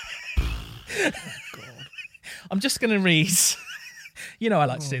 God. I'm just going to read... You know I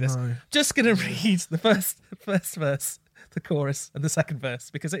like to do this. No. Just going to read the first verse, the chorus, and the second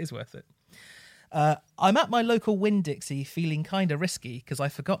verse, because it is worth it. I'm at my local Winn-Dixie feeling kind of risky because I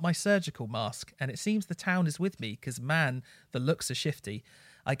forgot my surgical mask, and it seems the town is with me because, man, the looks are shifty.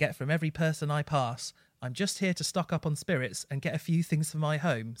 I get from every person I pass... I'm just here to stock up on spirits and get a few things for my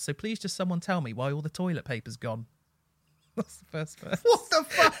home, so please just someone tell me why all the toilet paper's gone. That's the first verse. What the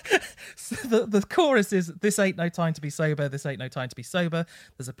fuck? the chorus is, "This ain't no time to be sober. This ain't no time to be sober.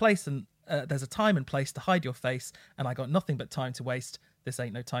 There's a place and there's a time and place to hide your face, and I got nothing but time to waste. This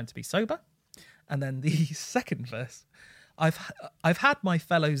ain't no time to be sober." And then the second verse, I've had my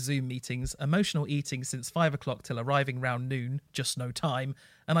fellow Zoom meetings, emotional eating since 5 o'clock till arriving round noon, just no time.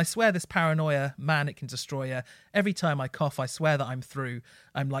 And I swear this paranoia, man, it can destroy ya. Every time I cough, I swear that I'm through.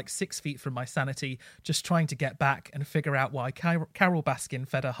 I'm like 6 feet from my sanity, just trying to get back and figure out why Carol Baskin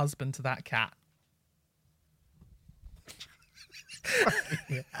fed her husband to that cat.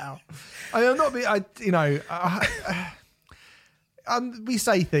 Yeah. I'm not being, we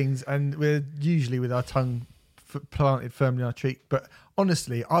say things and we're usually with our tongue planted firmly in our cheek, but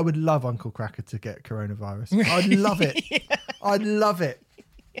honestly, I would love Uncle Cracker to get coronavirus. I'd love it. Yeah. I'd love it.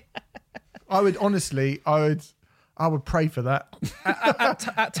 Yeah. I would pray for that.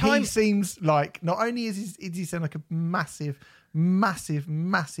 At times, he seems like, not only is he sound like a massive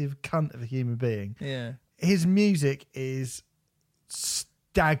cunt of a human being. Yeah, his music is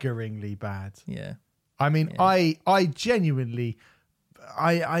staggeringly bad. Yeah, I mean, yeah. I genuinely,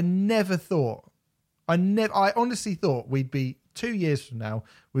 I never thought. I honestly thought we'd be 2 years from now,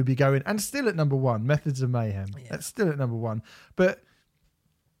 we'd be going, and still at number one, Methods of Mayhem. Yeah. That's still at number one. But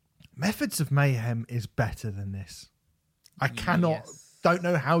Methods of Mayhem is better than this. I don't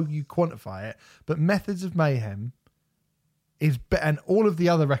know how you quantify it, but Methods of Mayhem is better, and all of the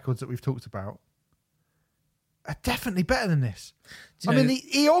other records that we've talked about are definitely better than this. I mean, the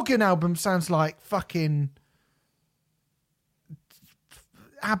Eorgan album sounds like fucking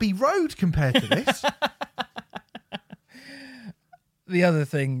Abbey Road compared to this. The other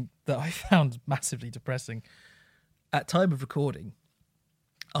thing that I found massively depressing, at time of recording,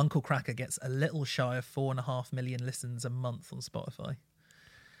 Uncle Cracker gets a little shy of 4.5 million listens a month on Spotify.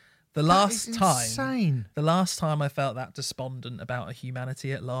 The last time I felt that despondent about a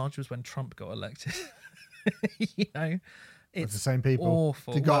humanity at large was when Trump got elected. It's the same people.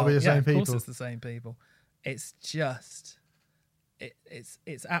 Awful. It's got to be the same people. Of course, it's the same people. It's just.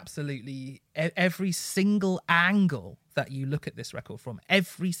 It's absolutely every single angle that you look at this record from,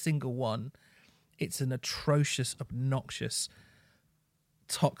 every single one, it's an atrocious, obnoxious,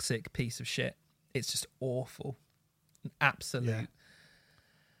 toxic piece of shit. It's just awful, an absolute. Yeah.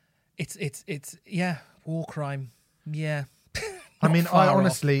 It's war crime. Yeah. I mean, I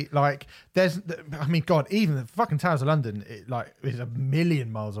honestly like. God, even the fucking Towers of London, is a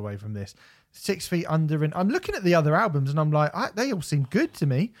million miles away from this. 6 Feet Under, and I'm looking at the other albums and I'm like, they all seem good to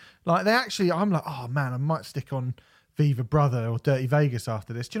me. Like I'm like, oh man, I might stick on Viva Brother or Dirty Vegas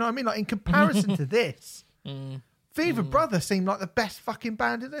after this. Do you know what I mean? Like in comparison to this, Viva Brother seemed like the best fucking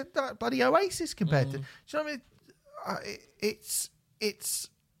band in the bloody Oasis compared to. Do you know what I mean? It's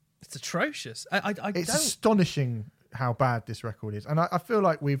atrocious. It's astonishing how bad this record is, and I feel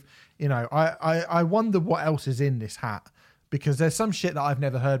like we've, I wonder what else is in this hat. Because there's some shit that I've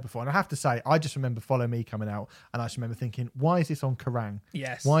never heard before. And I have to say, I just remember Follow Me coming out. And I just remember thinking, why is this on Kerrang?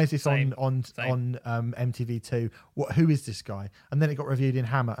 Yes. Why is this on MTV2? Who is this guy? And then it got reviewed in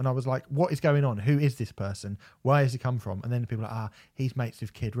Hammer. And I was like, what is going on? Who is this person? Where has he come from? And then people are like, he's mates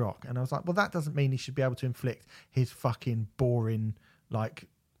with Kid Rock. And I was like, well, that doesn't mean he should be able to inflict his fucking boring,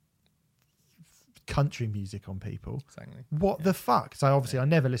 country music on people. Exactly. What the fuck? So obviously I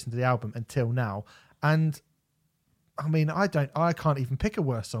never listened to the album until now. And I mean, I can't even pick a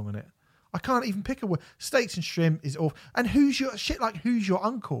worse song on it. I can't even pick a word. Steaks and Shrimp is awful. And Who's Your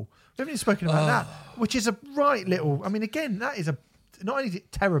Uncle? We haven't even spoken about that, which is a right little. I mean, again, that is not only is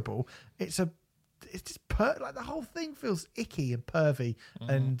it terrible, it's just the whole thing feels icky and pervy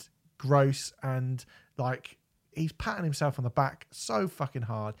and gross, and he's patting himself on the back so fucking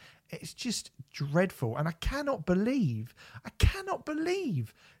hard. It's just dreadful, and I cannot believe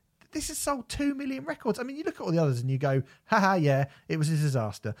this has sold 2 million records. I mean, you look at all the others and you go, haha, yeah, it was a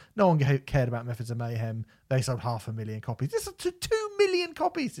disaster. No one cared about Methods of Mayhem. They sold 500,000 copies. This is 2 million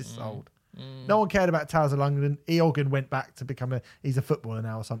copies this sold. No one cared about Towers of London. Eorgan went back to he's a footballer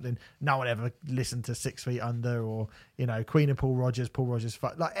now or something. No one ever listened to 6 Feet Under or, Queen of Paul Rogers.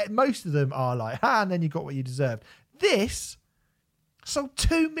 Most of them are and then you got what you deserved. This sold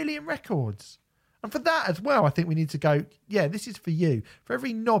 2 million records. And for that as well, I think we need to go, yeah, this is for you. For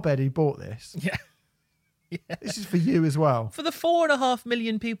every knobhead who bought this. Yeah. This is for you as well. For the 4.5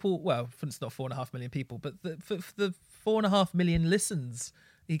 million people, well, it's not 4.5 million people, but for the 4.5 million listens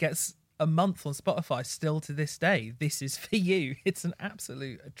he gets a month on Spotify still to this day, this is for you. It's an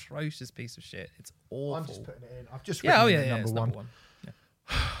absolute atrocious piece of shit. It's awful. I'm just putting it in. I've just written it number one. Yeah.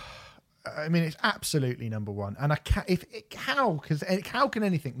 I mean, it's absolutely number one. And how can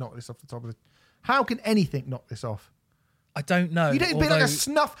anything knock this off the top of the... How can anything knock this off? I don't know. You'd be like a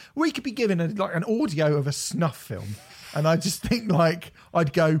snuff. We could be given like an audio of a snuff film, and I just think like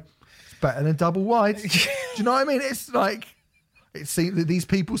I'd go, it's better than double wide. Do you know what I mean? It's like it seems that these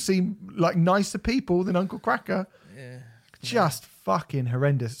people seem like nicer people than Uncle Kracker. Yeah. Just fucking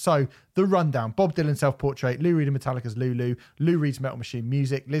horrendous. So the rundown: Bob Dylan self-portrait, Lou Reed and Metallica's Lulu, Lou Reed's Metal Machine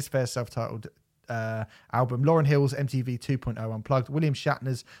music, Liz Phair's self-titled album, Lauryn Hill's MTV 2.0 Unplugged, William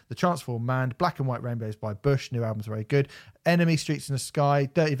Shatner's The Transformed Man, Black and White Rainbows by Bush, new album's very good, Enemy, Streets in the Sky,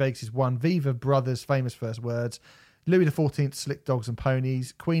 Dirty Vegas' One, Viva Brothers, Famous First Words, Louis XIV, Slick Dogs and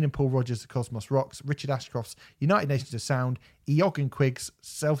Ponies, Queen and Paul Rogers, The Cosmos Rocks, Richard Ashcroft's United Nations of Sound, Eoghan Quigg's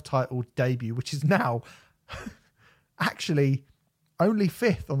self-titled debut, which is now actually only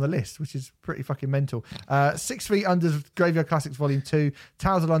 5th on the list, which is pretty fucking mental. 6 Feet Under's Graveyard Classics Volume 2,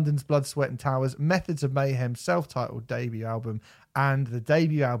 Towers of London's Blood, Sweat and Towers, Methods of Mayhem self-titled debut album, and the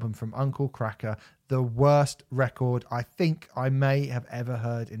debut album from Uncle Kracker, the worst record I think I may have ever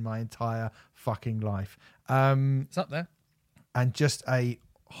heard in my entire fucking life. It's up there. And just a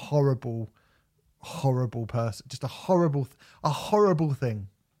horrible person. Just a horrible thing. A horrible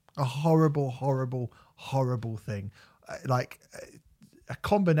thing. Like a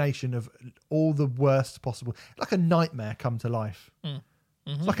combination of all the worst possible, like a nightmare come to life.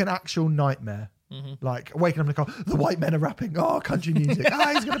 It's like an actual nightmare. Like waking up in the car, the white men are rapping, country music,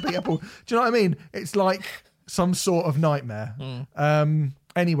 he's going to beat up all. Do you know what I mean? It's like some sort of nightmare.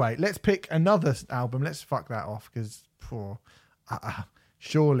 Anyway, let's pick another album. Let's fuck that off because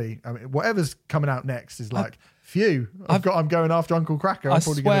surely, I mean, whatever's coming out next is like, phew, I'm going after Uncle Kracker.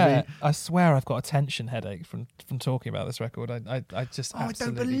 I swear I've got a tension headache from talking about this record. I just I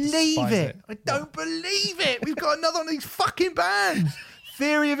don't believe it. I don't believe it. We've got another one of these fucking bands.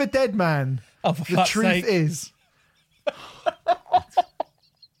 Theory of a Dead Man. Oh, for the fuck's truth sake. is,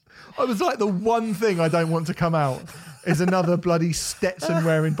 I was like, the one thing I don't want to come out is another bloody Stetson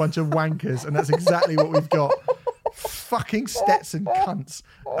wearing bunch of wankers, and that's exactly what we've got. Fucking Stetson cunts.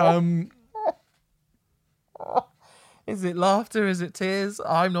 Is it laughter? Is it tears?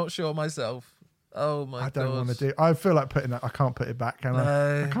 I'm not sure myself. Oh my god! I don't want to do. I feel like putting that. I can't put it back. Can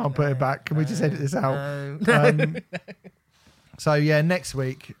I? I can't put it back. Can we just edit this out? So yeah, next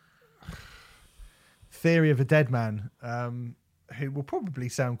week, Theory of a Dead Man, who will probably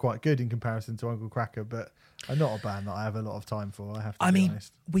sound quite good in comparison to Uncle Kracker, but are not a band that I have a lot of time for. I have to be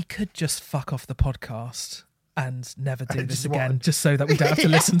honest. We could just fuck off the podcast and never do this again, just so that we don't have to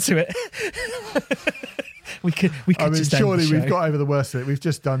listen to it. We could. I mean, just surely we've got over the worst of it. We've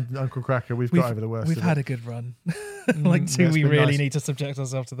just done Uncle Kracker. We've got over the worst. We've had a good run. Do we really need to subject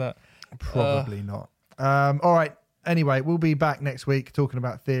ourselves to that? Probably not. All right. Anyway, we'll be back next week talking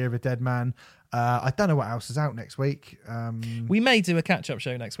about Theory of a Dead Man. I don't know what else is out next week. We may do a catch-up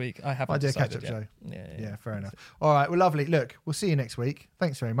show next week. I do a catch-up show. Yeah, fair enough. All right, well, lovely. Look, we'll see you next week.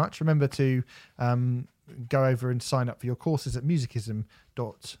 Thanks very much. Remember to go over and sign up for your courses at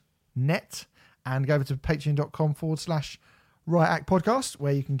musicism.net and go over to patreon.com/Riot Act Podcast,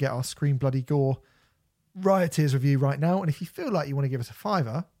 where you can get our Scream Bloody Gore Riot Tears review right now. And if you feel like you want to give us a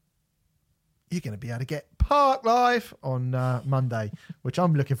 $5, you're going to be able to get Park Life on Monday, which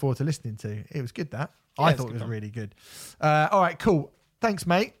I'm looking forward to listening to. It was good, that. Yeah, I thought it was really good. All right, cool. Thanks,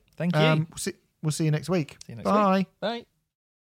 mate. Thank you. We'll see you next week. See you next week. Bye. Bye.